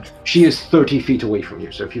 she is 30 feet away from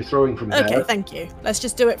you. So if you're throwing from okay, there, thank you. Let's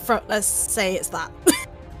just do it from. Let's say it's that.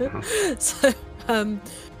 So,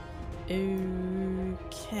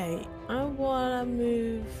 okay, I want to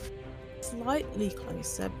move slightly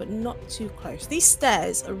closer, but not too close. These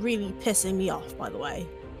stairs are really pissing me off, by the way.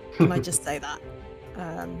 Can I just say that?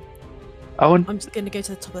 I'm just going to go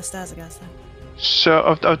to the top of the stairs, I guess. Then.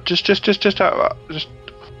 So I've just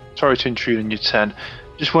sorry to intrude on your turn.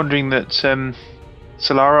 Just wondering that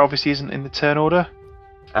Solara obviously isn't in the turn order.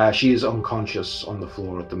 She is unconscious on the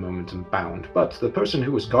floor at the moment and bound, but the person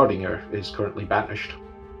who was guarding her is currently banished.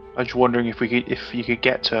 I'm just wondering if you could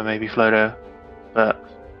get to her, maybe Flodo, but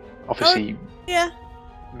obviously, yeah,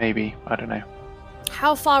 maybe I don't know.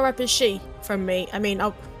 How far up is she from me? I mean,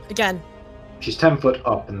 again, she's 10 foot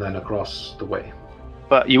up and then across the way.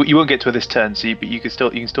 But you won't get to her this turn, so you can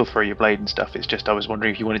still throw your blade and stuff. It's just I was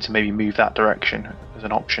wondering if you wanted to maybe move that direction as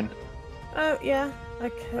an option. Oh yeah, I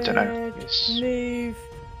could I don't know. move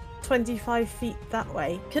 25 feet that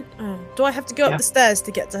way. Do I have to go up the stairs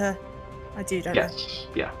to get to her? I do, don't I? Yes.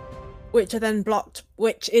 Yeah. Which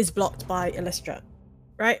is blocked by Illustra,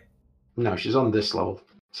 right? No, she's on this level,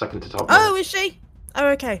 second to top. Oh, level. is she? Oh,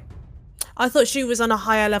 okay. I thought she was on a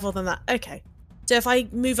higher level than that. Okay. So if I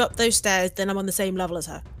move up those stairs, then I'm on the same level as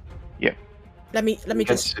her. Yeah. Let me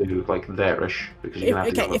just to like there-ish because you're gonna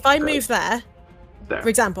have to go if I move there, there, for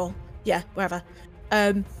example, yeah, wherever.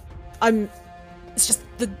 It's just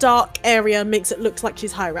the dark area makes it look like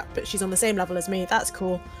she's higher up, but she's on the same level as me. That's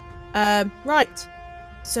cool. Right.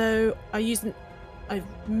 So I've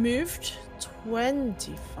moved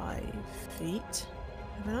 25 feet.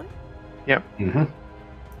 Have I? Yep.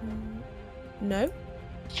 No.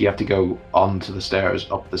 You have to go onto the stairs,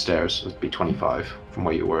 up the stairs. It'd be 25 from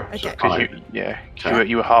where you were. Okay. So Because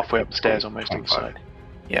you were halfway up the stairs almost on the 25. side.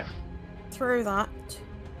 Yeah. Throw that,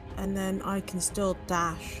 and then I can still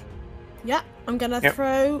dash. Yeah, I'm gonna Yep.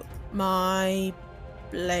 throw my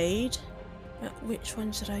blade. Which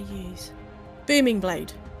one should I use? Booming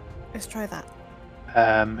blade. Let's try that.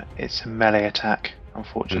 It's a melee attack,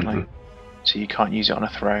 unfortunately, so you can't use it on a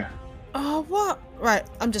throw. Oh, what? Right,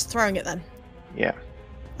 I'm just throwing it then. Yeah.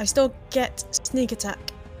 I still get sneak attack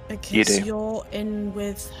because You do. you're in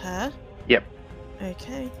with her. Yep.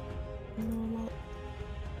 Okay. Normal.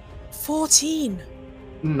 14.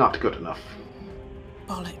 Not good enough,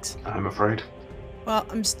 Bollocks. I'm afraid. Well,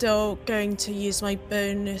 I'm still going to use my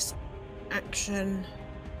bonus action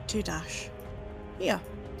to dash. Yeah,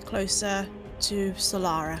 closer to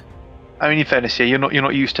Solara. I mean, in fairness, yeah, you're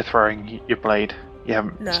not used to throwing your blade. You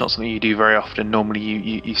haven't. No. It's not something you do very often. Normally,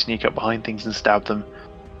 you sneak up behind things and stab them.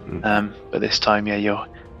 But this time, yeah,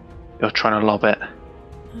 you're trying to lob it.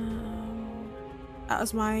 That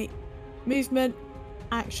was my movement,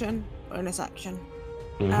 action, bonus action.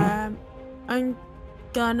 I'm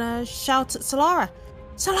gonna shout at Solara.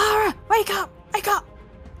 Solara, wake up! Wake up!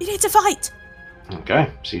 You need to fight!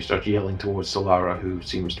 Okay, so you start yelling towards Solara, who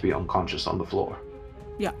seems to be unconscious on the floor.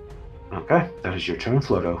 Yeah. Okay, that is your turn,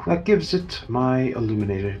 Flodo. That gives it my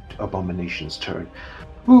Illuminated Abomination's turn.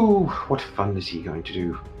 Ooh, what fun is he going to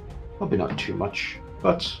do? Probably not too much,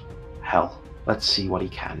 but hell, let's see what he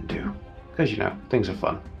can do. Because, things are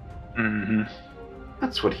fun. Mm-hmm.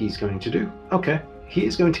 That's what he's going to do. Okay, he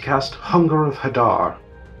is going to cast Hunger of Hadar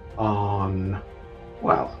on...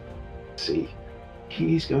 Well, let's see.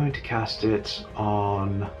 He's going to cast it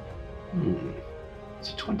on... It's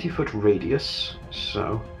a 20-foot radius,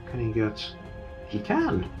 so can he get... He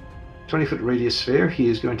can! 20-foot radius sphere, he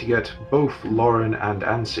is going to get both Lauren and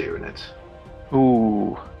Ansir in it.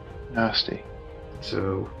 Ooh, nasty.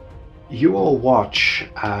 So, you all watch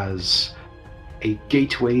as a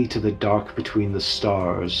gateway to the dark between the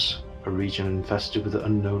stars, a region infested with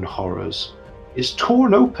unknown horrors, is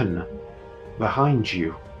torn open behind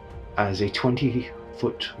you as a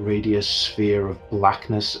 20-foot radius sphere of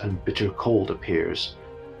blackness and bitter cold appears.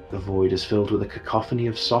 The void is filled with a cacophony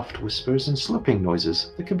of soft whispers and slurping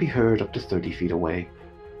noises that can be heard up to 30 feet away.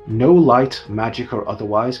 No light, magic or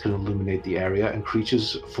otherwise, can illuminate the area, and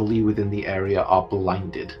creatures fully within the area are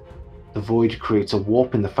blinded. The void creates a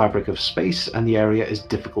warp in the fabric of space, and the area is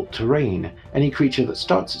difficult terrain. Any creature that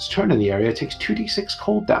starts its turn in the area takes 2d6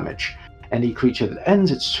 cold damage. Any creature that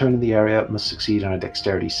ends its turn in the area must succeed on a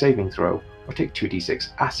dexterity saving throw, or take 2d6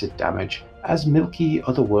 acid damage, as milky,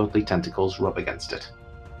 otherworldly tentacles rub against it.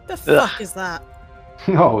 The fuck is that?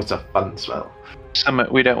 Oh, it's a fun spell.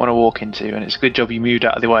 Something we don't want to walk into, and it's a good job you moved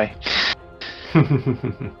out of the way.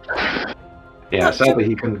 Yeah, Such sadly a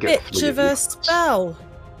he couldn't get bitch 3 of of a you. spell.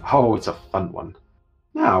 Oh, it's a fun one.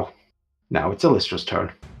 Now it's Illustra's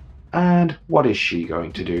turn. And what is she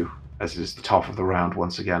going to do, as it is the top of the round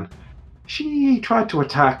once again? She tried to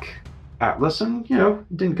attack Atlas and,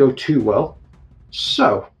 didn't go too well.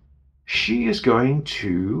 So, she is going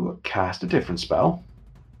to cast a different spell.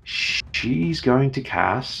 She's going to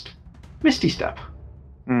cast Misty Step.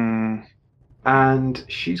 And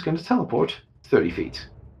she's going to teleport 30 feet.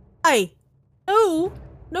 Hey,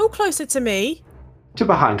 no closer to me. To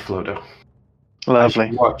behind Flodo. Lovely.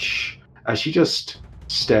 As you watch as she just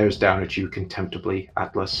stares down at you contemptibly,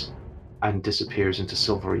 Atlas, and disappears into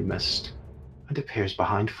silvery mist, and appears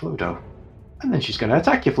behind Flodo. And then she's going to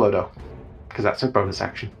attack you, Flodo, because that's her bonus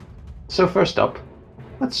action. So first up,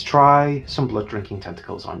 let's try some blood-drinking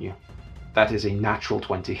tentacles on you. That is a natural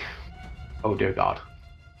 20. Oh dear God.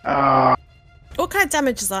 What kind of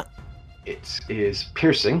damage is that? It is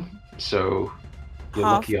piercing, so you're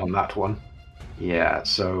Half. lucky on that one. Yeah,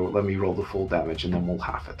 so let me roll the full damage and then we'll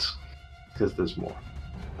half it, because there's more.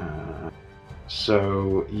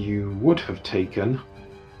 So you would have taken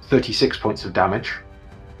 36 points of damage,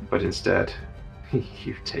 but instead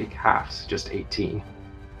you take halves, just 18,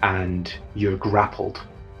 and you're grappled.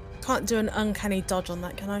 Can't do an uncanny dodge on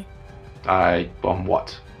that, can I? On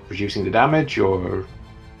what? Reducing the damage, or?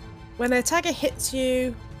 When an attacker hits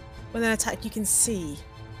you, when an attack you can see,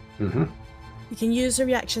 Mm-hmm. you can use a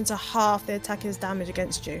reaction to half the attacker's damage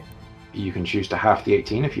against you. You can choose to half the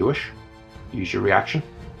 18 if you wish. Use your reaction.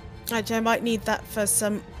 Actually, I might need that for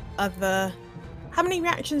some other... How many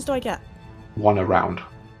reactions do I get? 1 a round.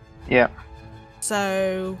 Yeah.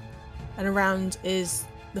 So, and a round is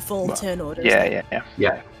the full Well, turn order. Yeah, isn't it? yeah.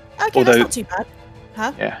 Yeah. Okay, Although- that's not too bad.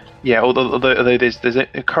 Huh? Yeah. Although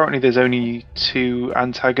currently there's only 2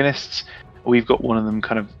 antagonists. We've got one of them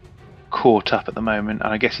kind of caught up at the moment,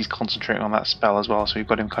 and I guess he's concentrating on that spell as well. So we've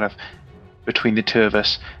got him kind of between the two of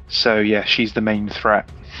us. So yeah, she's the main threat,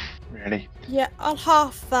 really. Yeah, I'll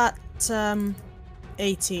half that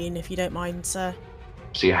 18 if you don't mind, sir.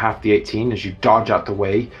 So you half the 18 as you dodge out the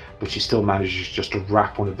way, but she still manages just to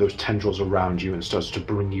wrap one of those tendrils around you and starts to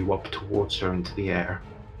bring you up towards her into the air.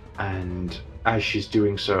 And as she's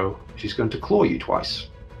doing so, she's going to claw you twice.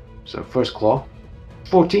 So first claw,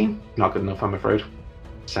 14, not good enough, I'm afraid.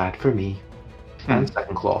 Sad for me. And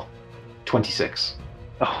second claw, 26.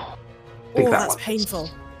 Oh, Think Oh, that that's one. painful.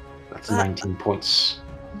 That's That- 19 points.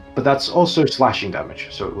 But that's also slashing damage,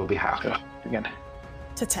 so it will be half. again.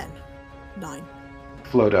 To 10. 9.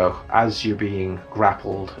 Flodo, as you're being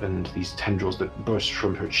grappled and these tendrils that burst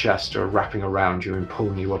from her chest are wrapping around you and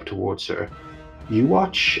pulling you up towards her, you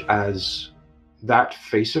watch as that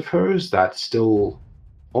face of hers, that still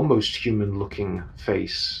almost human-looking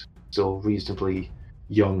face, still reasonably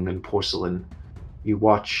young and porcelain, you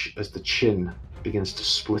watch as the chin begins to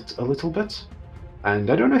split a little bit. And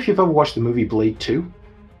I don't know if you've ever watched the movie Blade 2.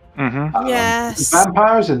 Mm-hmm. Yes.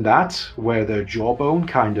 Vampires in that, where their jawbone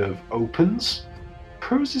kind of opens,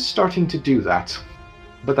 hers is starting to do that.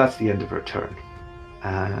 But that's the end of her turn.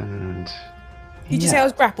 And Did you say I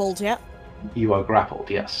was grappled? Yeah. You are grappled,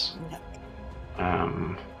 yes.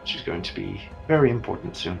 Yeah. She's going to be very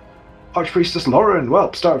important soon. Archpriestess Lauren,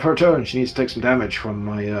 well, start of her turn. She needs to take some damage from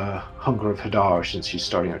my Hunger of Hadar since she's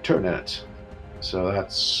starting her turn in it. So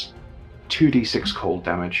that's 2d6 cold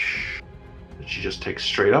damage that she just takes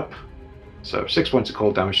straight up. So 6 points of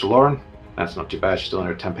cold damage to Lauren. That's not too bad, she's still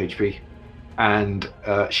under temp HP. And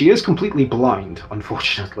she is completely blind,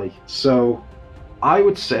 unfortunately. So I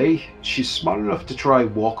would say she's smart enough to try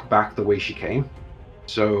walk back the way she came.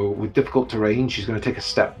 So with difficult terrain, she's going to take a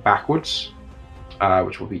step backwards,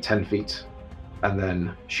 which will be 10 feet. And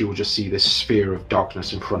then she will just see this sphere of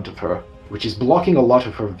darkness in front of her, which is blocking a lot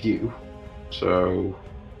of her view. So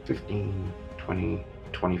 15, 20,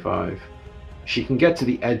 25. She can get to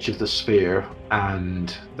the edge of the sphere,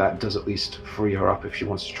 and that does at least free her up if she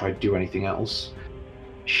wants to try to do anything else.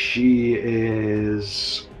 She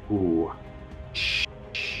is... Ooh.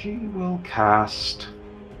 She will cast...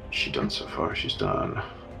 What's she done so far? She's done...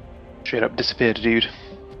 Straight up disappeared, dude.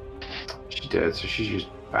 She did, so she's used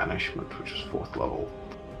Banishment, which was 4th level.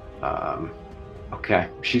 Okay,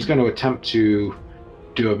 she's going to attempt to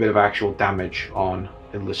do a bit of actual damage on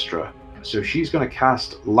Illustra. So she's going to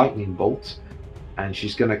cast Lightning Bolt, and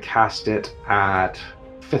she's going to cast it at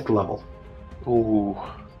 5th level. Ooh.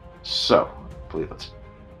 So, I believe that's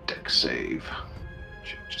Dex save.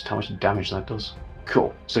 Just how much damage that does.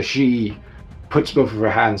 Cool. So she puts both of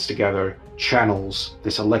her hands together, channels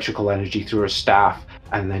this electrical energy through her staff,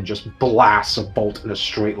 and then just blasts a bolt in a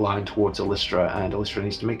straight line towards Illustra, and Illustra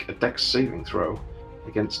needs to make a Dex saving throw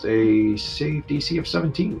against a save DC of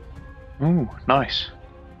 17. Ooh, nice.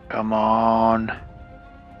 Come on.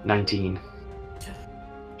 19.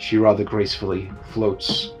 She rather gracefully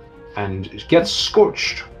floats and gets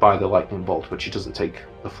scorched by the lightning bolt, but she doesn't take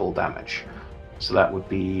the full damage. So that would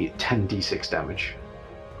be 10d6 damage,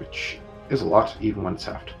 which is a lot, even when it's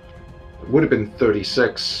halved. It would have been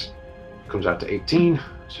 36, comes out to 18,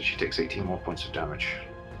 so she takes 18 more points of damage.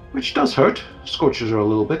 Which does hurt, scorches her a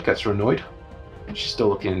little bit, gets her annoyed. And she's still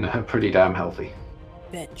looking pretty damn healthy.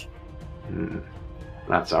 Bitch.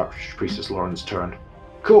 That's Archpriestess Lauren's turn.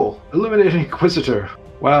 Cool, Illuminating Inquisitor.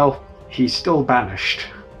 Well, he's still banished.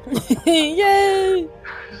 Yay!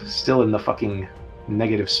 Still in the fucking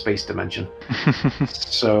negative space dimension.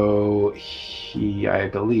 So he, I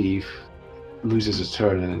believe, loses his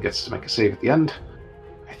turn and gets to make a save at the end.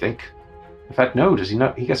 I think. In fact, no, does he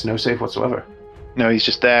not? He gets no save whatsoever. No, he's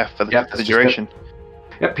just there for the duration.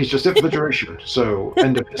 Yep, he's just there for the duration. So,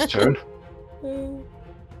 end of his turn.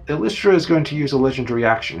 Illustra is going to use a legendary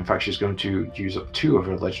action. In fact, she's going to use up 2 of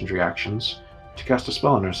her legendary actions to cast a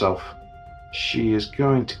spell on herself. She is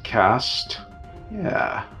going to cast...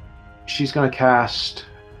 Yeah. She's going to cast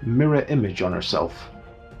Mirror Image on herself,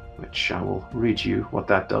 which I will read you what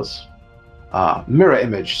that does. Mirror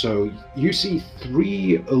Image. So you see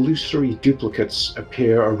 3 illusory duplicates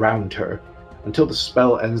appear around her. Until the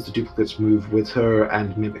spell ends, the duplicates move with her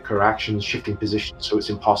and mimic her actions, shifting positions so it's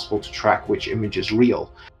impossible to track which image is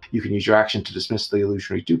real. You can use your action to dismiss the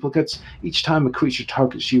illusionary duplicates. Each time a creature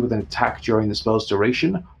targets you with an attack during the spell's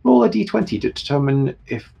duration, roll a d20 to determine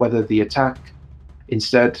whether the attack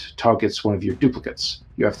instead targets one of your duplicates.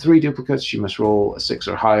 You have 3 duplicates, you must roll a 6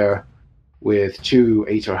 or higher. With 2,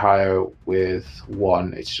 8 or higher. With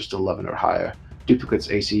 1, it's just 11 or higher. Duplicate's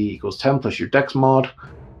AC equals 10 plus your Dex mod.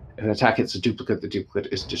 If an attack hits the duplicate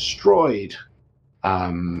is destroyed.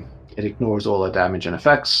 It ignores all the damage and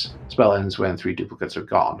effects. Spell ends when 3 duplicates are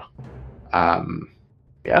gone.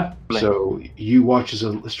 Yeah. So you watch as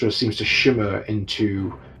Illustra seems to shimmer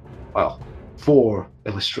into, well, 4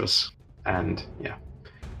 Illustras. And yeah,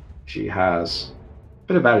 she has a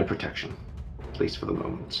bit of added protection, at least for the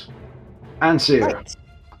moment. Ansir. Right.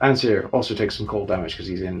 Ansir also takes some cold damage because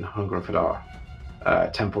he's in Hunger of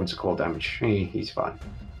Hadar. 10 points of cold damage. He's fine.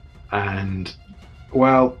 And,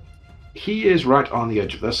 well, he is right on the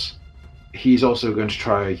edge of this. He's also going to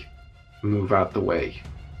try move out the way.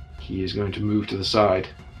 He is going to move to the side,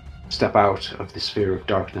 step out of the sphere of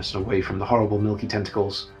darkness and away from the horrible milky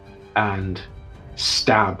tentacles, and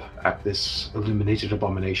stab at this illuminated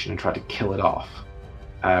abomination and try to kill it off.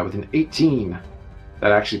 With an 18,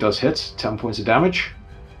 that actually does hit, 10 points of damage.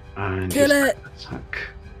 And Kill it! Attack,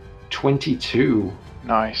 22.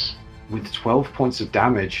 Nice. With 12 points of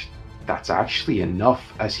damage, that's actually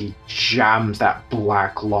enough as he jams that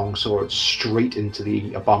black longsword straight into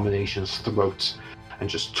the abomination's throat and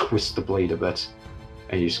just twists the blade a bit.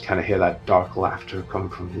 And you just kind of hear that dark laughter come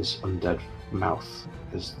from his undead mouth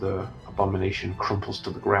as the abomination crumples to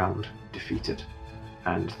the ground, defeated.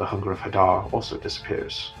 And the Hunger of Hadar also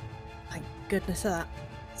disappears. Thank goodness for that.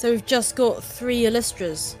 So we've just got 3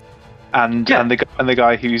 Illustras. And the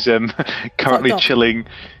guy who's currently chilling,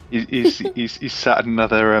 he's sat in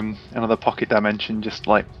another pocket dimension, just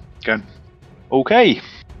like going, okay.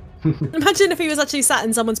 Imagine if he was actually sat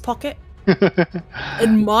in someone's pocket.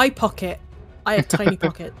 In my pocket, I have tiny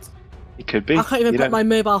pockets. It could be. I can't even put my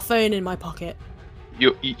mobile phone in my pocket.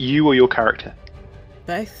 You or your character?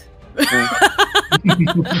 Both.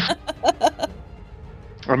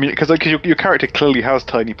 I mean, because your character clearly has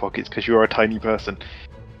tiny pockets because you are a tiny person.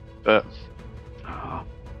 But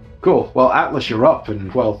cool. Well, Atlas, you're up,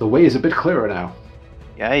 and well, the way is a bit clearer now.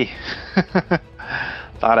 Yay! That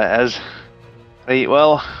it is. Right.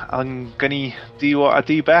 Well, I'm gonna do what I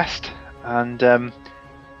do best, and I'm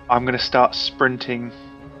gonna start sprinting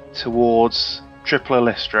towards Triple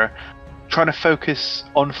Illustra, trying to focus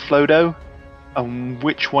on Flodo, and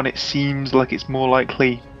which one it seems like it's more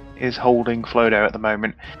likely is holding Flodo at the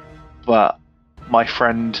moment. But my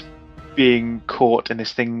friend being caught in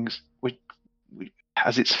this thing, which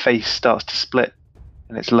as its face starts to split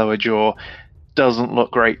and its lower jaw, doesn't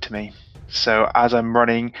look great to me. So as I'm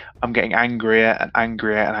running, I'm getting angrier and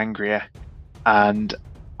angrier and angrier, and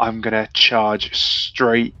I'm gonna charge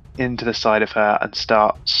straight into the side of her and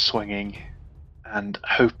start swinging and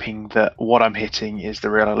hoping that what I'm hitting is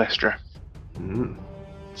the real Illustra.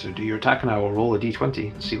 So do your attack now, or roll a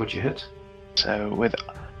d20 and see what you hit. So with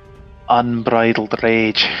unbridled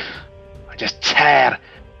rage, I just tear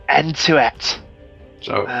into it.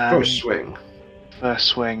 So first swing. First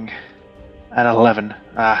swing, an 11.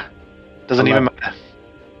 Doesn't 11. Even matter.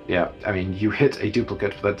 Yeah, I mean you hit a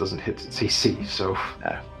duplicate, but that doesn't hit its AC. So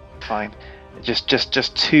no, fine. Just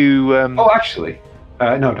two. Oh, actually,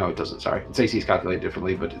 no, it doesn't. Sorry, its AC is calculated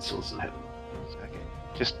differently, but it still doesn't hit. Okay.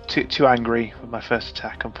 Just too angry with my first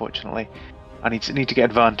attack. Unfortunately, I need to get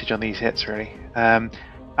advantage on these hits really.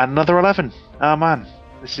 Another 11. Oh man,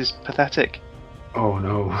 this is pathetic. Oh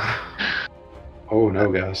no. Oh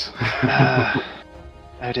no, guys.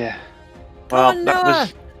 Oh dear. Well,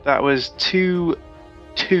 that was 2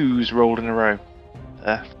 2s rolled in a row.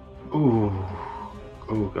 Ooh.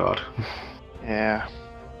 Oh god. Yeah.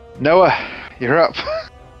 Noah, you're up.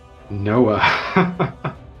 Noah.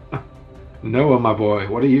 Noah, my boy,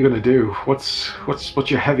 what are you gonna do? What's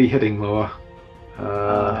your heavy hitting, Noah?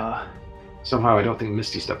 Somehow I don't think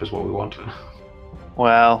Misty Step is what we want.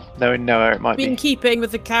 Well, knowing Noah, it might be. In keeping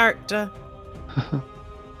with the character.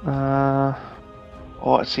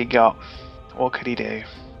 What's he got? What could he do?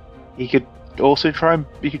 He could also try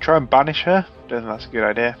and banish her. Don't think that's a good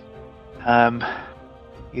idea.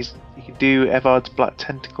 He could do Evard's Black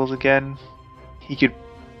Tentacles again. He could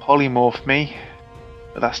polymorph me,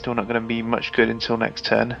 but that's still not going to be much good until next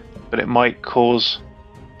turn. But it might cause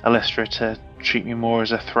Illustra to treat me more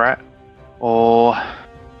as a threat. Or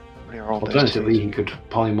alternatively, he could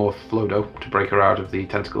polymorph Flodo to break her out of the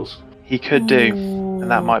tentacles. He could do, and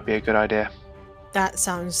that might be a good idea. That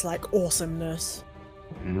sounds like awesomeness.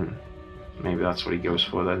 Maybe that's what he goes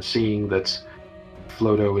for then. Seeing that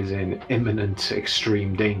Flodo is in imminent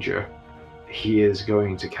extreme danger, he is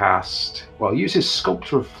going to use his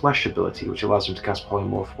Sculptor of Flesh ability, which allows him to cast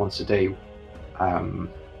Polymorph once a day,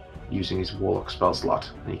 using his Warlock spell slot.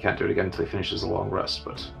 And he can't do it again until he finishes a long rest,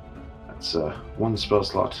 but that's one spell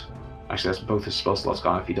slot. Actually, that's both his spell slots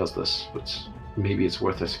gone if he does this, but maybe it's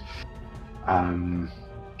worth it.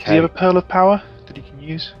 Does he have a Pearl of Power that he can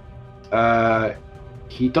use?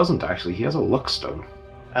 He doesn't actually. He has a Luck Stone.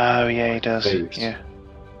 Oh yeah, he does. Saves. Yeah,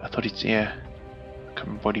 I thought I can't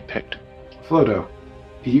remember what he picked. Flodo,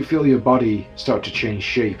 you feel your body start to change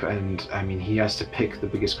shape, and I mean he has to pick the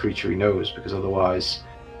biggest creature he knows because otherwise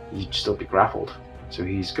you'd still be grappled. So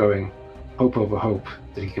he's going hope over hope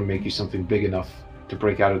that he can make you something big enough to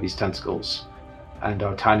break out of these tentacles, and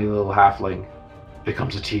our tiny little halfling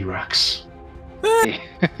becomes a T-Rex.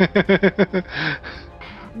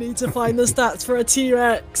 Need to find the stats for a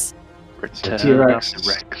T-Rex.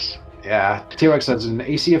 T-Rex. Yeah, T-Rex has an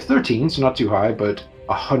AC of 13, so not too high, but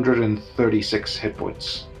 136 hit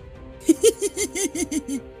points.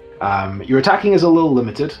 Your attacking is a little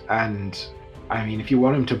limited, and I mean, if you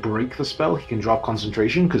want him to break the spell, he can drop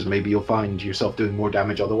concentration, because maybe you'll find yourself doing more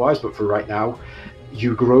damage otherwise, but for right now,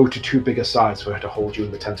 you grow to too big a size for her to hold you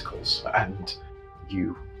in the tentacles, and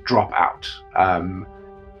you drop out.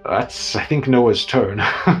 That's, I think, Noah's turn.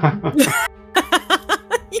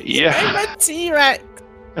 Yeah. I'm a T-Rex.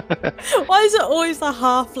 Why is it always the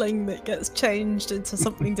halfling that gets changed into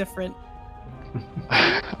something different?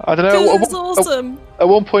 I don't know. It's awesome. At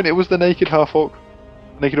one point, it was the naked half-orc.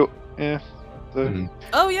 Naked orc, yeah. So.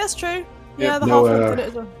 Oh, yes, true. Yeah, the Noah halfling did it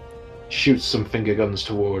as well. Shoots some finger guns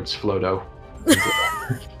towards Flodo.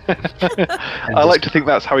 I like to think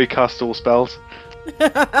that's how he casts all spells.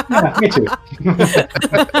 Yeah, me too.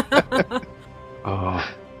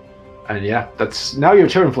 And yeah, that's now your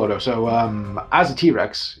turn, Floto. So as a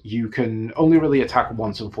T-Rex, you can only really attack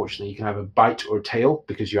once, unfortunately. You can have a bite or tail,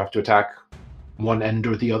 because you have to attack one end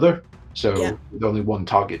or the other. So with only one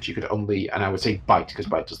target, you could only, and I would say bite, because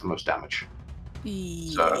bite does the most damage.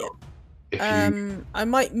 So if you... I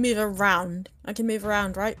might move around. I can move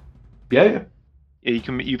around, right? Yeah. Yeah,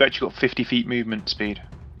 you've actually got 50 feet movement speed.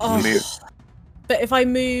 Oh, Move. but if I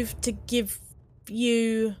move to give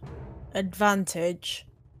you advantage,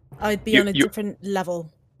 I'd be on a different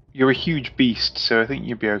level. You're a huge beast, so I think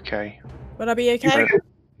you'd be okay. Would I be okay?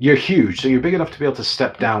 You're huge, so you're big enough to be able to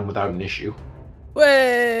step down without an issue.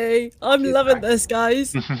 Way! I'm loving this,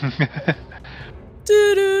 guys. Do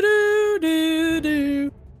do do do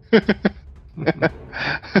do.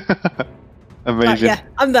 Amazing. Right, yeah,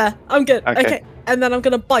 I'm there. I'm good. Okay. And then I'm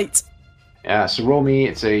gonna bite. Yeah, so roll me,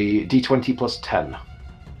 it's a d20 plus 10. It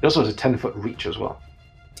also has a 10-foot reach as well.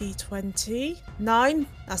 D20. 9.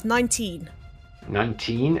 That's 19.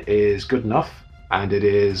 19 is good enough, and it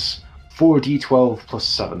is 4d12 plus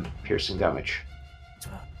 7 piercing damage.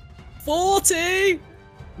 40!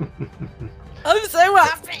 I'm so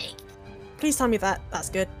happy! Please tell me that. That's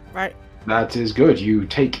good, right? That is good. You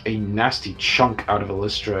take a nasty chunk out of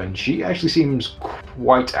Alystra, and she actually seems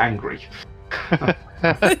quite angry.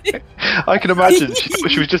 I can imagine.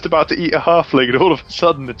 She was just about to eat a halfling, and all of a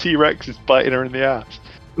sudden the T-Rex is biting her in the ass.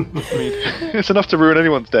 I mean, it's enough to ruin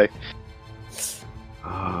anyone's day.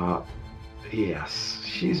 Yes,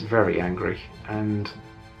 she's very angry, and,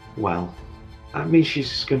 well, that means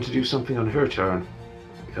she's going to do something on her turn,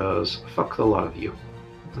 because fuck the lot of you.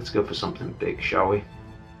 Let's go for something big, shall we?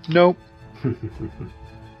 Nope.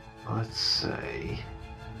 Let's say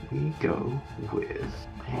we go with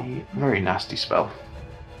a very nasty spell.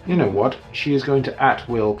 You know what? She is going to at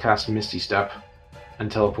will cast Misty Step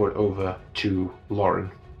and teleport over to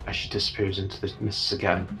Lauren as she disappears into the mists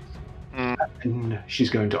again. And she's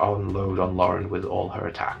going to unload on Lauren with all her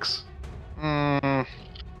attacks.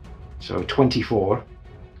 So 24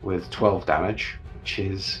 with 12 damage, which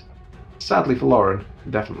is, sadly for Lauren,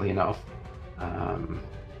 definitely enough.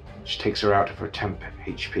 Which takes her out of her temp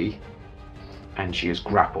HP, and she is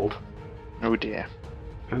grappled. Oh dear.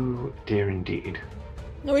 Oh dear indeed.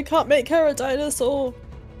 No, we can't make her a dinosaur.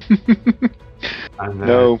 And then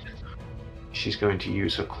No. she's going to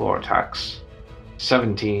use her claw attacks.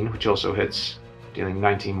 17, which also hits, dealing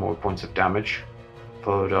 19 more points of damage,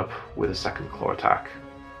 followed up with a second claw attack.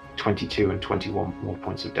 22 and 21 more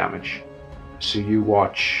points of damage. So you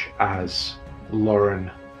watch as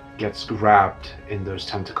Lauren gets grabbed in those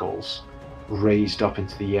tentacles, raised up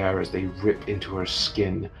into the air as they rip into her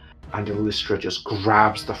skin, and Alystra just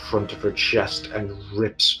grabs the front of her chest and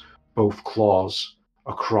rips both claws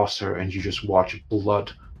across her, and you just watch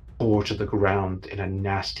blood pour to the ground in a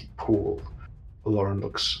nasty pool. Lauren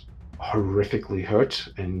looks horrifically hurt,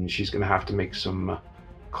 and she's going to have to make some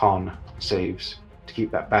con saves to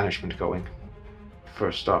keep that banishment going.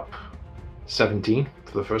 First up, 17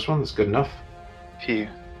 for the first one, that's good enough. Phew.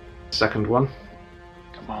 Second one,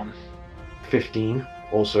 Come on. 15,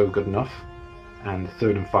 also good enough. And the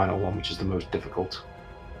third and final one, which is the most difficult,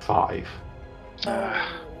 5.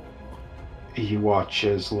 You watch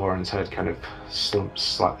as Lauren's head kind of slumps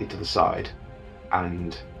slightly to the side,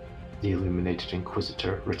 and the Illuminated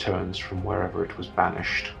Inquisitor returns from wherever it was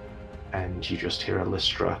banished, and you just hear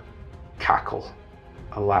Alystra cackle,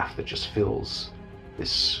 a laugh that just fills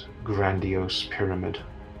this grandiose pyramid.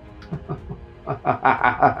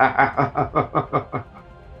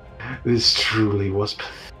 This truly was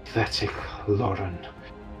pathetic, Lauren.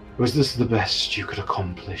 Was this the best you could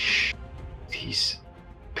accomplish? These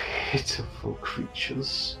pitiful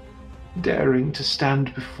creatures, daring to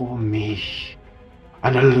stand before me,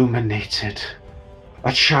 an illuminated,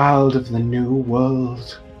 a child of the new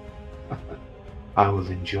world. I will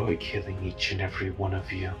enjoy killing each and every one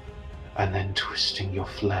of you, and then twisting your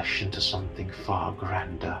flesh into something far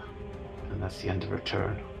grander. And that's the end of her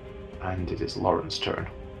turn. And it is Lauren's turn.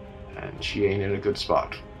 And she ain't in a good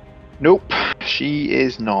spot. Nope, she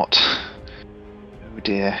is not. Oh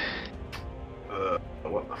dear.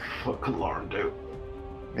 What the fuck can Lauren do?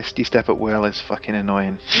 Misty Step at will is fucking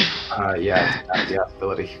annoying. Yeah, it's the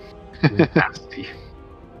ability. Nasty.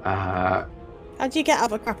 How do you get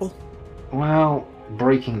out of a grapple? Well,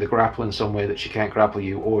 breaking the grapple in some way that she can't grapple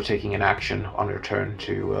you, or taking an action on her turn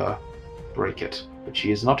to break it. But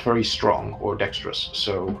she is not very strong or dexterous,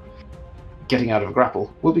 so getting out of a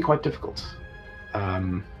grapple will be quite difficult.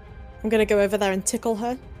 I'm gonna go over there and tickle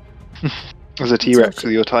her. As a T-Rex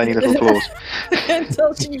with your tiny little claws.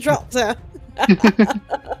 Until she dropped her.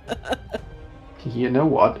 You know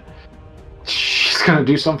what? She's going to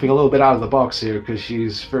do something a little bit out of the box here because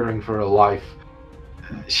she's fearing for her life.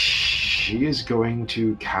 She is going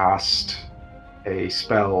to cast a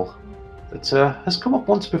spell that has come up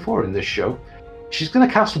once before in this show. She's going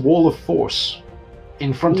to cast Wall of Force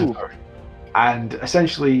in front of her and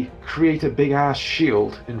essentially create a big-ass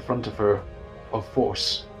shield in front of her of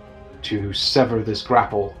force to sever this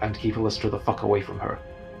grapple and keep Alyssa the fuck away from her.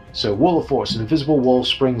 So, Wall of Force. An invisible wall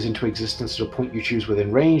springs into existence at a point you choose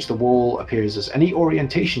within range. The wall appears as any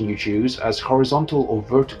orientation you choose, as a horizontal or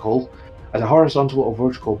vertical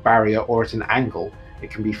barrier, or at an angle. It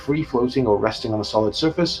can be free-floating or resting on a solid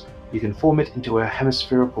surface. You can form it into a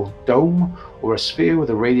hemispherical dome, or a sphere with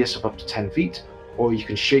a radius of up to 10 feet, or you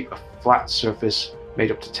can shape a flat surface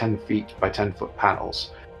made up to 10 feet by 10-foot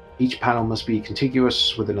panels. Each panel must be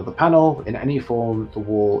contiguous with another panel. In any form, the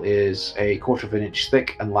wall is a quarter of an inch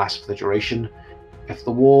thick and lasts for the duration. If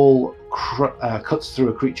the wall cuts through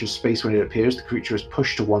a creature's space when it appears, the creature is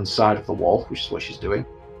pushed to one side of the wall, which is what she's doing.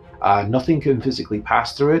 Nothing can physically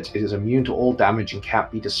pass through it. It is immune to all damage and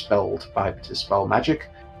can't be dispelled by Dispel Magic.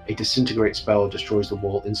 A Disintegrate spell destroys the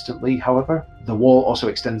wall instantly, however. The wall also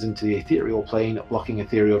extends into the ethereal plane, blocking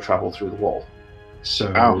ethereal travel through the wall.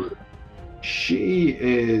 So... She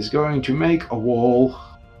is going to make a wall.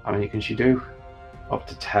 How many can she do? Up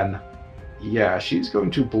to 10. Yeah, she's going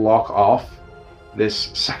to block off this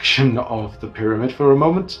section of the pyramid for a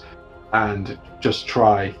moment and just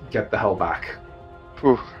try get the hell back.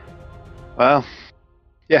 Ooh. Well,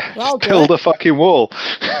 yeah, Well, just build a fucking wall.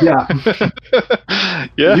 Yeah.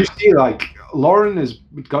 Yeah. You see, like, Lauren has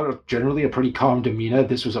got generally a pretty calm demeanor.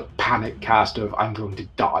 This was a panic cast of I'm going to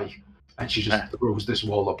die. And she just throws this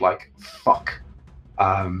wall up like, fuck.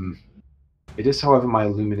 It is, however, my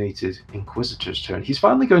Illuminated Inquisitor's turn. He's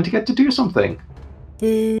finally going to get to do something.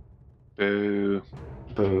 Boo. Boo.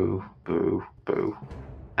 Boo, boo, boo.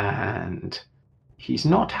 And he's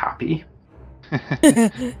not happy.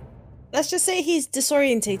 Let's just say he's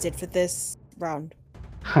disorientated for this round.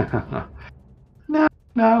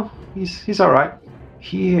 No, he's alright.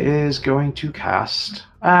 He is going to cast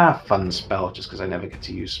a fun spell, just because I never get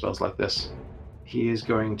to use spells like this. He is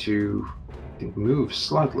going to, I think, move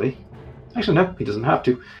slightly. Actually, no, he doesn't have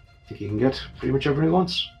to. I think he can get pretty much whatever he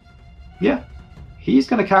wants. Yeah, he's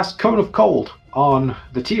going to cast Cone of Cold on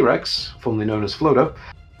the T-Rex, formerly known as Flodo,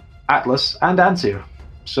 Atlas, and Ansir.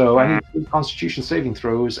 So I need Constitution saving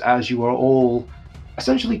throws as you are all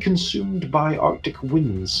essentially consumed by Arctic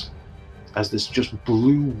winds, as this just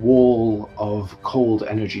blue wall of cold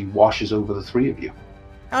energy washes over the three of you.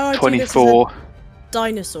 How do I do 24 this as a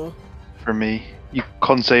dinosaur. for me. You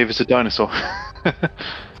con save as a dinosaur.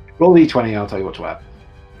 Roll d20, I'll tell you what to add.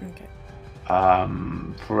 Okay.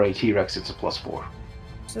 For a T-Rex, it's a +4.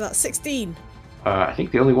 So that's 16. I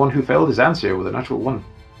think the only one who failed is Ansir with a natural 1.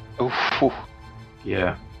 Oof.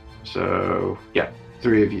 Yeah. So, yeah.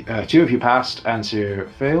 2 of you passed, Ansir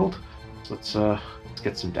failed. So let's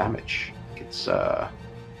get some damage. It's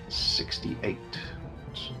 68.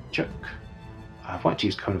 Let's check. I've wanted to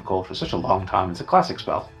use Cone of Cold for such a long time. It's a classic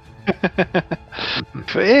spell.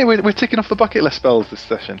 But yeah, we're ticking off the bucket list spells this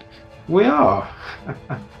session. We are.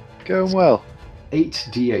 Going well.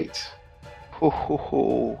 8d8. Ho ho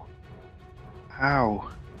ho.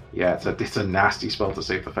 Ow. Yeah, it's a nasty spell to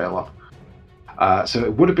save the fail on. So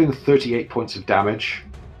it would have been 38 points of damage,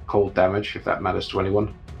 cold damage, if that matters to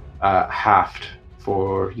anyone. Halved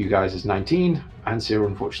for you guys is 19, and Zero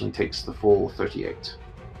unfortunately takes the full 38.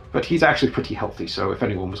 But he's actually pretty healthy, so if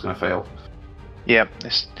anyone was going to fail. Yeah,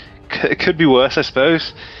 it could be worse, I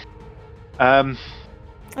suppose. I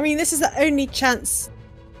mean, this is the only chance.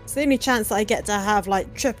 It's the only chance that I get to have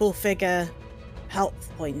like triple figure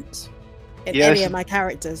health points in any of my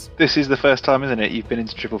characters. This is the first time, isn't it? You've been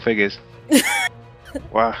into triple figures.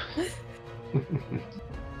 Wow.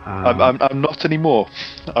 I'm not anymore.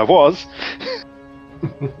 I was.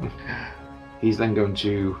 He's then going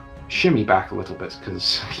to shimmy back a little bit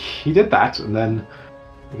because he did that, and then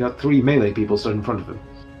we got 3 melee people stood in front of him.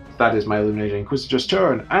 That is my Illuminated Inquisitor's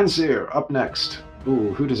turn. Ansir up next.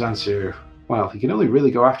 Ooh, who does Ansir? Well, he can only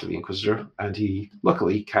really go after the Inquisitor, and he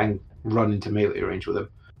luckily can run into melee range with him.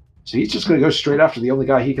 So he's just going to go straight after the only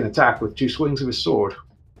guy he can attack with 2 swings of his sword.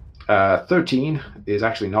 13 is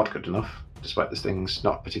actually not good enough, despite this thing's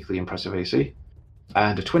not particularly impressive AC.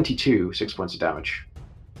 And a 22, 6 points of damage.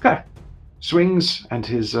 Okay. Swings, and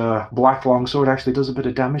his black longsword actually does a bit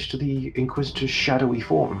of damage to the Inquisitor's shadowy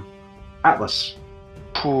form. Atlas.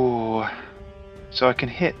 Ooh. So I can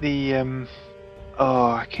hit the...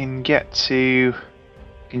 I can get to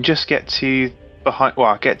can just get to behind.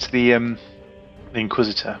 Well, get to the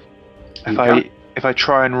Inquisitor. If I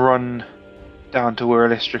try and run down to where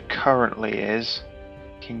Alystra currently is,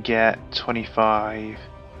 can get 25.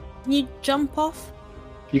 Can you jump off?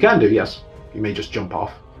 You can do, yes. You may just jump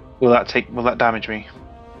off. Will that damage me?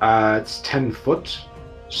 It's 10 foot,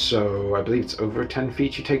 so I believe it's over 10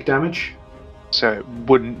 feet you take damage. So it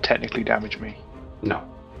wouldn't technically damage me. No.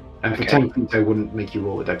 And for Okay. 10 feet, I wouldn't make you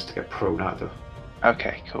roll a dex to get prone either.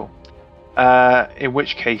 Okay, cool. In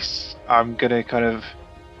which case, I'm gonna kind of,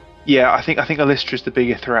 I think Alystra's the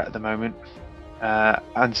bigger threat at the moment.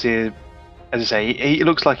 Ansir, as I say, he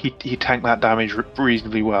looks like he tanked that damage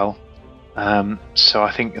reasonably well. So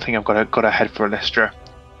I think I've got a head for Alystra.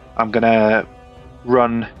 I'm gonna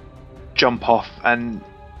run, jump off, and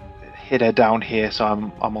hit her down here. So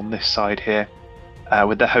I'm on this side here,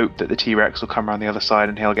 with the hope that the T-Rex will come around the other side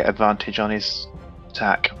and he'll get advantage on his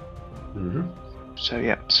attack. Mm-hmm.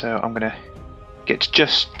 So I'm gonna get to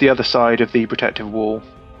just the other side of the protective wall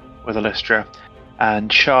with Alystra,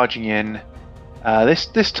 and charging in.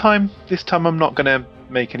 This time I'm not gonna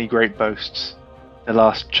make any great boasts. The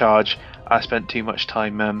last charge, I spent too much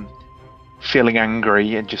time feeling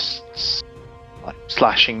angry and just like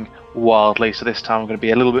slashing wildly. So this time I'm gonna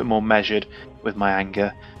be a little bit more measured with my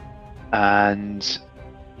anger, and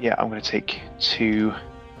I'm gonna take 2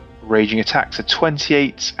 raging attacks. So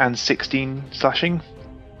 28 and 16 slashing.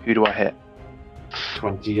 Who do I hit?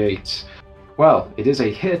 28. Well, it is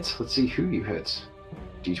a hit. Let's see who you hit.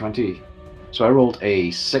 D20. So I rolled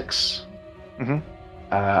a 6.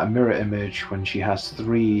 A mirror image when she has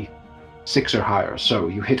 3 6 or higher. So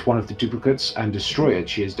you hit one of the duplicates and destroy it.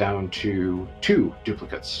 She is down to 2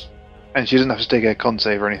 duplicates. And she doesn't have to take a con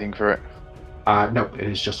save or anything for it. No, it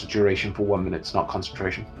is just a duration for 1 minute. It's not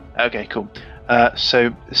concentration. Okay, cool.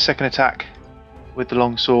 So the second attack with the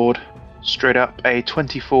long sword, straight up a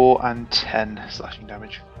 24 and 10 slashing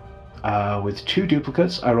damage. With 2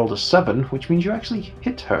 duplicates, I rolled a 7, which means you actually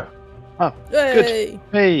hit her. Hey!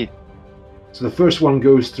 Hey! So the first one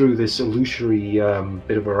goes through this illusory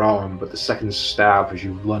bit of her arm, but the second stab as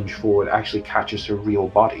you lunge forward actually catches her real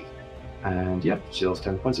body. And she deals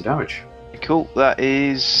 10 points of damage. Cool. That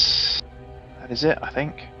is it, I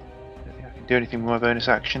think. I don't think I can do anything with my bonus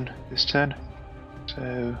action this turn.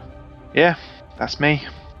 So, that's me.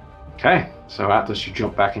 Okay, so Atlas, you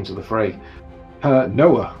jump back into the fray.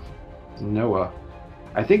 Noah,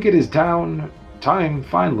 I think it is time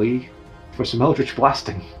finally for some Eldritch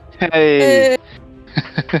Blasting. Hey!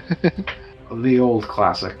 The old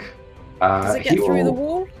classic. Does it get through the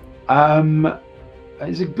wall?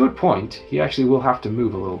 It's a good point. He actually will have to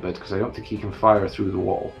move a little bit because I don't think he can fire through the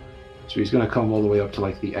wall. So he's going to come all the way up to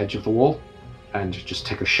like the edge of the wall and just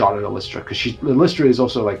take a shot at Alystra, because Alystra is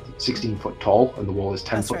also like 16 foot tall and the wall is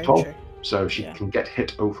 10 foot tall. True. So she can get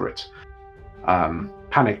hit over it.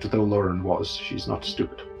 Panicked though Lauren was, she's not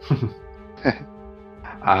stupid.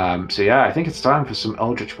 I think it's time for some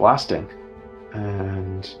Eldritch Blasting.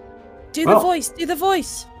 And do the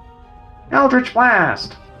voice. Eldritch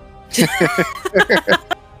Blast.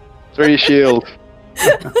 Throw your shield.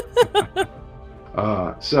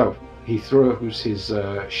 So he throws his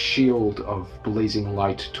shield of blazing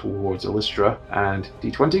light towards Alystra, and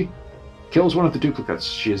D20 kills one of the duplicates.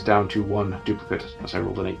 She is down to 1 duplicate, as I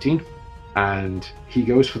rolled an 18. And he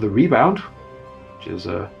goes for the rebound, which is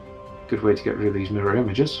a good way to get rid of these mirror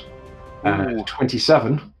images.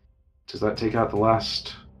 27. Does that take out the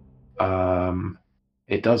last?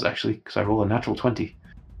 It does, actually, because I roll a natural 20.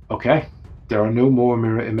 Okay, there are no more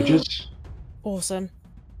mirror images. Awesome.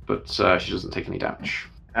 But she doesn't take any damage.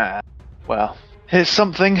 Well, here's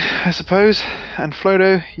something, I suppose. And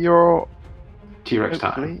Flodo, you're T-Rex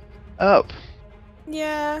time. Up.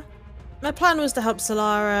 Yeah. My plan was to help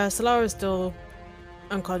Solara. Solara's still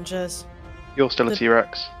unconscious. You're still a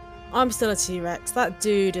T-Rex. I'm still a T-Rex. That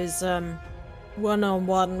dude is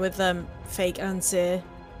one-on-one with fake Ansir.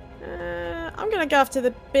 I'm gonna go after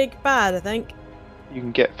the big bad, I think. You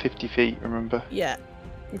can get 50 feet, remember? Yeah,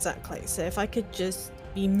 exactly. So if I could just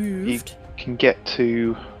be moved. You can get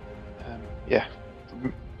to,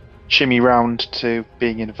 shimmy round to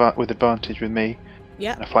being with advantage with me.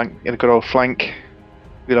 Yeah. And a good old flank.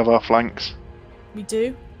 We love our flanks. We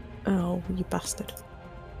do? Oh, you bastard.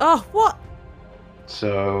 Oh, what?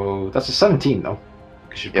 So that's a 17 though.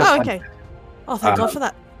 Oh, okay. Oh, thank God for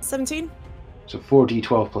that. 17? So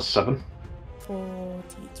 4d12 plus 7. 4d12.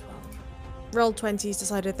 Roll 20's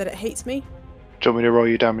decided that it hates me. Do you want me to roll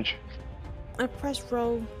you damage? I press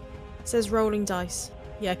roll. It says rolling dice.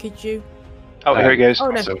 Yeah, could you? Oh, here it goes.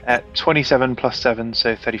 Oh, no. So, 27 plus 7,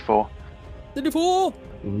 so 34. 34!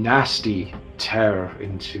 Nasty tear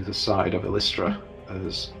into the side of Alystra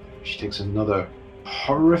as she takes another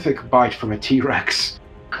horrific bite from a T-Rex.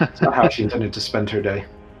 It's not how she intended to spend her day.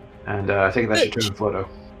 And I think that's your turn, Floto.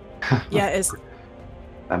 Yeah, it is.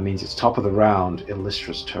 That means it's top of the round,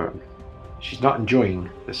 Illustra's turn. She's not enjoying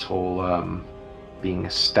this whole being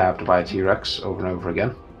stabbed by a T-Rex over and over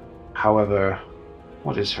again. However,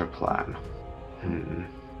 what is her plan?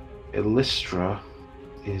 Illustra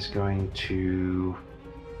is going to...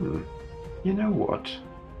 You know what?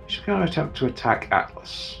 She's going to attempt to attack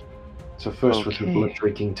Atlas. So first with her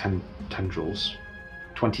blood-drinking tendrils.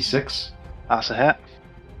 26. That's a hit.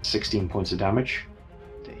 16 points of damage.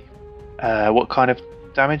 What kind of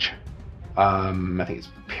damage? I think it's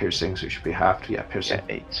piercing, so it should be halved. Yeah, piercing.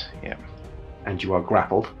 Yeah, 8. Yeah. And you are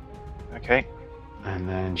grappled. Okay. And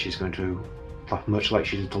then she's going to, much like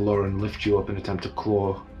she did to Lauren, lift you up and attempt to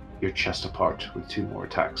claw your chest apart with 2 more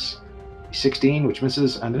attacks. 16, which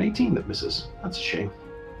misses, and an 18 that misses. That's a shame.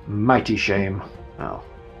 Mighty shame. Well,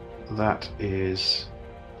 that is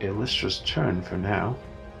Illustra's turn for now.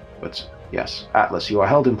 But yes, Atlas, you are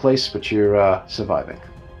held in place, but you're surviving.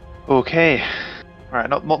 Okay. Right,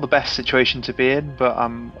 not the best situation to be in, but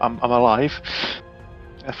I'm alive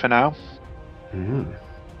for now.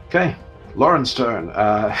 Okay, Lauren's turn.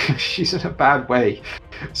 She's in a bad way,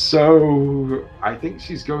 so I think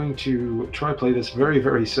she's going to try to play this very,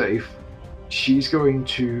 very safe. She's going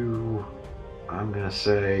to, I'm gonna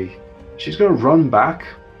say, she's going to run back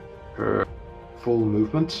her full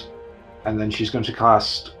movement, and then she's going to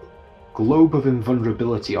cast Globe of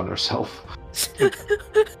Invulnerability on herself.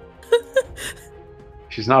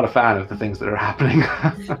 She's not a fan of the things that are happening.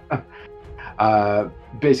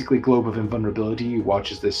 Basically, Globe of Invulnerability, you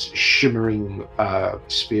watch as this shimmering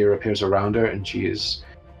sphere appears around her, and she is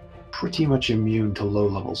pretty much immune to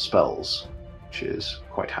low-level spells, which is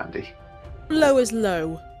quite handy. Low is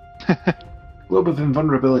low. Globe of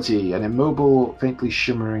Invulnerability, an immobile, faintly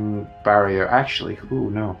shimmering barrier. Actually,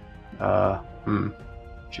 no.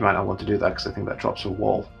 She might not want to do that, because I think that drops her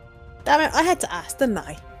wall. Damn it, I had to ask, didn't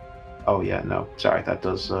I? Oh yeah, no. Sorry, that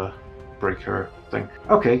does break her thing.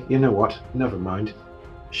 Okay, you know what? Never mind.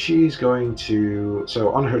 She's going to... So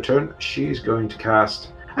on her turn, she's going to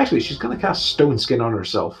cast... Actually, she's going to cast Stone Skin on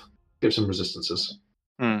herself. Give some resistances.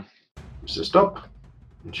 Resist up.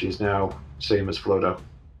 And she's now same as Floto.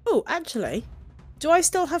 Oh, actually, do I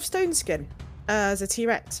still have Stone Skin as a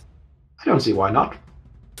T-Rex? I don't see why not.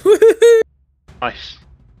 Nice.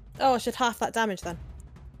 Oh, I should half that damage then.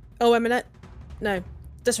 Oh, wait a minute. No.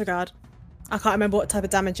 Disregard. I can't remember what type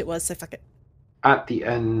of damage it was, so fuck it. At the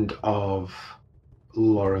end of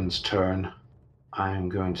Lauren's turn, I'm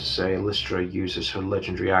going to say Illustra uses her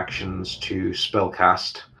legendary actions to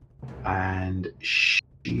spellcast, and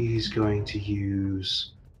she's going to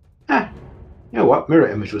use... you know what? Mirror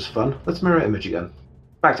Image was fun. Let's Mirror Image again.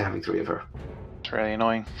 Back to having 3 of her. It's really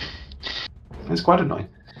annoying. It's quite annoying.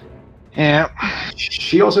 Yeah.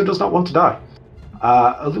 She also does not want to die.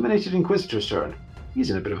 Illuminated Inquisitor's turn. He's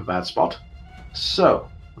in a bit of a bad spot. So,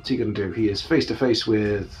 what's he going to do? He is face to face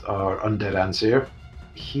with our undead Ancir.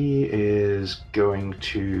 He is going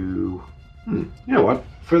to... You know what?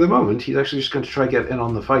 For the moment, he's actually just going to try to get in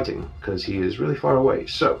on the fighting, because he is really far away.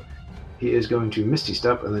 So, he is going to Misty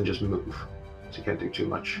Step and then just move. So he can't do too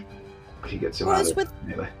much. But he gets him out of with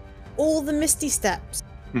melee. all the Misty Steps?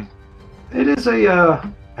 It is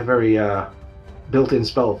a very built-in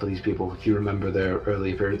spell for these people, if you remember their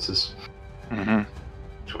early appearances. 20.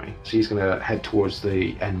 So he's going to head towards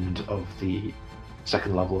the end of the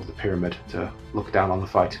second level of the pyramid to look down on the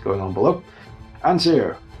fight going on below.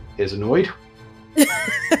 Ancir is annoyed.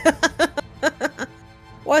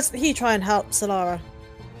 Why doesn't he try and help Solara?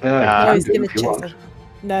 He's going to chase her.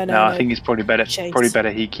 No, I think it's probably better. Probably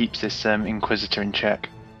better he keeps this Inquisitor in check.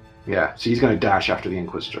 Yeah, so he's going to dash after the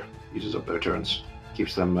Inquisitor. Uses up their turns.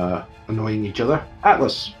 Keeps them annoying each other.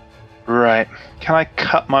 Atlas. Right. Can I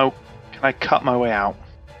cut my way out?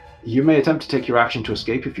 You may attempt to take your action to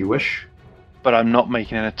escape if you wish. But I'm not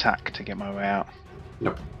making an attack to get my way out.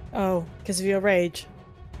 Nope. Oh, because of your rage.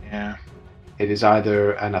 Yeah. It is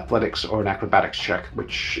either an athletics or an acrobatics check,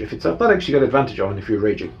 which, if it's athletics, you get advantage on if you're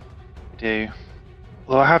raging. I do.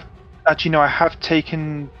 Well, I have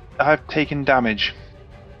taken damage.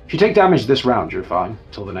 If you take damage this round, you're fine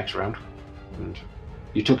till the next round. And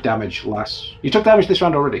you took damage this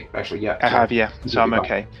round already, actually. Yeah. I have, yeah. So I'm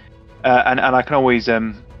okay. And I can always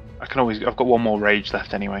I've got one more rage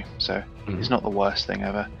left anyway, so it's not the worst thing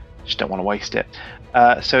ever. Just don't want to waste it.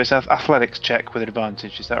 So it's an athletics check with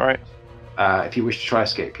advantage. Is that right? If you wish to try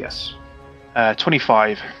escape, yes.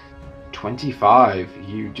 25. 25.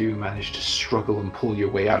 You do manage to struggle and pull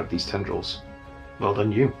your way out of these tendrils. Well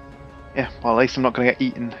done, you. Yeah. Well, at least I'm not going to get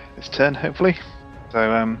eaten this turn, hopefully.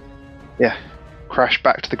 So yeah, crash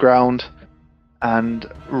back to the ground and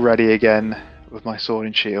ready again with my sword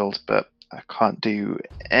and shield, but I can't do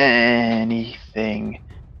anything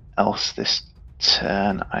else this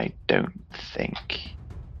turn, I don't think.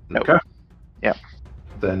 Nope. Okay. Yep.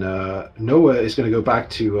 Then Noah is going to go back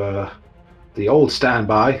to the old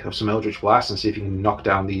standby of some Eldritch Blast and see if he can knock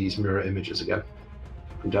down these mirror images again.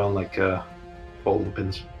 Put them down like bowling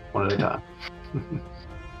pins, one at a time.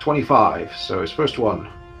 25. So his first one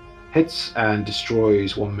hits and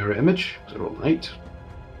destroys one mirror image. So roll an 8.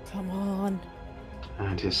 Come on.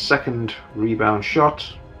 And his second rebound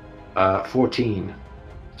shot, 14.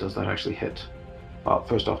 Does that actually hit? Well,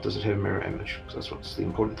 first off, does it hit a mirror image? Because that's what's the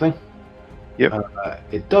important thing. Yep.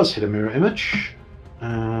 It does hit a mirror image.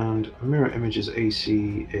 And a mirror image's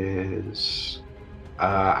AC is...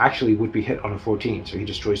 actually would be hit on a 14, so he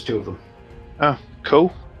destroys 2 of them. Oh,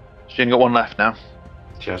 cool. She's only got one left now.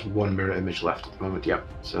 She has 1 mirror image left at the moment, yep.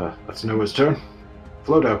 So that's Noah's turn.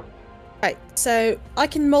 Flodo. Right, so I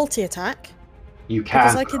can multi-attack. You can.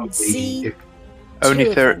 Because I can see Only two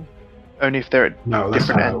if they're of them. only if they're at No, that's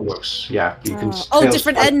different not how it ends. works. Yeah, you can.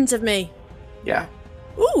 Different ends of me. Yeah.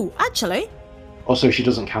 Ooh, actually. Also, she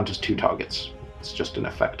doesn't count as 2 targets. It's just an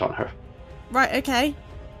effect on her. Right, okay.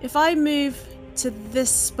 If I move to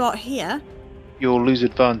this spot here, You'll lose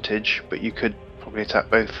advantage, but you could probably attack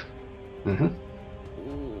both. Mm-hmm.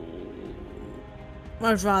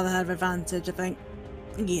 I'd rather have advantage, I think.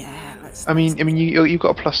 Yeah, let's. I mean, you've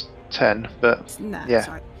got a plus 10, but Nah, yeah.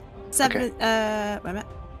 sorry. 7. Wait a minute.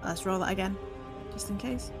 Let's roll that again, just in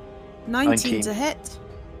case. 19 to hit.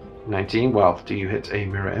 19. Well, do you hit a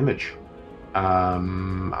mirror image?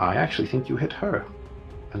 I actually think you hit her.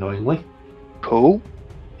 Annoyingly. cool.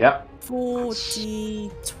 Yep.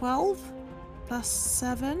 12 plus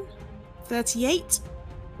 7. 38.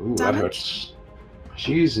 Ooh, that Damage. hurts.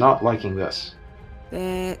 She's not liking this.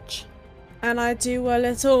 Bitch. And I do a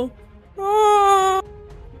little. "Ah."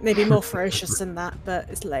 Maybe more ferocious than that, but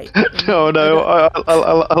it's late. No,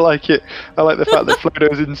 I like it. I like the fact that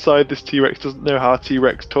Flodo's inside this T-Rex doesn't know how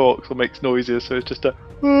T-Rex talks or makes noises, so it's just a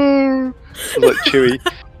it's like Chewy.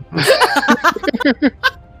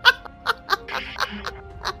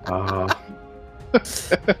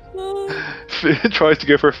 Tries to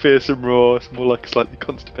go for a fearsome roar. It's more like a slightly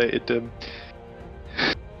constipated.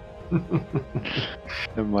 Never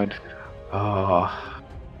mind.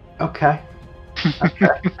 Okay. Okay.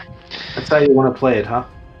 That's how you want to play it, huh?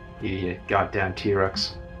 You goddamn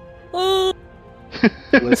T-Rex. Oh,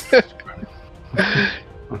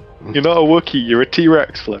 You're not a Wookiee. You're a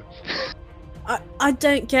T-Rex, Flo. I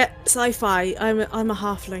don't get sci-fi. I'm a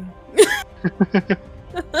halfling.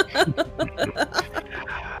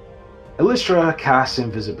 Elistra casts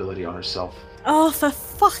invisibility on herself. Oh, for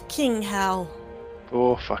fucking hell.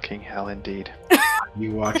 Oh, fucking hell, indeed.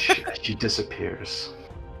 You watch as she disappears.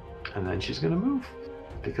 And then she's gonna move.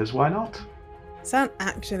 Because why not? Is that an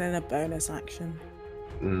action and a bonus action?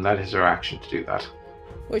 That is her action to do that.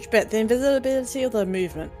 Which bit? The invisibility or the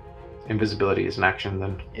movement? Invisibility is an action,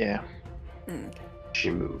 then Yeah.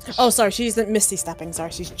 she moves. Oh, sorry, she isn't misty stepping.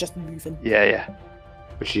 Sorry, she's just moving. Yeah.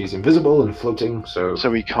 But she's invisible and floating, so... So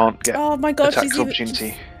we can't get Oh my god, attack she's opportunity.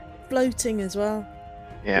 even floating as well.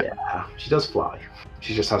 Yeah. She does fly.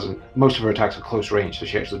 She just hasn't... Most of her attacks are close range, so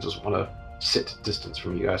she actually doesn't want to sit distance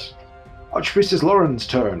from you guys. Archpriestess Lauren's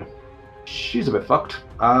turn. She's a bit fucked.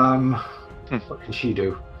 What can she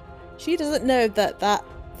do? She doesn't know that that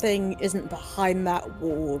thing isn't behind that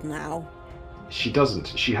wall now. She doesn't.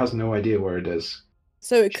 She has no idea where it is.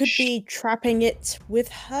 So it could be trapping it with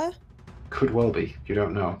her? Could well be. You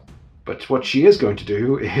don't know. But what she is going to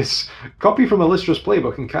do is copy from Elistra's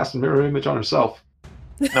playbook and cast a mirror image on herself.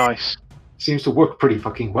 Nice. Seems to work pretty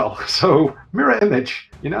fucking well. So, mirror image.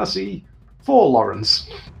 You now see 4 Laurens.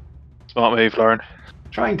 Smart move, Lauren.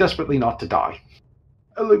 Trying desperately not to die.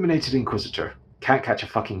 Illuminated Inquisitor. Can't catch a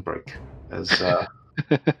fucking break. As,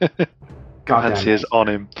 goddamn. Fancy is on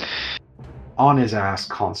him. On his ass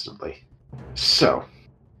constantly. So,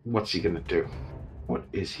 what's he gonna do? What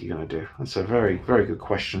is he gonna do? That's a very, very good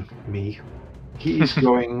question. Me. He's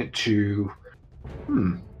going to...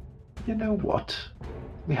 You know what?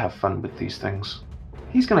 We have fun with these things.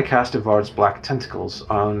 He's gonna cast Ivard's Black Tentacles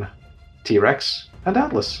on T-Rex and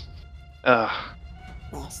Atlas. Ugh.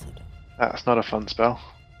 Bastard. That's not a fun spell.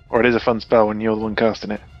 Or it is a fun spell when you're the one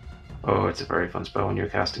casting it. Oh, it's a very fun spell when you're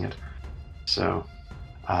casting it. So,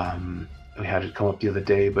 we had it come up the other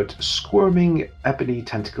day, but squirming ebony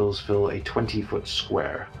tentacles fill a 20-foot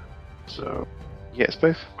square. So, You get us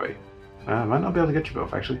both? wait. I might not be able to get you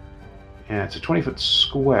both, actually. Yeah, it's a 20-foot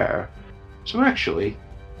square. So actually,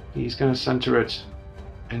 he's going to center it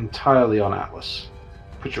entirely on Atlas.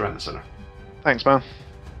 Put you around the center. Thanks, man.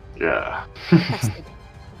 Yeah. Bastard.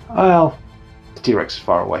 Well, the T-Rex is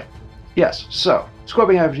far away. Yes, so,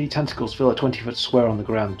 Squabbing Average tentacles fill a 20-foot square on the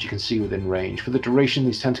ground that you can see within range. For the duration,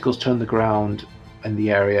 these tentacles turn the ground and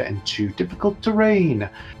the area into difficult terrain.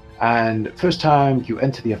 And first time you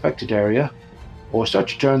enter the affected area, or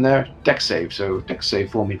start your turn there, dex save. So, dex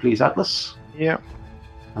save for me, please, Atlas. Yeah.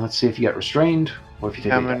 And let's see if you get restrained, or if you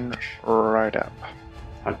take Coming damage. right up.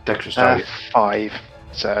 How dexterous target? 5.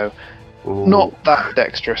 So, Ooh, not that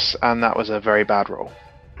dexterous, and that was a very bad roll.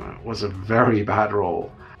 It was a very bad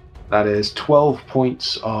roll. That is 12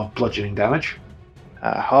 points of bludgeoning damage.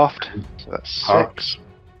 Halved. So that's Halved. 6.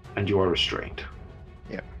 And you are restrained.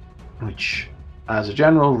 Yep. Which, as a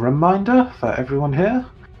general reminder for everyone here,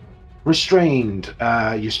 restrained,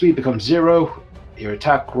 your speed becomes 0, your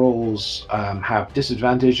attack rolls have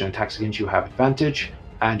disadvantage, and attacks against you have advantage,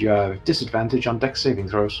 and you have disadvantage on dex saving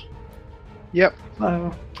throws. Yep.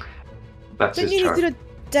 So, that's Don't his you turn. need to do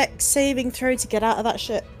a dex saving throw to get out of that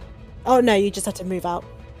shit? Oh no, you just have to move out.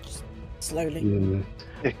 Just slowly. Mm.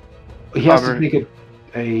 Yeah. He has to However- make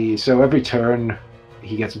it so every turn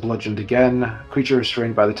he gets bludgeoned again. Creature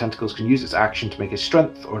restrained by the tentacles can use its action to make a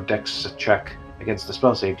strength or dex check against the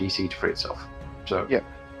spell save DC to free itself. So Yep.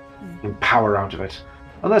 you can power out of it.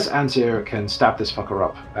 Unless Ansir can stab this fucker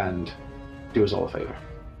up and do us all a favor.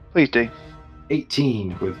 Please do.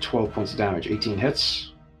 18 with 12 points of damage. 18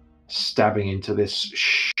 hits, stabbing into this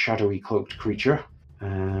shadowy cloaked creature.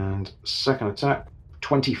 And second attack,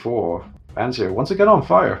 24. Ansir once again on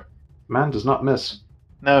fire. Man does not miss.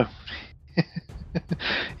 No.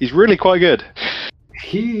 He's really quite good.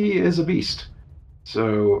 He is a beast.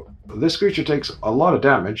 So this creature takes a lot of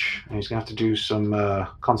damage, and he's going to have to do some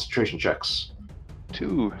concentration checks.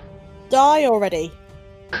 2. Die already.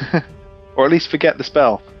 Or at least forget the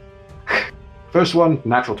spell. First one,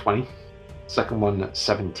 natural 20. Second one,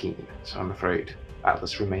 17. So I'm afraid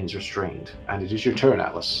Atlas remains restrained. And it is your turn,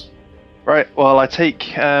 Atlas. Right, well, I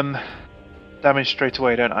take damage straight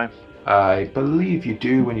away, don't I? I believe you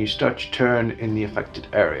do when you start your turn in the affected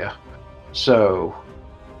area. So,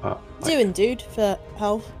 Doing, dude, for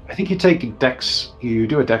health. I think you take dex. You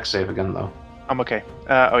do a dex save again, though. I'm okay.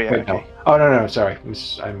 Oh, yeah, Wait, okay. no. Oh no, sorry,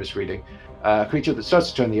 I'm misreading. Creature that starts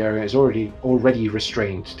to turn the area is already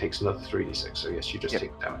restrained. Takes another 3d6. So yes, you just Yep.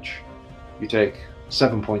 take damage. You take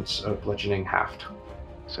 7 points of bludgeoning halved.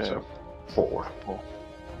 So, 4.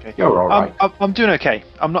 okay. You're all right. I'm doing okay.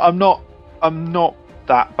 I'm not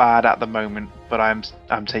that bad at the moment, but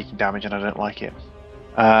I'm taking damage and I don't like it.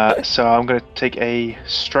 So I'm going to take a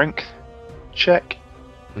strength check.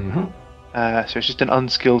 Mm-hmm. So it's just an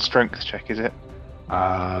unskilled strength check, is it?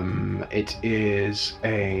 It is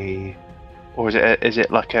a Or is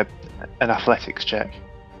it like an athletics check?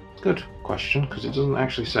 good question because it doesn't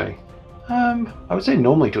actually say. I would say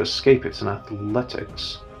normally to escape it's an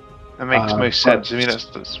athletics, That makes most but- sense. I mean,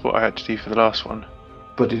 that's what I had to do for the last one.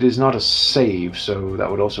 but it is not a save, so that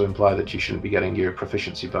would also imply that you shouldn't be getting your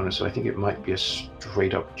proficiency bonus. So I think it might be a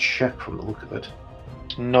straight up check from the look of it.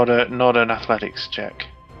 Not an athletics check.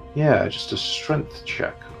 Yeah, just a strength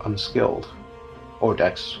check, unskilled, or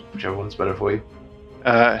dex, whichever one's better for you.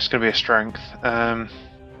 It's going to be a strength.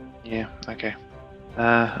 Yeah, okay.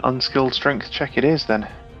 Unskilled strength check it is then.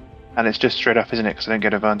 And it's just straight up, isn't it? Because I don't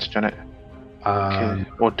get advantage on it. Okay.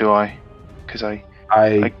 Or do I? Because I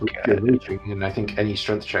believe you're reaching, and I think any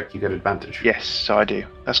strength check you get advantage. yes, so I do.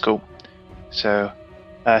 That's cool. So,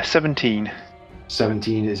 17.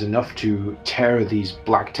 17 is enough to tear these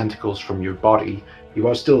black tentacles from your body. You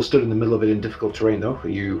are still stood in the middle of it in difficult terrain, though. Are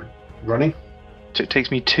you running? So it takes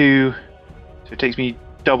me 2. So it takes me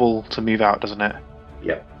double to move out, doesn't it?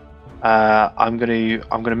 Yep. I'm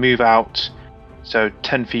gonna move out. So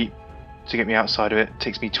 10 feet to get me outside of it.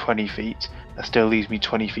 Takes me 20 feet. That still leaves me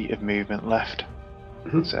 20 feet of movement left.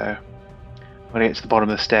 Mhm. So I'm gonna get to the bottom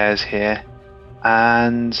of the stairs here,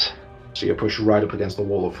 and So you're pushed right up against the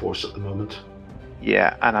wall of force at the moment.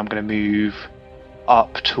 yeah, and I'm gonna move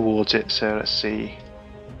up towards it. So let's see.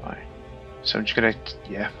 Right. So I'm just gonna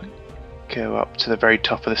go up to the very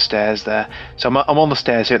top of the stairs there. So I'm on the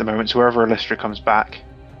stairs here at the moment. So wherever Alistra comes back,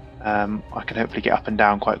 I can hopefully get up and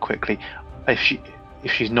down quite quickly. If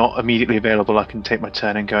she's not immediately available, I can take my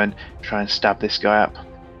turn and go and try and stab this guy up.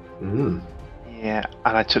 Mm. Yeah,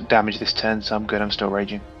 and I took damage this turn, so I'm good. I'm still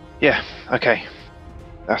raging. Yeah, okay.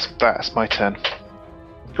 That's my turn.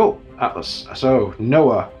 Cool, Atlas. So,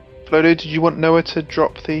 Noah. Flodo, did you want Noah to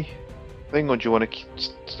drop the thing, or do you want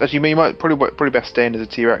to? Actually, you might probably best staying as a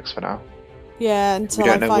T-Rex for now. Yeah, We until I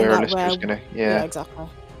don't know find where out Alistra's where. gonna. Yeah, Yeah. exactly.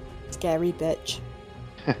 Scary bitch.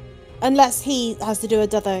 Unless he has to do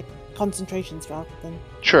another concentration spell. Then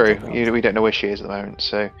True. We don't know where she is at the moment,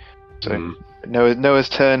 so Noah's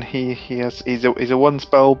turn. He's a one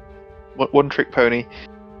spell, one trick pony,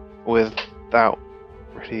 without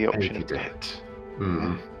really the option Anything to hit.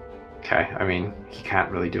 Okay, I mean, he can't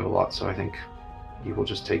really do a lot, so I think he will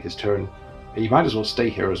just take his turn. You might as well stay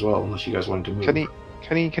here as well, unless you guys want to move.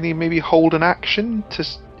 Can he maybe hold an action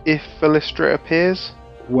if Alystra appears?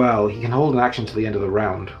 Well, he can hold an action to the end of the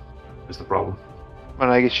round. Is the problem? And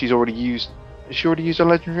I guess she's already used. Has she already used a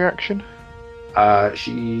legendary action?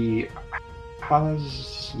 She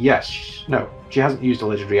has. Yes. No, she hasn't used a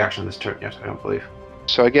legendary action this turn yet. I don't believe.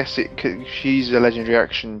 So I guess she's a legendary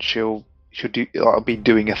action. She'll be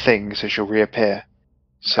doing a thing, so she'll reappear.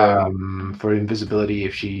 So for invisibility,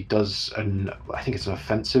 if she does I think it's an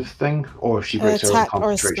offensive thing, or if she breaks her own attack or a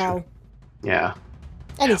concentration. spell. Yeah.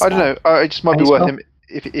 Any I spell. don't know. It just might Any be worth spell? him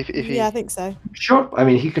if he. Yeah, I think so. Sure. I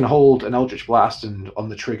mean, he can hold an Eldritch Blast, and on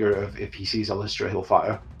the trigger of if he sees Alystra, he'll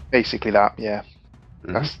fire. Basically that. Yeah.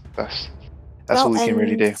 Mhm. That's Spell all he can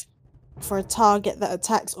really do. ends for a target that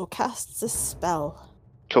attacks or casts a spell.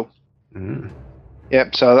 Cool. Mm.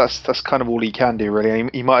 Yep. So that's kind of all he can do really.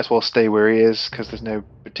 He might as well stay where he is because there's no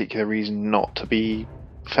particular reason not to be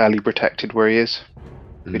fairly protected where he is.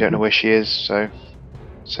 We don't know where she is, so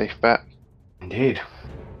safe bet. Indeed.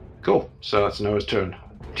 Cool. So that's Noah's turn.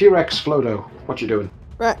 T-Rex, Flodo, what you doing?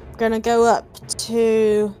 Right, gonna go up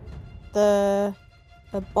to the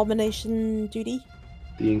abomination duty.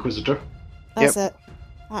 The Inquisitor. That's it.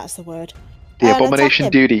 That's the word. The And abomination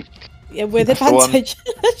attack him. duty. Yeah, with That's the one. advantage.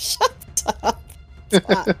 Shut up.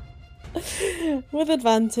 Twat. With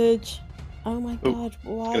advantage. Oh my Ooh, god,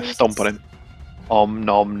 why? Gonna is stomp this- on him. Om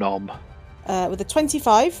nom nom. With a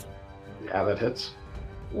 25 Yeah, that hits.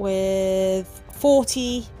 with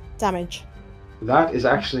 40 damage. That is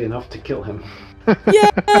actually enough to kill him.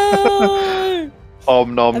 Yay!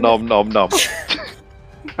 Om nom nom nom nom.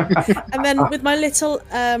 And then with my little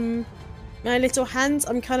hands,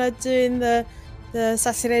 I'm kind of doing the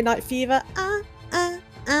Saturday Night Fever.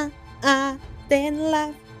 Then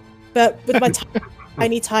laugh. But with my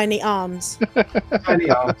tiny arms. Tiny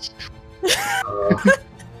arms.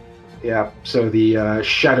 Yeah, so the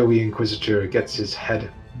shadowy Inquisitor gets his head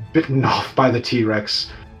bitten off by the T-Rex,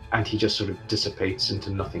 and he just sort of dissipates into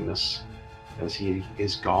nothingness as he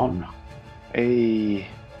is gone. Hey.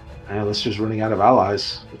 Lister's running out of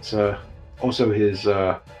allies. It's also his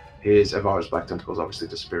Avara's Black Tentacles obviously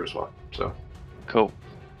disappear as well. So, Cool.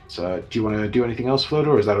 do you want to do anything else,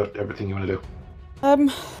 Floater, or is that everything you want to do?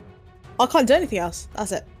 I can't do anything else.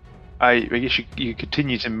 That's it. I guess you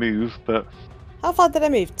continue to move, but How far did I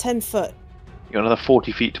move? 10 foot. you got another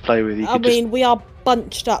 40 feet to play with. You I could mean, we are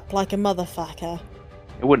bunched up like a motherfucker.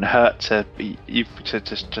 it wouldn't hurt to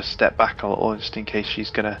just step back a little, just in case she's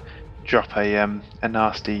gonna drop a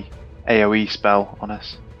nasty AOE spell on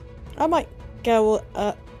us. I might go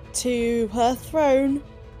up to her throne.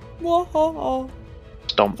 Whoa.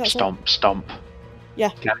 Stomp, That's it. stomp, stomp.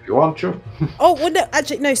 Can if you want, sure. Oh, well, no,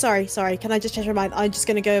 actually, no, sorry. Can I just change my mind? I'm just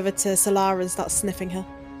going to go over to Solara and start sniffing her.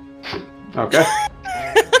 Okay.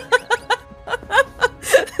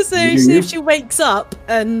 So You do see you. if she wakes up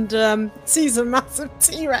and sees a massive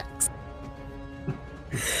T-Rex.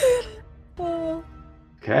 Oh,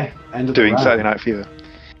 Okay. End of Doing the round. Saturday Night Fever.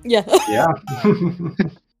 yeah. Yeah.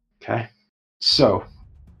 Okay. So,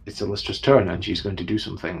 it's Alystra's turn, and she's going to do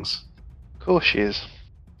some things. Of course she is.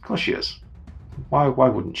 Of course she is. Why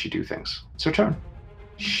wouldn't she do things? It's her turn.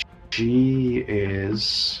 She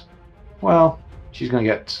is... Well, she's going to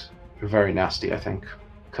get very nasty, I think.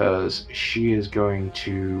 Because she is going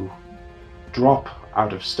to drop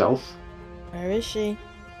out of stealth Where is she?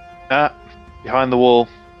 Behind the wall.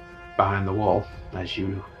 behind the wall, as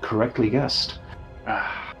you correctly guessed.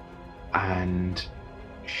 Ah, And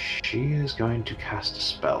she is going to cast a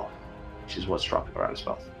spell, which is what's dropping her out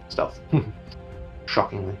of stealth.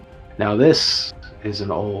 Shockingly. Now this is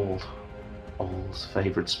an old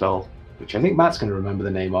favorite spell, which I think Matt's going to remember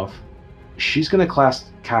the name of. She's going to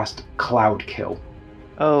cast Cloud Kill.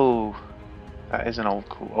 Oh, that is an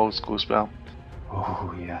old school spell.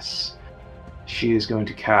 Oh yes. She is going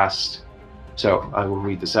to cast... So, I will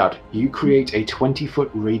read this out. You create a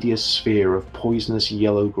 20-foot radius sphere of poisonous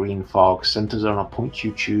yellow-green fog centered on a point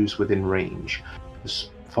you choose within range. This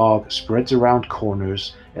fog spreads around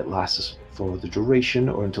corners. It lasts for the duration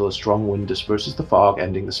or until a strong wind disperses the fog,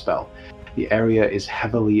 ending the spell. The area is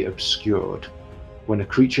heavily obscured. When a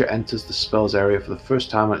creature enters the spell's area for the first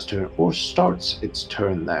time on its turn or starts its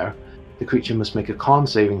turn there, the creature must make a con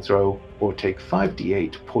saving throw or take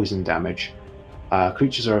 5d8 poison damage.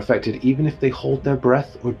 Creatures are affected even if they hold their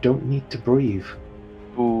breath or don't need to breathe.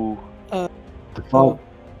 Ooh. The fog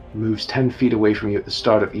moves 10 feet away from you at the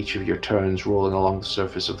start of each of your turns, rolling along the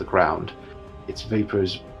surface of the ground. Its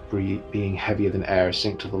vapors, being heavier than air,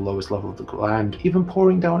 sink to the lowest level of the ground, even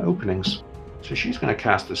pouring down openings. So she's going to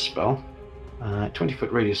cast this spell.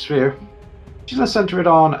 20-foot radius sphere. She's going to center it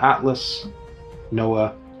on Atlas,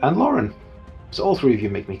 Noah, and Lauren. So all three of you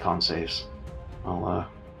make me con saves. I'll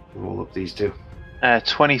roll up these two.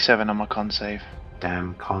 27 on my con save.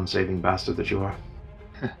 Damn con saving bastard that you are.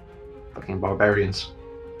 Fucking barbarians.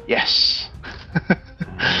 Yes.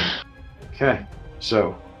 Okay,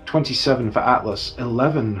 so 27 for Atlas,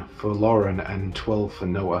 11 for Lauren, and 12 for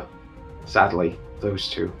Noah. Sadly, those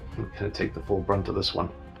two are going to take the full brunt of this one.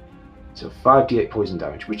 So 5d8 poison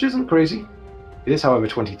damage, which isn't crazy. It is, however,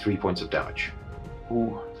 23 points of damage.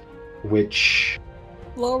 Ooh. Which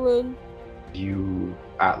Lauren. you,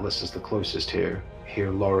 Atlas is the closest here, hear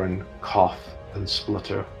Lauren cough and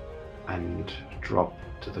splutter and drop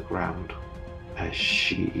to the ground as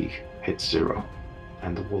she hits 0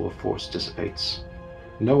 and the wall of force dissipates.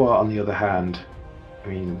 Noah, on the other hand, I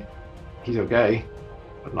mean, he's okay,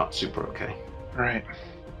 but not super okay. Right.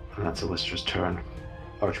 And that's Illustra's turn.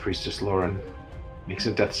 Archpriestess Lauren makes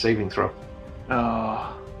a death saving throw.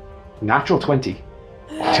 Oh, Natural 20.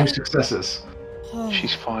 2 successes.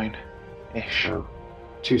 she's fine. Ish. So,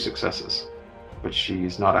 2 successes. But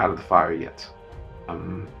she's not out of the fire yet.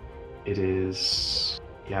 It is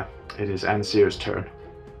Ansir's turn.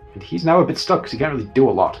 And he's now a bit stuck because he can't really do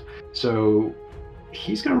a lot. So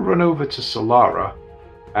he's going to run over to Solara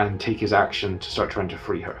and take his action to start trying to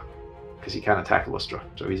free her. Because he can't attack Illustra,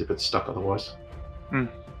 so he's a bit stuck otherwise.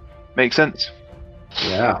 Makes sense.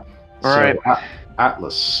 Yeah. Alright. So,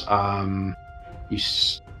 Atlas, you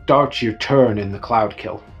start your turn in the cloud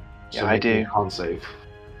kill. Yeah, I do. Con save.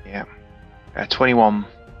 Yeah. 21.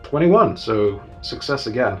 21, so success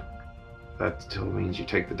again. That still means you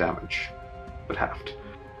take the damage, but halved.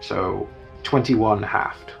 So 21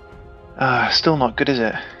 halved. Still not good, is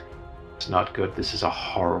it? It's not good. This is a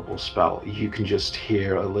horrible spell. You can just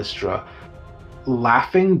hear Illustra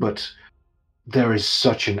laughing, but there is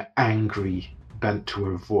such an angry bent to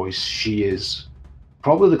her voice. She is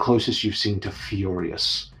probably the closest you've seen to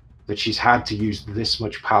furious, that she's had to use this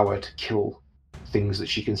much power to kill things that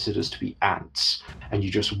she considers to be ants, and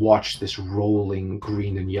you just watch this rolling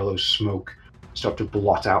green and yellow smoke start to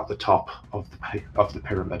blot out the top of the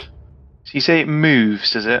pyramid. So you say it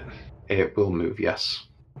moves, does it? It will move, yes.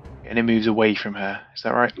 And it moves away from her, is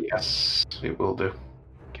that right? Yes, it will do.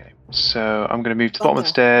 Okay, so I'm going to move to the bottom of the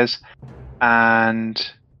stairs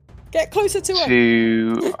and Get closer to her.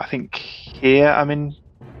 to, I think here I'm in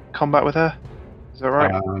combat with her. Is that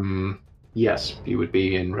right? Yes, you would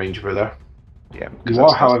be in range of her there. Yeah. 'cause You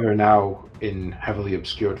are, that's- however, now in heavily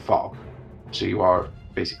obscured fog, so you are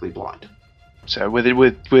basically blind. So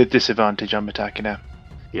with disadvantage, I'm attacking her.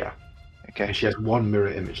 Yeah. Okay. And she has 1 mirror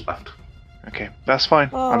image left. Okay, that's fine.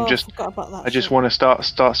 Oh, I I forgot about that. just shit. want to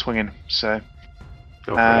start swinging. So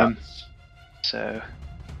Go for that. So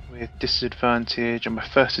with disadvantage on my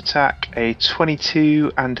first attack, a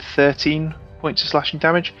 22 and 13 points of slashing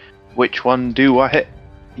damage. Which one do I hit?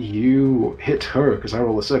 You hit her because I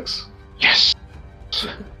roll a 6. Yes.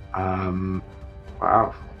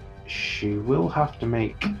 Wow. She will have to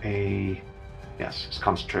make a. Yes, it's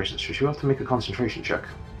concentration. So she will have to make a concentration check.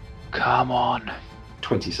 Come on.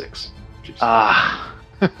 26. Ah.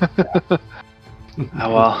 Oh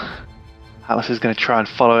well. Atlas is going to try and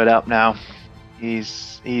follow it up now.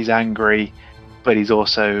 He's angry, but he's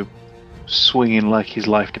also swinging like his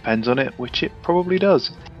life depends on it, which it probably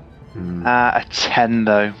does. A 10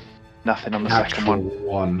 though. Nothing on the second Natural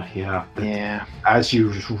one. 1, yeah. Yeah. As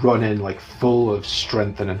you just run in like full of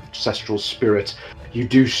strength and ancestral spirit, you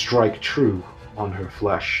do strike true on her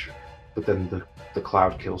flesh, but then the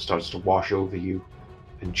cloud kill starts to wash over you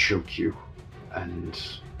and choke you, and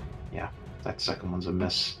yeah, that second one's a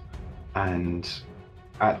miss. And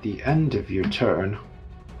at the end of your turn,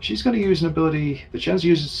 she's going to use an ability that she has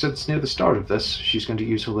used since near the start of this. She's going to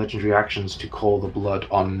use her legendary actions to call the blood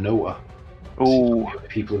on Noah. Oh.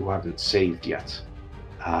 People who haven't saved yet.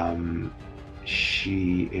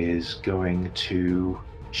 She's going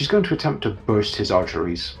to attempt to burst his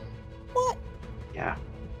arteries. What? Yeah.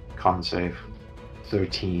 Con save.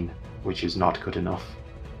 13, which is not good enough.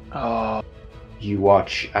 Oh. You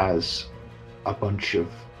watch as a bunch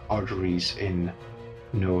of arteries in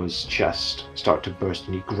Noah's chest start to burst,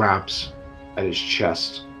 and he grabs at his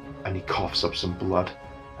chest and he coughs up some blood,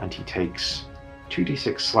 and he takes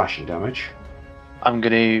 2d6 slashing damage. I'm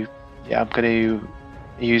gonna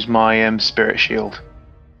use my spirit shield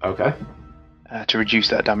Okay. to reduce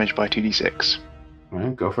that damage by 2d6.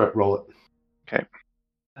 Well, go for it. Roll it. Okay.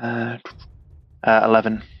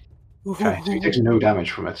 11. Okay, so he takes no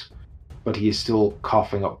damage from it, but he is still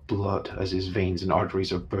coughing up blood as his veins and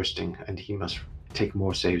arteries are bursting, and he must take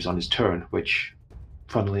more saves on his turn, which,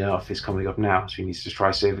 funnily enough, is coming up now, so he needs to try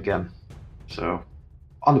save again. So,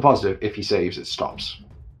 on the positive, if he saves, it stops.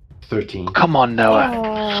 13. Come on, Noah.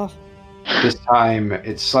 Oh, This time,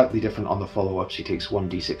 it's slightly different on the follow-ups. He takes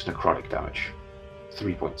 1d6 necrotic damage.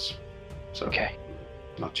 3 points. So, Okay,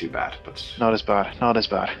 not too bad, but... not as bad. Not as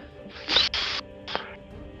bad.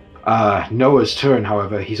 Noah's turn,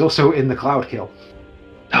 however, he's also in the cloud kill.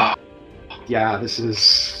 Oh, Yeah, this is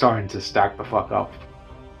starting to stack the fuck up.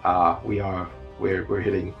 We're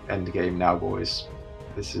hitting end game now, boys.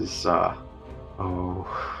 This is oof.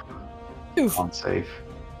 can't save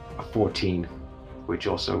a 14, which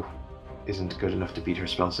also isn't good enough to beat her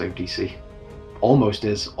spell save DC. Almost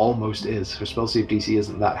is. Her spell save DC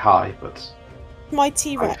isn't that high, but My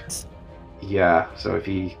T-Rex. yeah. So if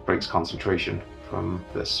he breaks concentration from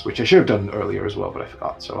this, which I should have done earlier as well, but I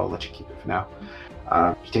forgot, so I'll let you keep it for now.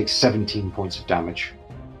 He takes 17 points of damage.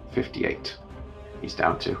 58 he's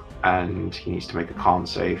down to, and he needs to make a con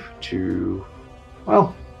save to,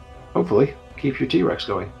 well, hopefully keep your T-Rex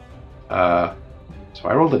going. So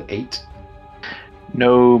I rolled an 8.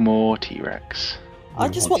 no more T-Rex. I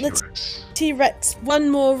just want the T-Rex. T-Rex one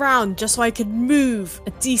more round just so I could move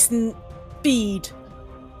a decent speed.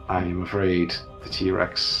 I'm afraid the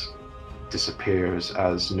T-Rex disappears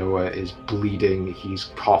as Noah is bleeding, he's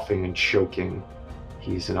coughing and choking.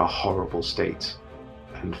 He's in a horrible state.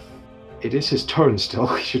 And it is his turn still.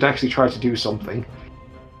 He should actually try to do something.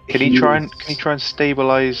 Can he try and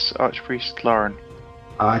stabilize Archpriest Lauren?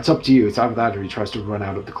 It's up to you. It's either that or he tries to run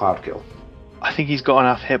out of the cloud kill. I think he's got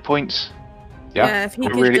enough hit points. Yeah. If he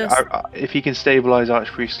could Really, just... if he can stabilize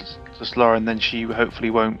Archpriest Lauren, then she hopefully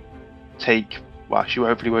won't take. Well, she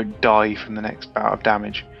hopefully won't die from the next bout of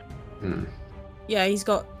damage. Yeah, he's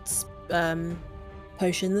got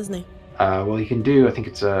potions, isn't he? Well, he can do, I think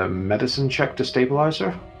it's a medicine check to stabilize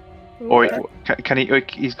her, Or Okay. can he?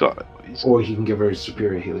 He's got. or he can give her a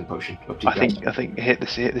superior healing potion. Up to you I guys. think hit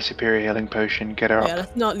the superior healing potion. Get her Yeah, up.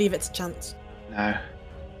 let's not leave it to chance. No,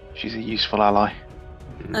 she's a useful ally.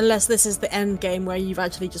 Unless this is the end game where you've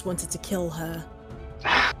actually just wanted to kill her.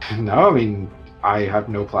 No, I mean, I have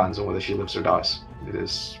no plans on whether she lives or dies. It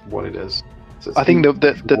is what it is. So it's I think 8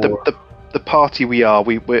 for- the party we're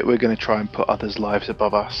going to try and put others' lives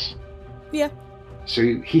above us. Yeah. So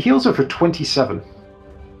he heals her for 27.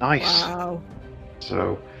 Nice. Wow.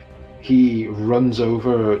 So he runs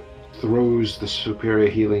over, throws the superior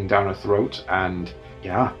healing down her throat, and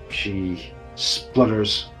yeah, she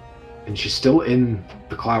splutters. And she's still in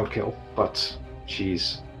the cloud kill, but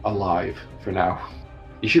she's alive for now.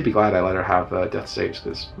 You should be glad I let her have death saves,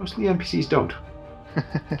 because most of the NPCs don't.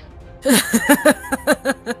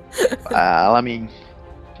 Well, I mean,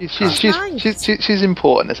 she's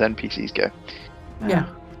important as NPCs go. Yeah.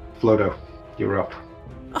 Flodo, you're up.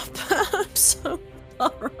 I'm so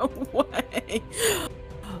far away.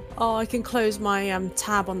 Oh, I can close my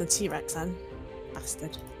tab on the T-Rex then.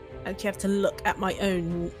 Bastard. I actually have to look at my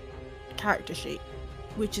own character sheet,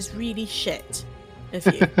 which is really shit of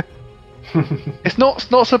you. It's not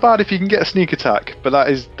so bad if you can get a sneak attack, but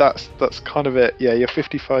that's kind of it. Yeah, you're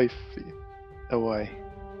 55 feet away,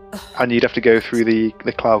 and you'd have to go through the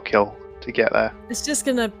cloud kill to get there. It's just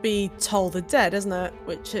gonna be Toll the Dead, isn't it?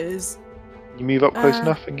 Which is... You move up close Uh,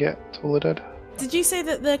 enough and get Toll the Dead, Did you say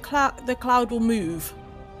that the cloud will move?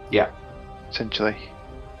 Yeah. essentially.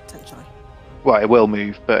 Potentially. Well, it will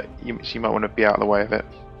move, but you might want to be out of the way of it.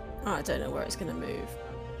 Oh, I don't know where it's gonna move.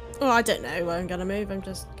 Well, I don't know where I'm gonna move. I'm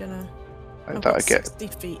just gonna... I've got That'd get 60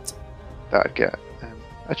 feet.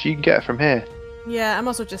 Actually, you can get it from here. Yeah, I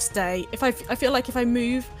might as well just stay. I feel like if I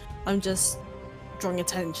move, I'm just drawing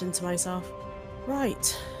attention to myself.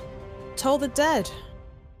 Right. Toll the Dead.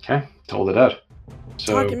 Okay, Toll the Dead.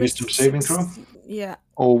 So, Target wisdom missed saving throw? Yeah.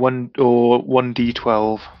 Or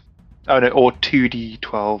 1d12. Oh no, or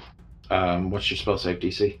 2d12. What's your spell save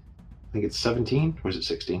DC? I think it's 17, or is it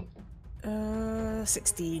 16?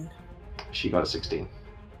 16. She got a 16.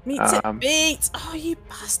 Meets it beat! Oh, you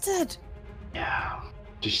bastard! Yeah.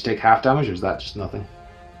 Did she take half damage, or is that just nothing?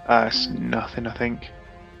 It's nothing, I think.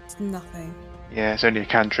 It's nothing. Yeah, it's only a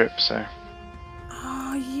cantrip, so.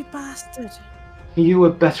 Oh, you bastard. You were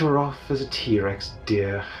better off as a T-Rex,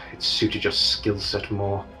 dear. It suited your skill set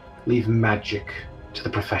more. Leave magic to the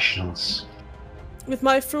professionals. With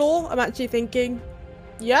my flaw, I'm actually thinking,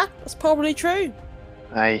 yeah, that's probably true.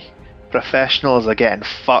 Hey, professionals are getting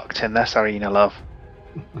fucked in this arena, love.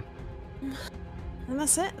 And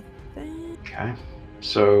that's it. Okay.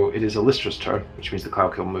 So it is Illustra's turn, which means the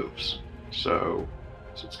cloud kill moves. So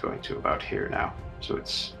it's going to about here now. So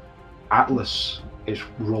it's Atlas, it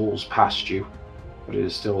rolls past you, but it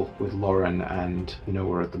is still with Lauren and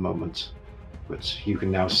Noah at the moment. But you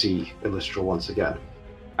can now see Illustra once again.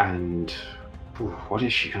 And what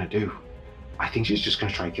is she going to do? I think she's just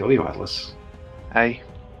going to try to kill you, Atlas. Hey,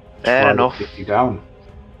 fair Try enough. to get you down.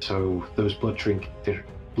 So those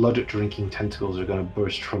blood-drinking tentacles are going to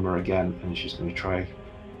burst from her again, and she's going to try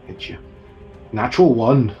hit you. Natural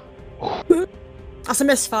 1. That's a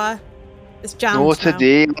misfire. It's jammed No now.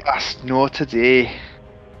 today, lass. No today.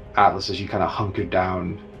 Atlas, as you kind of hunker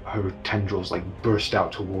down, her tendrils like burst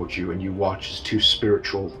out towards you, and you watch as 2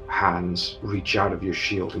 spiritual hands reach out of your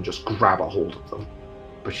shield and just grab a hold of them.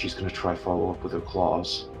 But she's going to try follow up with her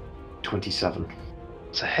claws. 27.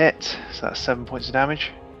 It's a hit. So that's 7 points of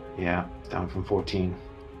damage. Yeah, down from 14.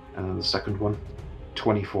 And then the second one,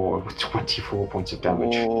 24 with 24 points of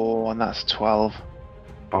damage. Oh, and that's 12.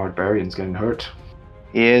 Barbarian's getting hurt.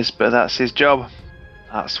 He is, but that's his job.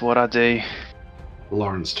 That's what I do.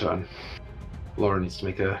 Lauren's turn. Lauren needs to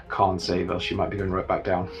make a con save, else she might be going right back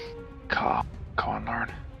down. Come on,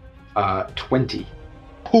 Lauren. 20.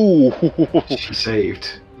 Ooh, She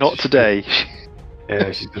saved. not today.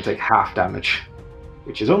 Yeah, she's going to take half damage,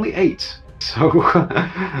 which is only 8. So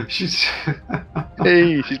she's...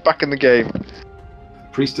 Hey, she's back in the game.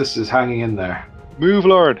 Priestess is hanging in there. Move,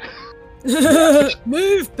 Lauren.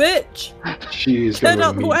 Move, bitch! She is going Get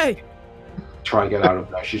out the to way! try to get out of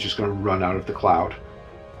there. She's just going to run out of the cloud.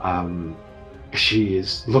 She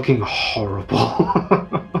is looking horrible.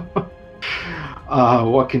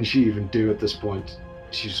 What can she even do at this point?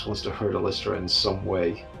 She just wants to hurt Illustra in some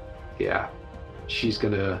way. Yeah. She's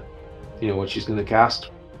going to... You know what she's going to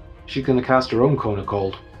cast? She's going to cast her own Cone of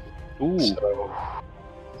Cold. Ooh. So,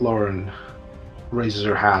 Lauren raises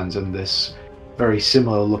her hands, and this very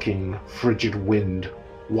similar looking frigid wind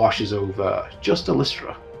washes over just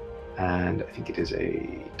Illustra. And I think it is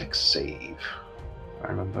a Dex save. I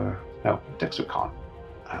remember. No, Dex or Con.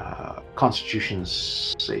 Constitution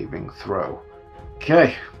saving throw.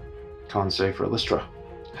 Okay. Con save for Illustra.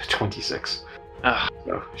 26. Ugh,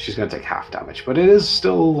 So she's going to take half damage, but it is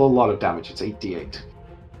still a lot of damage. It's 8d8.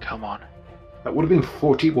 come on. That would have been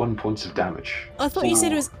 41 points of damage. I thought you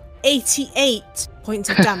said it was 88 points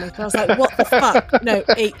of damage. I was like, what the fuck? No,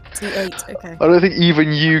 88. Okay. I don't think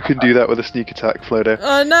even you can do that with a sneak attack, Flodo.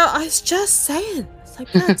 Oh no, I was just saying. It's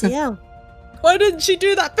like, bloody hell. Why didn't she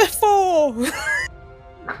do that before?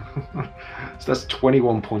 So that's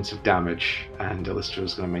 21 points of damage, and Illustra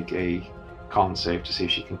is going to make a con save to see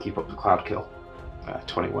if she can keep up the Cloud Kill.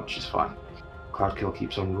 21, she's fine. Cloud Kill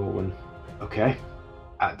keeps on rolling. Okay.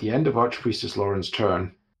 At the end of Archpriestess Lauren's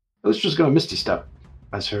turn, Illustra's going to Misty Step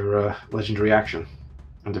as her legendary action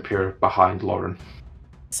and appear behind Lauren.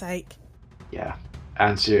 Sake. Yeah.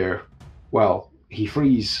 Ansir, well, he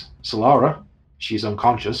frees Solara. She's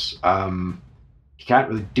unconscious. He can't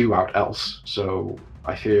really do out else, so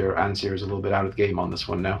I fear Ansir is a little bit out of the game on this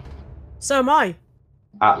one now. So am I.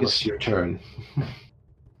 Atlas, your turn.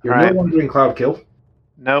 You're Right. no longer in Cloud Kill.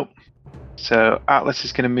 Nope. So Atlas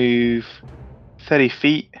is going to move 30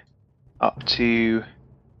 feet up to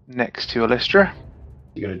next to Illustra.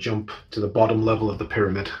 You're going to jump to the bottom level of the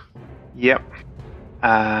pyramid. Yep.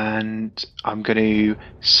 And I'm going to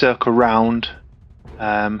circle round.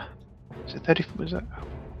 Is it 30? Was that?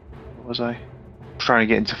 What was I? Trying to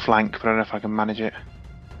get into flank, but I don't know if I can manage it.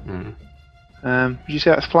 Did you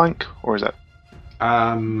say that's flank, or is that?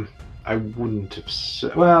 I wouldn't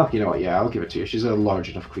have... Well, you know what, yeah, I'll give it to you. She's a large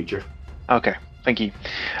enough creature. Okay, thank you.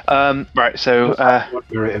 Right, so... One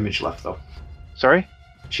mirror image left, though. Sorry?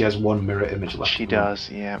 She has one mirror image left. She does,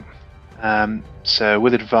 yeah. So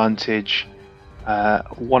with advantage,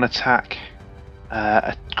 one attack,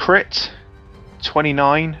 a crit,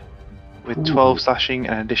 29 with 12 Ooh. slashing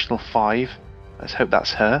and an additional 5. Let's hope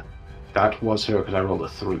that's her. That was her, because I rolled a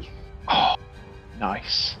 3. Oh,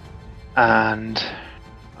 nice. And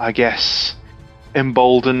I guess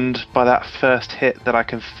emboldened by that first hit that I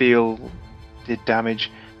can feel did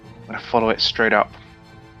damage, I'm going to follow it straight up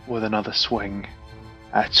with another swing.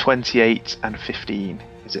 28 and 15.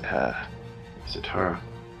 Is it her? Is it her?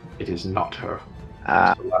 It is not her.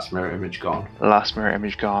 Uh, The last mirror image gone. last mirror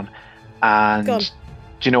image gone. And Gone. do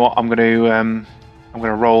you know what? I'm going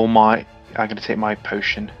to roll my. I'm going to take my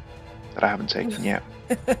potion that I haven't taken yet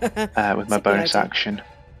with my That's a good bonus idea. action.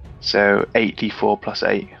 So 8d4 plus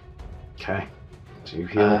 8. Okay. So you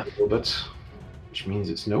heal up a little bit, which means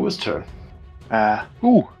it's Noah's turn.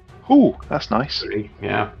 Ooh, that's nice. 30.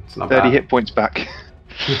 Yeah, it's not 30 bad. hit points back.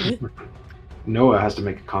 Noah has to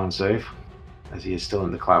make a con save, as he is still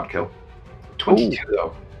in the Cloud Kill. 22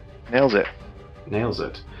 though. Nails it. Nails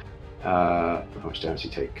it. How much damage does he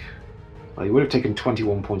take? Well, you would have taken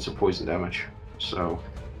 21 points of poison damage, so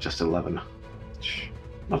just 11.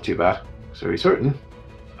 Not too bad. So he's hurting.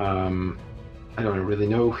 I don't really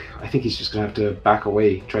know. I think he's just going to have to back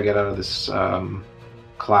away, try to get out of this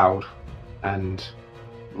cloud, and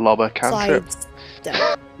Lob a cantrip.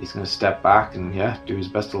 Sidestep. he's going to step back and, yeah, do his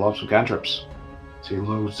best to lob some cantrips. So he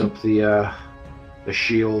loads up the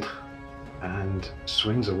shield and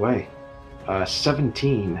swings away.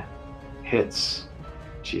 17 hits.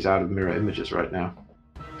 She's out of mirror images right now.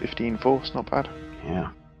 15 force, not bad. Yeah.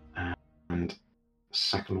 And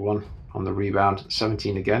second one on the rebound.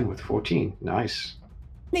 17 again with 14. Nice. How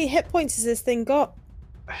many hit points has this thing got?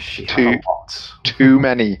 She had a lot. Too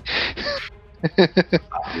many.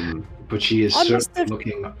 But she is I must certainly have-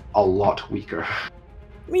 looking a lot weaker.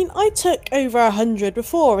 I mean, I took over 100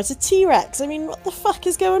 before as a T-Rex. I mean, what the fuck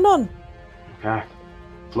is going on? Okay.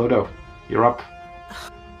 Flodo, you're up.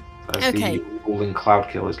 As Okay. the rolling cloud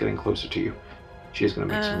kill is getting closer to you. She is going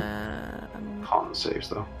to make some Um, con saves,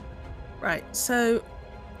 though. right, so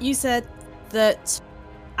you said that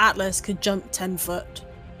Atlas could jump 10 foot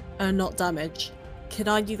and not damage. Can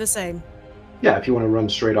I do the same? Yeah, if you want to run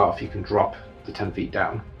straight off, you can drop the 10 feet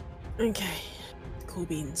down. Okay. Cool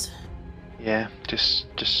beans. Yeah, just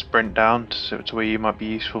sprint down to where you might be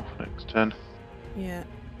useful for next turn. Yeah.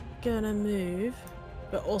 Gonna move,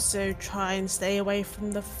 but also try and stay away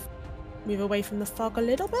from the move away from the fog a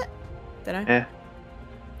little bit. Don't know.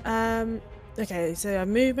 Yeah. Okay, so a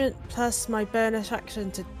movement plus my bonus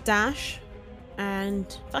action to dash,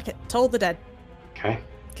 and fuck it, Toll the Dead, Okay.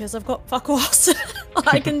 because I've got fuck all else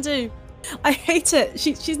I can do. I hate it.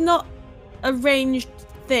 She's not a ranged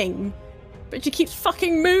thing, but she keeps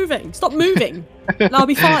fucking moving. Stop moving, and I'll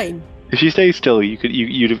be fine. If she stays still,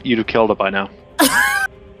 you'd have killed her by now.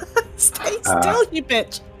 Stay still, you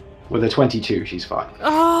bitch. With a 22, she's fine.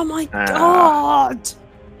 Oh my Ah. god.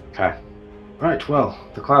 Okay. Right, well,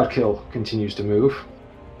 the cloud kill continues to move.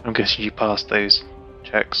 I'm guessing you passed those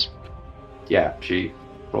checks. Yeah, she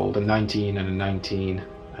rolled a 19 and a 19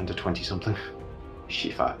 and a 20-something.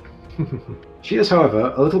 She fine. She is,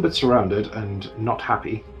 however, a little bit surrounded and not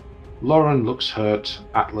happy. Lauren looks hurt.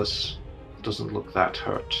 Atlas doesn't look that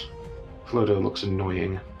hurt. Flodo looks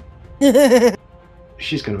annoying.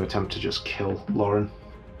 She's going to attempt to just kill Lauren.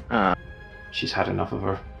 Ah. She's had enough of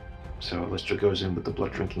her. So Lystra goes in with the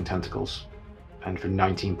blood-drinking tentacles, and for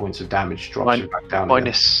 19 points of damage, drops her back down.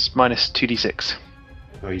 Minus 2d6.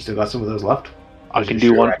 Oh, you still got some of those left? I can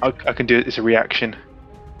do one. I can do it. It's a reaction.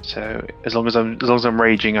 So as long as I'm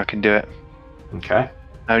raging, I can do it. Okay.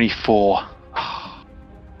 Only 4.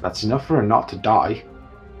 That's enough for her not to die.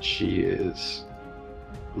 She is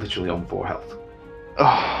literally on 4 health.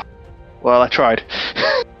 Oh, well, I tried.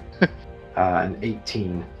 An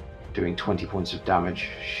 18, doing 20 points of damage.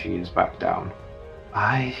 She is back down.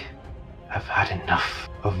 I have had enough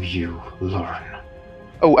of you, Lauren.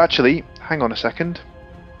 Oh, actually, hang on a second.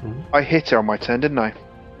 Mhm. I hit her on my turn, didn't I?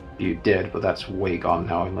 You did, but that's way gone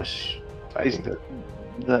now, unless I Is- think that...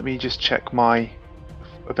 Let me just check my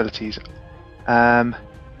abilities.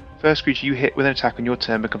 First creature you hit with an attack on your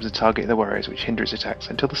turn becomes a target of the warriors, which hinders attacks.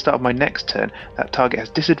 Until the start of my next turn, that target has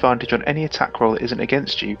disadvantage on any attack roll that isn't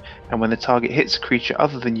against you, and when the target hits a creature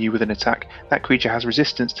other than you with an attack, that creature has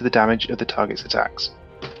resistance to the damage of the target's attacks.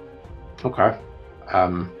 Okay.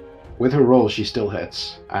 With her roll, she still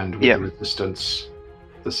hits, and with Yeah. the resistance,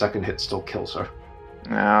 the second hit still kills her.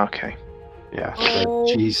 Ah, okay. Yeah, Oh.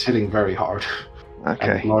 so she's hitting very hard.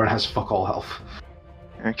 Okay. And Lauren has fuck all health,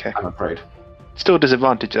 Okay. I'm afraid. Still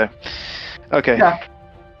disadvantage though. Okay. Yeah.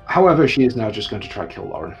 However, she is now just going to try to kill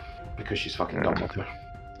Lauren, because she's fucking done with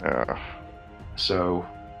her. So,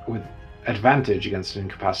 with advantage against an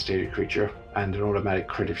incapacitated creature, and an automatic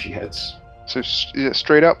crit if she hits, So is it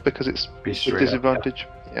straight up because it's be with straight up, disadvantage?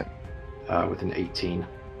 Yeah. with an 18.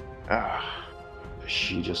 Ah.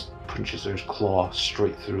 She just punches her claw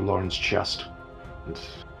straight through Lauren's chest, and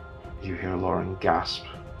you hear Lauren gasp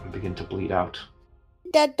and begin to bleed out.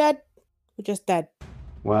 Dead. We're just dead.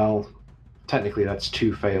 Well, technically that's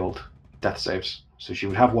 2 failed death saves, so she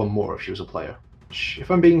would have 1 more if she was a player. If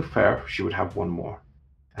I'm being fair, she would have 1 more.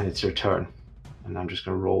 And it's her turn, and I'm just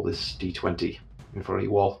going to roll this d20 in front of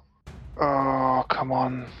you all. Oh, come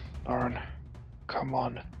on, Lauren. Come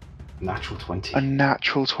on. Natural 20. A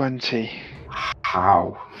natural 20.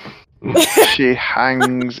 How? She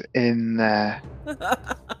hangs in there.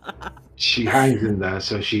 She hangs in there,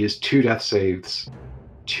 so she is 2 death saves,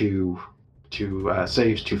 2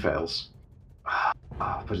 saves, 2 fails.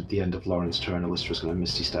 But at the end of Lauren's turn, Illustra's going to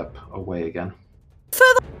Misty Step away again.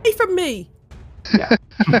 Away from me. Yeah.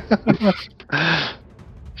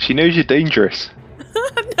 She knows you're dangerous.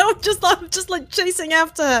 No, I'm I'm just like chasing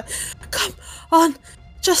after her. Come on,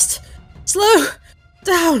 just slow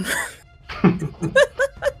down.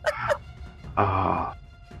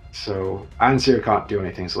 So Ansir can't do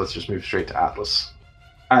anything, so let's just move straight to Atlas.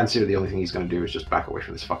 Ansir, the only thing he's going to do is just back away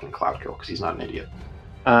from this fucking cloud kill, because he's not an idiot.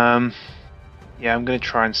 Yeah, I'm going to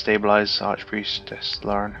try and stabilize Archpriestess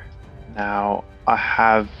Lauren. Now, I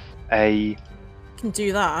have a... Can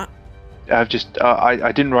do that. I've just...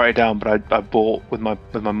 I didn't write it down, but I bought with my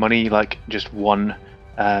money, like, just one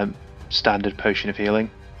standard potion of healing.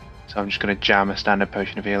 So I'm just going to jam a standard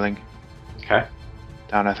potion of healing. Okay.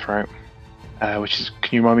 Down her throat. Which is...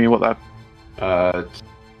 Can you remind me what that...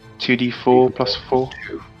 2d4 plus 4?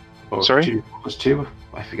 2. Or Sorry? 2 plus 2?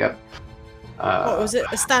 I forget. What was it?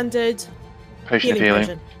 A standard Potion of healing.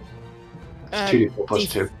 potion? It's 2d4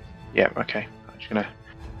 plus 2. Yeah, okay. I'm just going to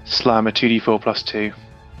slam a 2d4 plus 2.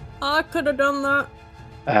 I could have done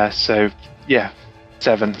that. So, yeah,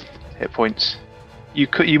 7 hit points.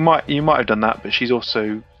 You might have done that, but she's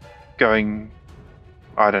also going...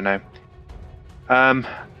 I don't know.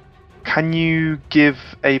 Can you give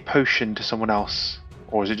a potion to someone else?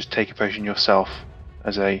 Or is it just take a potion yourself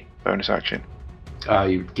as a bonus action?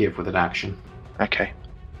 You give with an action. Okay.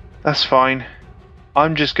 That's fine.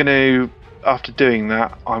 I'm just going to, after doing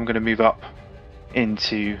that, I'm going to move up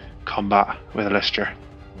into combat with Alystra.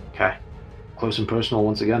 Okay. Close and personal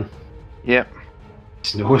once again. Yep.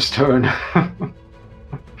 It's Noah's turn.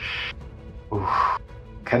 Ooh.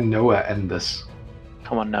 Can Noah end this?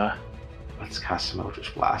 Come on, Noah. Let's cast some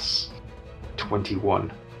Eldritch Blasts.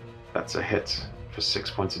 21. That's a hit for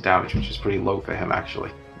 6 points of damage, which is pretty low for him,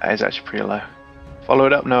 actually. That is actually pretty low. Follow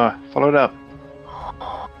it up, Noah. Follow it up.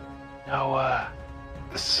 Noah.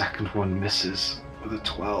 The second one misses with a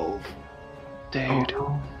 12. Dude. Oh,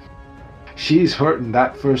 no. She's hurting.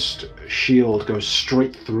 That first shield goes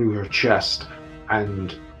straight through her chest,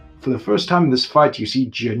 and for the first time in this fight, you see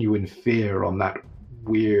genuine fear on that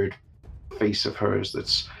weird face of hers.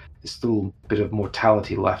 That's this little bit of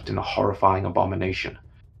mortality left in a horrifying abomination.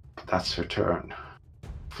 But that's her turn.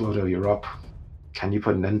 Flodo, you're up. Can you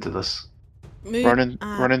put an end to this? Move, Run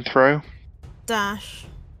and throw. dash.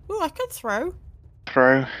 Ooh, I could throw.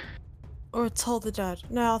 Throw. Or toll the dead.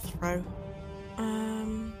 No, I'll throw.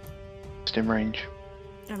 Just in range.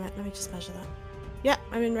 Oh, let me just measure that. Yeah,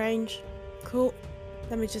 I'm in range. Cool.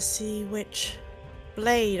 Let me just see which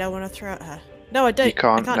blade I want to throw at her. No, I don't. You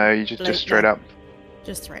can't. I can't. No, you just blade, straight no. up.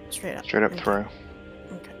 Just straight up. Straight up Okay. throw.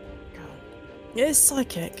 Okay. God. It is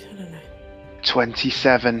psychic. I don't know.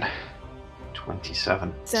 27.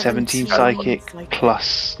 27. 17 psychic plus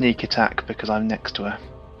sneak attack because I'm next to her,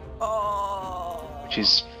 Oh. which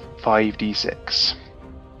is 5d6.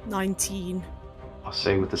 19. I'll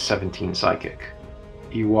say with the 17 psychic,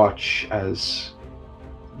 you watch as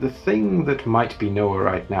the thing that might be Noah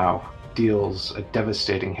right now deals a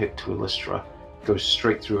devastating hit to Alystra, goes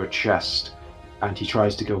straight through her chest, and he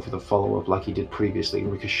tries to go for the follow-up like he did previously,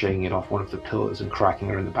 ricocheting it off one of the pillars and cracking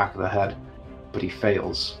her in the back of the head, but he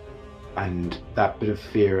fails, and that bit of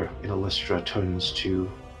fear in Alystra turns to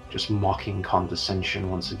just mocking condescension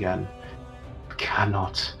once again. You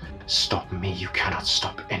cannot stop me, you cannot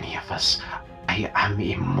stop any of us. I am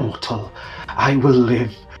immortal. I will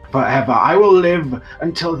live forever. I will live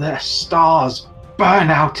until the stars burn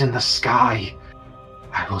out in the sky.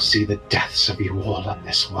 I will see the deaths of you all in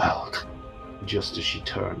this world. Just as she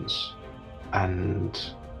turns, and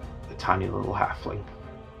the tiny little halfling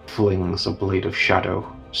flings a blade of shadow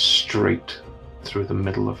straight through the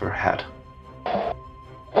middle of her head.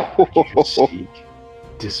 You can see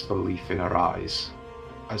disbelief in her eyes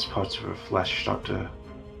as parts of her flesh start to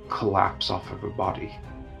collapse off of her body.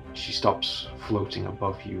 She stops floating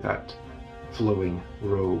above you. That flowing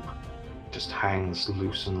robe just hangs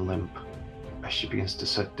loose and limp as she begins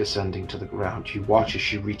descending to the ground. You watch as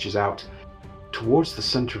she reaches out towards the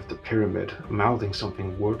center of the pyramid, mouthing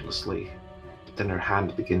something wordlessly, but then her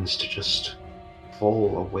hand begins to just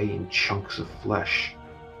fall away in chunks of flesh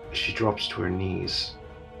as she drops to her knees,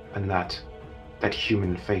 and that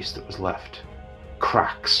human face that was left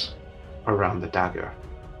cracks around the dagger.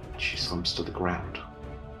 She slumps to the ground.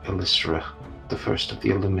 Alystra, the first of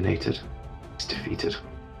the Illuminated, is defeated.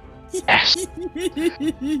 Yes.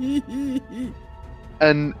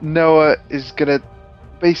 And Noah is gonna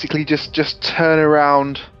basically just turn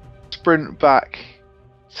around, sprint back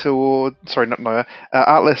toward. Sorry, not Noah.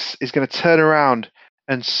 Atlas is gonna turn around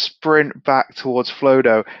and sprint back towards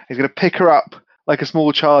Flodo. He's gonna pick her up like a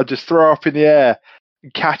small child, just throw her up in the air,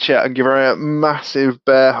 and catch her, and give her a massive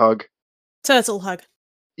bear hug. Turtle hug.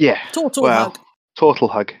 Yeah. Turtle well, hug. Turtle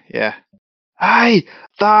hug. Yeah. Hey,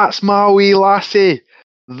 that's my wee lassie.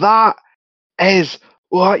 That is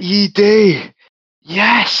What ye do?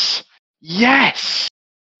 Yes! Yes!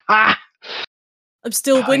 Ah! I'm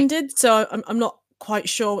still Hi. winded, so I'm not quite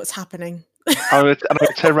sure what's happening. I'm gonna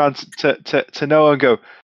turn around to Noah and go,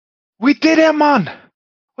 "We did it, man!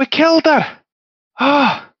 We killed her!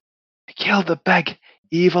 Ah! We killed the big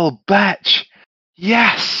evil bitch!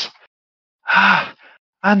 Yes! Ah!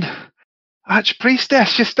 And Archpriestess,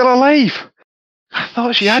 she's still alive! I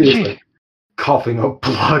thought she had She is you. like coughing up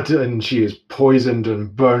blood, and she is poisoned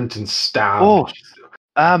and burnt and stabbed. Oh,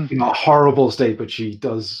 She's in a horrible state, but she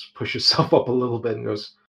does push herself up a little bit and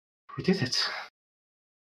goes, "We did it.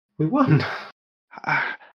 We won."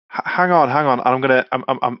 hang on.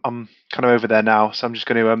 I'm kind of over there now, so I'm just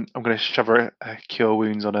gonna I'm gonna shove a cure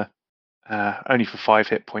wounds on her. Only for 5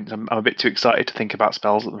 hit points. I'm a bit too excited to think about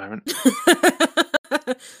spells at the moment.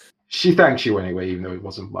 She thanks you anyway, even though it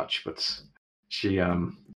wasn't much, but she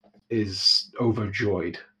is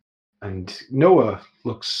overjoyed. And Noah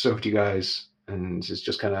looks over to you guys and is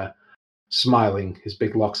just kind of smiling, his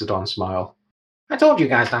big Loxodon smile. "I told you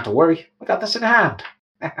guys not to worry. I got this in hand."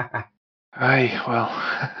 Aye, well.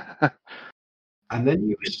 And then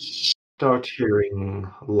you start hearing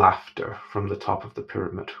laughter from the top of the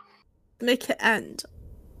pyramid. Make it end.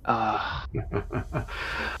 Oh,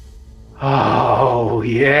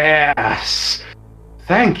 yes.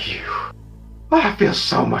 Thank you. I feel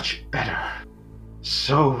so much better.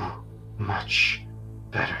 So much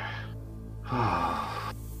better.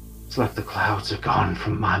 Oh, it's like the clouds have gone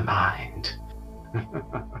from my mind.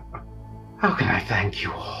 How can I thank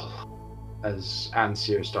you all? As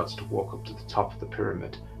Ansir starts to walk up to the top of the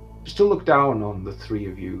pyramid, just to look down on the three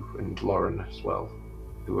of you and Lauren as well,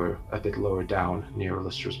 who are a bit lower down near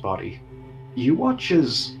Illustra's body. You watch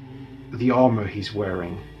as the armor he's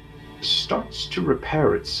wearing starts to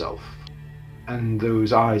repair itself, and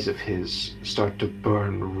those eyes of his start to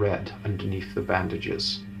burn red underneath the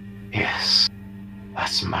bandages. Yes,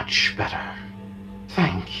 that's much better.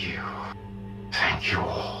 Thank you. Thank you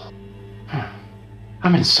all.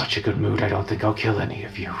 I'm in such a good mood, I don't think I'll kill any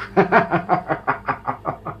of you.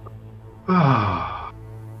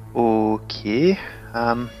 Okay.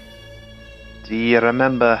 Do you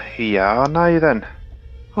remember who you are now then?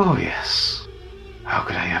 Oh, yes. How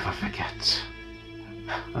could I ever forget?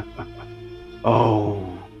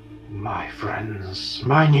 Oh, my friends,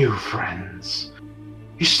 my new friends.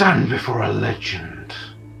 You stand before a legend.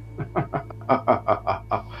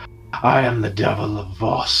 I am the Devil of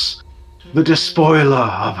Voss, the Despoiler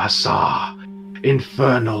of Hussar,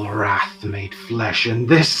 infernal wrath made flesh, and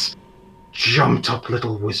this jumped-up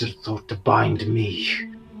little wizard thought to bind me.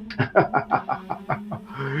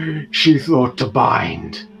 She thought to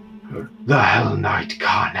bind the Hell Knight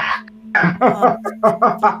Karnak.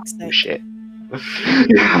 Oh, shit.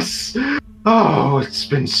 Yes! Oh, it's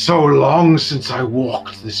been so long since I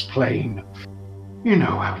walked this plane. You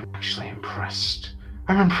know, I'm actually impressed.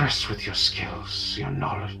 I'm impressed with your skills, your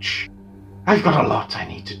knowledge. I've got a lot I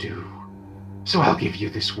need to do, so I'll give you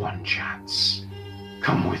this one chance.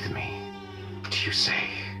 Come with me. What do you say?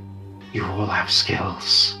 You all have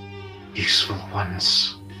skills. Useful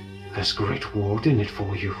ones. There's great reward in it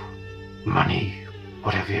for you. Money,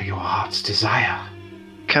 whatever your heart's desire.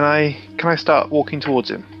 Can I start walking towards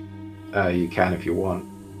him? You can if you want.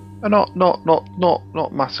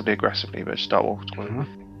 Not massively aggressively, but start walking towards him.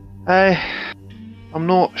 I'm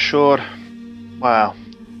not sure. Well,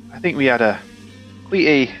 I think we had a quite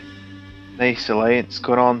a nice alliance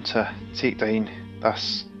going on to take down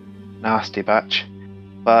this nasty bitch,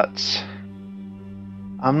 but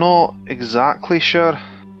I'm not exactly sure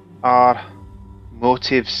our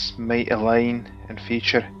motives might align in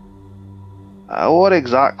future. What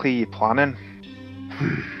exactly are you planning?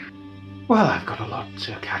 Well, I've got a lot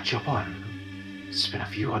to catch up on. It's been a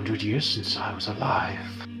few hundred years since I was alive.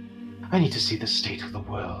 I need to see the state of the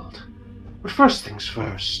world. But first things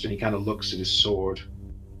first, and he kind of looks at his sword.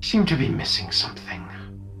 I seem to be missing something.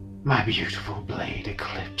 My beautiful blade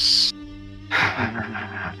Eclipse.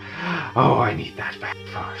 Oh, I need that back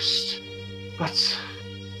first. But,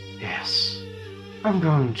 yes, I'm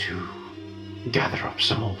going to gather up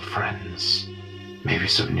some old friends, maybe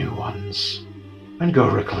some new ones, and go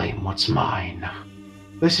reclaim what's mine.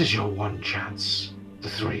 This is your one chance, the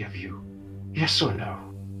three of you. Yes or no?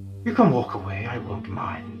 You can walk away, I won't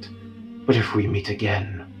mind. But if we meet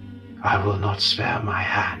again, I will not spare my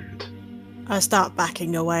hand. I start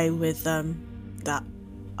backing away with that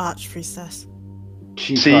archpriestess.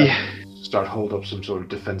 She tries to start hold up some sort of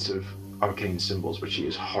defensive arcane symbols, but she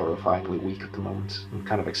is horrifyingly weak at the moment and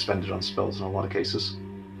kind of expended on spells in a lot of cases.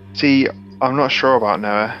 See, I'm not sure about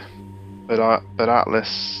Noah, but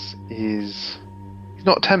Atlas is... He's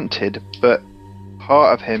not tempted, but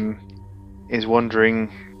part of him is wondering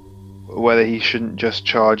whether he shouldn't just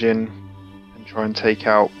charge in and try and take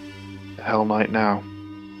out the Hell Knight now.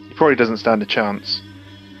 He probably doesn't stand a chance,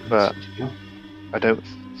 but I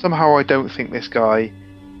don't think this guy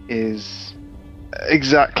is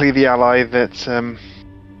exactly the ally that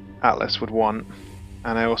Atlas would want.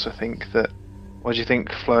 And I also think that... What do you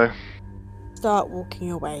think, Flo? Start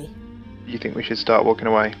walking away. You think we should start walking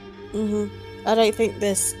away? I don't think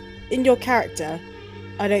this... In your character,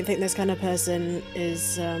 I don't think this kind of person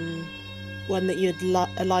is one that you'd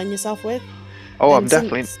align yourself with. Oh, And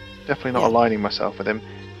I'm definitely not yeah. aligning myself with him.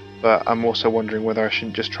 But I'm also wondering whether I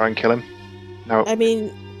shouldn't just try and kill him. Now, I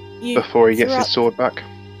mean, before he gets his sword back.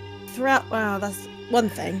 Well, that's one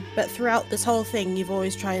thing, but throughout this whole thing, you've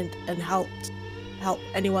always tried and help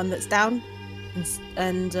anyone that's down.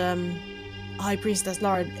 And High Priestess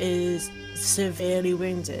Lauren is severely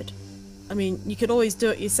wounded. I mean, you could always do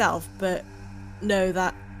it yourself, but know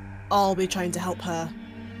that I'll be trying to help her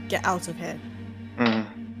get out of here.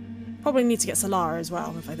 Probably need to get Solara as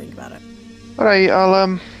well, if I think about it. Alright,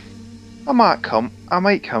 I might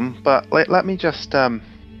come, but let me just have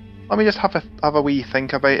a wee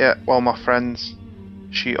think about it while my friends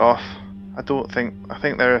shoot off. I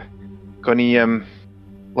think they're gonna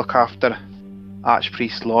look after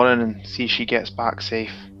Archpriest Lauren and see she gets back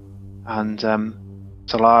safe, and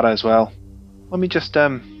Solara as well. Let me just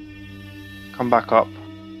come back up,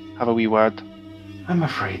 have a wee word. I'm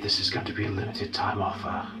afraid this is going to be a limited time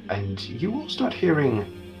offer, and you will start hearing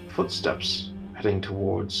footsteps heading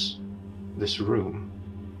towards this room.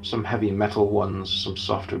 Some heavy metal ones, some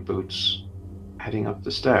softer boots, heading up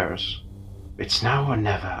the stairs. It's now or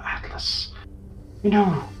never, Atlas. You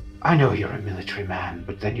know, I know you're a military man,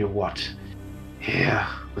 but then you're what? Here,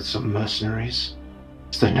 with some mercenaries?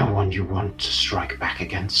 Is there no one you want to strike back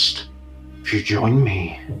against? If you join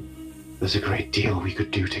me, there's a great deal we could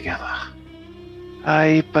do together.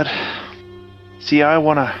 Aye, but... See,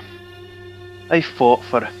 I fought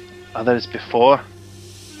for others before,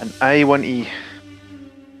 and I want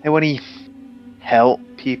to help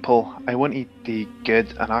people. I want to do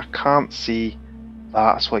good, and I can't see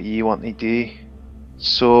that's what you want to do.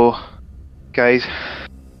 So, guys,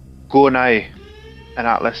 go now. And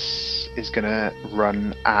Atlas is gonna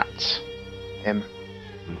run at him.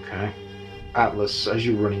 Okay. Atlas, as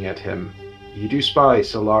you're running at him, you do spy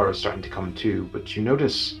Solara starting to come too, but you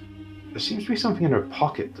notice there seems to be something in her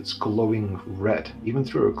pocket that's glowing red, even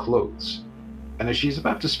through her clothes. And as she's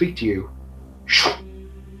about to speak to you,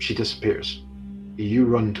 she disappears. You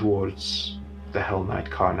run towards the Hell Knight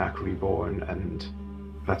Karnak Reborn, and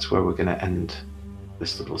that's where we're gonna end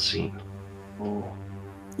this little scene. Oh.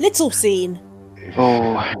 Little scene!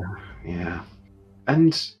 Oh. Yeah.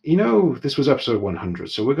 And, you know, this was episode 100,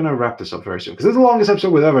 so we're going to wrap this up very soon, because this is the longest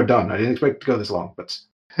episode we've ever done. I didn't expect it to go this long, but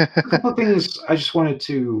a couple of things I just wanted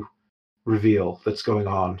to reveal that's going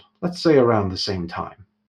on, let's say around the same time.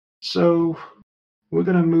 So, we're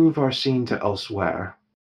going to move our scene to elsewhere,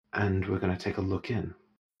 and we're going to take a look in.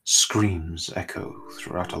 Screams echo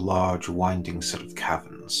throughout a large, winding set of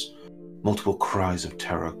caverns. Multiple cries of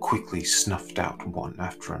terror quickly snuffed out one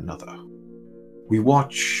after another. We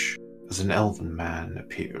watch as an elven man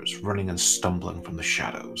appears, running and stumbling from the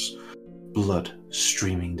shadows, blood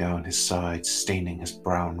streaming down his sides, staining his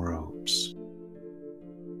brown robes.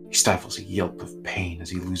 He stifles a yelp of pain as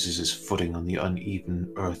he loses his footing on the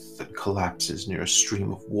uneven earth and collapses near a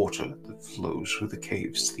stream of water that flows through the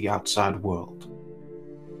caves to the outside world.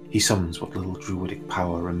 He summons what little druidic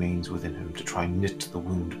power remains within him to try and knit the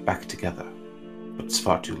wound back together, but it's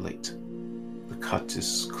far too late. The cut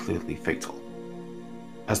is clearly fatal.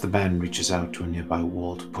 As the man reaches out to a nearby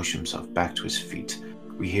wall to push himself back to his feet,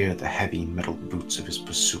 we hear the heavy metal boots of his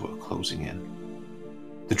pursuer closing in.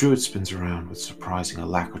 The druid spins around with surprising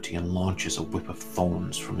alacrity and launches a whip of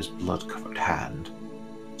thorns from his blood-covered hand,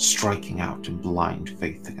 striking out in blind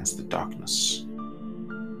faith against the darkness.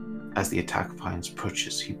 As the attack finds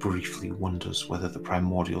purchase, he briefly wonders whether the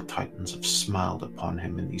primordial titans have smiled upon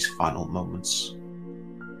him in these final moments.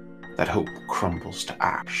 That hope crumbles to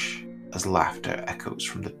ash as laughter echoes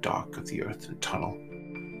from the dark of the earthen tunnel.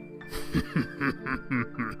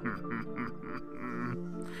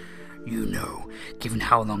 You know, given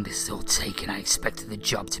how long this has all taken, I expected the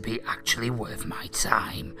job to be actually worth my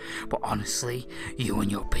time. But honestly, you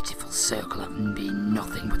and your pitiful circle have been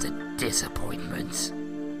nothing but a disappointment.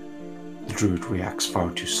 The druid reacts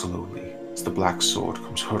far too slowly as the black sword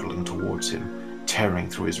comes hurtling towards him, tearing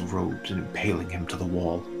through his robes and impaling him to the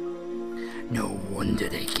wall. No wonder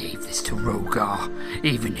they gave this to Rogar.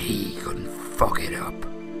 Even he couldn't fuck it up.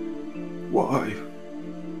 Why?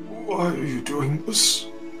 Why are you doing this?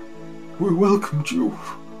 We welcomed you.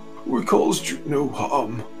 We caused you no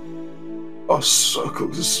harm. Our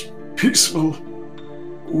circle is peaceful.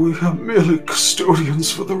 We are merely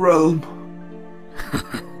custodians for the realm.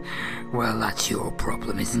 Well, that's your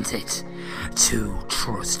problem, isn't it? Too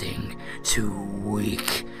trusting, too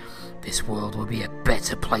weak. This world will be a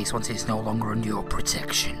better place once it's no longer under your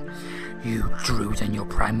protection. You Druid and your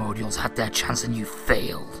Primordials had their chance and you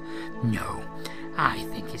failed. No, I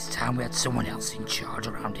think it's time we had someone else in charge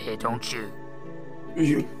around here, don't you?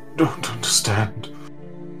 You don't understand.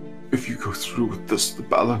 If you go through with this, the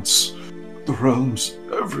balance, the realms,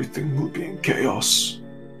 everything will be in chaos.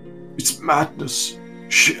 It's madness.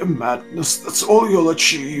 Sheer madness. That's all you'll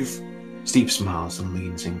achieve. Steve smiles and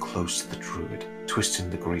leans in close to the druid, twisting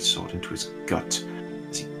the greatsword into his gut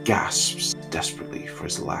as he gasps desperately for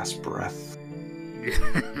his last breath.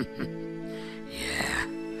 Yeah,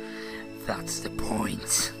 that's the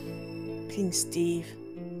point. King Steve.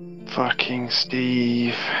 Fucking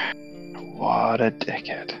Steve. What a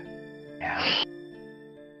dickhead. Yeah.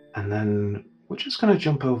 And then we're just going to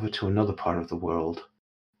jump over to another part of the world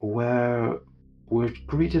where we're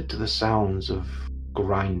greeted to the sounds of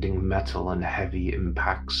grinding metal and heavy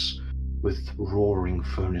impacts, with roaring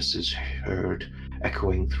furnaces heard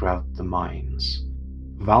echoing throughout the mines.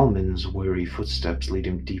 Valmin's weary footsteps lead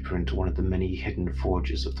him deeper into one of the many hidden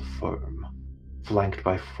forges of the firm. Flanked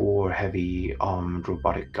by 4 heavy armed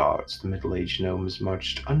robotic guards, the middle-aged gnome is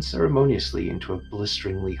marched unceremoniously into a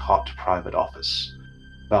blisteringly hot private office.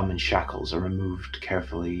 Valmin's shackles are removed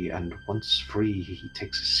carefully, and once free, he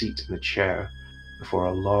takes a seat in the chair before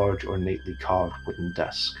a large, ornately carved wooden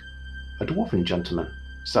desk. A dwarven gentleman,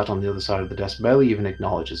 sat on the other side of the desk, barely even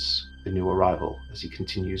acknowledges the new arrival as he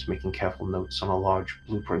continues making careful notes on a large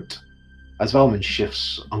blueprint. As Valmin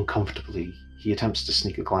shifts uncomfortably, he attempts to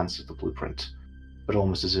sneak a glance at the blueprint, but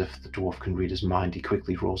almost as if the dwarf can read his mind, he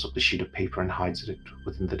quickly rolls up the sheet of paper and hides it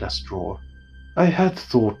within the desk drawer. I had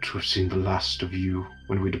thought to have seen the last of you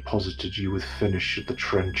when we deposited you with Finish at the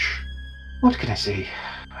trench. What can I say?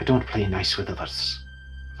 I don't play nice with others,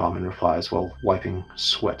 Valmin replies while wiping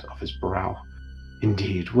sweat off his brow.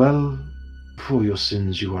 Indeed, well, for your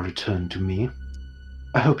sins you are returned to me.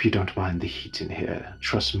 I hope you don't mind the heat in here.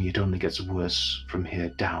 Trust me, it only gets worse from here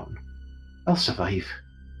down. I'll survive.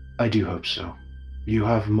 I do hope so. You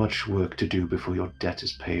have much work to do before your debt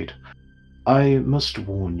is paid. I must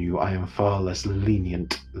warn you, I am far less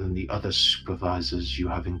lenient than the other supervisors you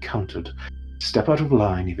have encountered. Step out of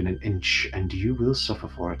line even an inch, and you will suffer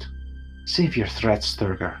for it. Save your threats,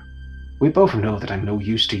 Thurgar. We both know that I'm no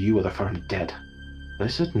use to you or the firm dead. I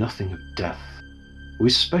said nothing of death. We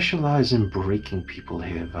specialize in breaking people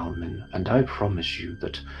here, Valmin, and I promise you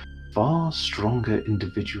that far stronger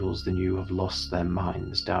individuals than you have lost their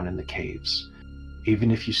minds down in the caves.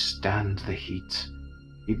 Even if you stand the heat,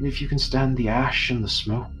 even if you can stand the ash and the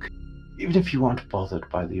smoke, even if you aren't bothered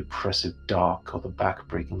by the oppressive dark or the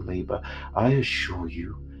back-breaking labor, I assure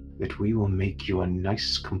you that we will make you a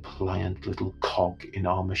nice, compliant little cog in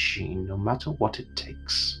our machine, no matter what it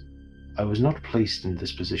takes. I was not placed in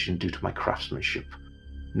this position due to my craftsmanship,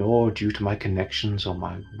 nor due to my connections or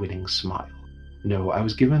my winning smile. No, I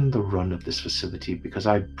was given the run of this facility because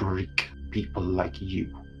I break people like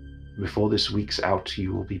you. Before this week's out,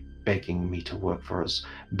 you will be begging me to work for us,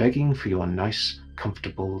 begging for your nice,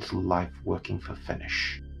 comfortable little life working for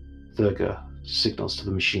Finish. Thurgar signals to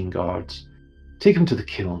the machine guards. Take him to the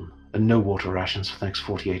kiln, and no water rations for the next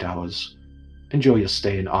 48 hours. Enjoy your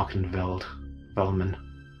stay in Arkenveld, Valmin.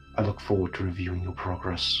 I look forward to reviewing your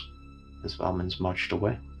progress. As Valmin's marched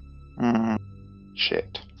away.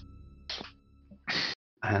 Shit.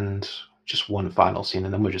 And just one final scene,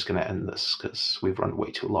 and then we're just going to end this, because we've run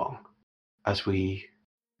way too long. As we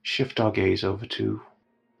shift our gaze over to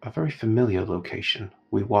a very familiar location,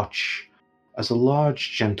 we watch as a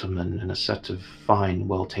large gentleman in a set of fine,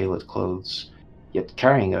 well-tailored clothes, yet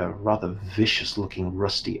carrying a rather vicious-looking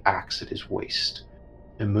rusty axe at his waist,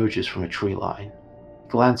 emerges from a tree line,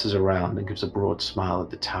 glances around and gives a broad smile at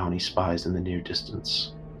the town he spies in the near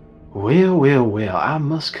distance. Well, I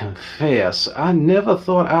must confess, I never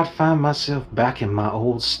thought I'd find myself back in my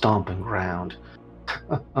old stomping ground.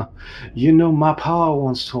 You know, my pa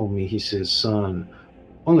once told me, he says, son,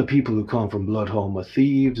 only people who come from Bloodholm are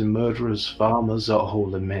thieves and murderers, farmers, or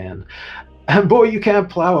holy men. And boy, you can't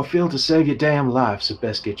plow a field to save your damn life, so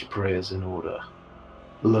best get your prayers in order.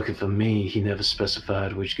 Lucky for me, he never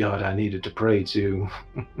specified which god I needed to pray to.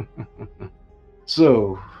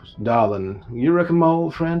 So, darling, you reckon my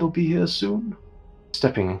old friend will be here soon?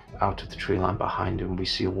 Stepping out of the tree line behind him, we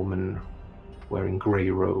see a woman wearing grey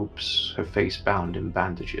robes, her face bound in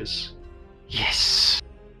bandages. Yes,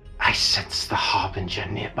 I sense the Harbinger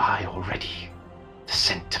nearby already. The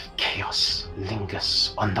scent of chaos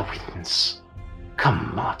lingers on the winds.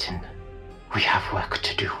 Come, Martin. We have work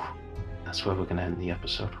to do. That's where we're going to end the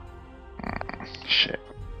episode. Shit.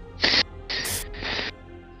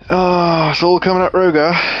 Oh, it's all coming up,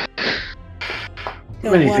 Rogar.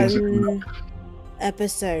 The Many things are one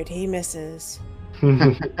episode he misses.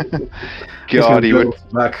 God, he would.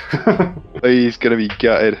 Back. He's gonna be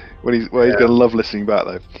gutted. He's gonna love listening back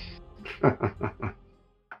though.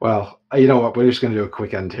 Well, you know what? We're just going to do a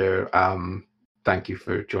quick end here. Thank you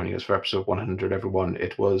for joining us for episode 100, everyone.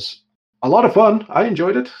 It was a lot of fun. I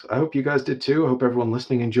enjoyed it. I hope you guys did too. I hope everyone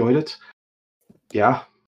listening enjoyed it. Yeah.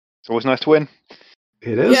 It's always nice to win.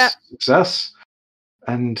 It is. Yeah. Success.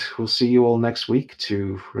 And we'll see you all next week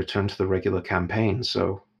to return to the regular campaign.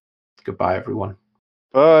 So goodbye, everyone.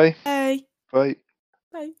 Bye. Hey. Bye.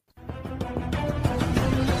 Bye.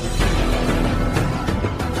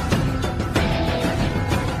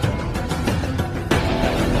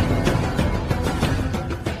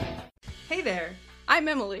 Hey there, I'm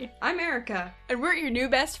Emily. I'm Erica, And we're your new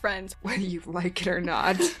best friends. whether you like it or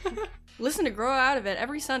not, Listen to Grow Out of It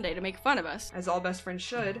every Sunday to make fun of us, as all best friends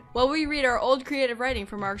should. while we read our old creative writing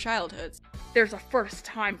from our childhoods. There's a first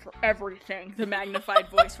time for everything, the magnified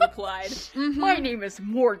voice replied. My name is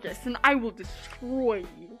Morgus, and I will destroy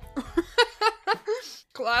you.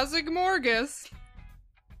 Classic Morgus.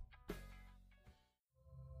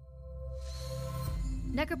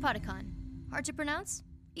 Necropodicon. Hard to pronounce?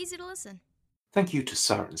 Easy to listen. Thank you to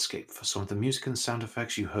Sirenscape for some of the music and sound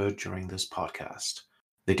effects you heard during this podcast.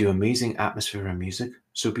 They do amazing atmosphere and music,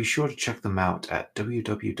 so be sure to check them out at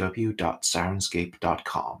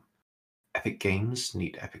www.sirenscape.com. Epic games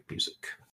need epic music.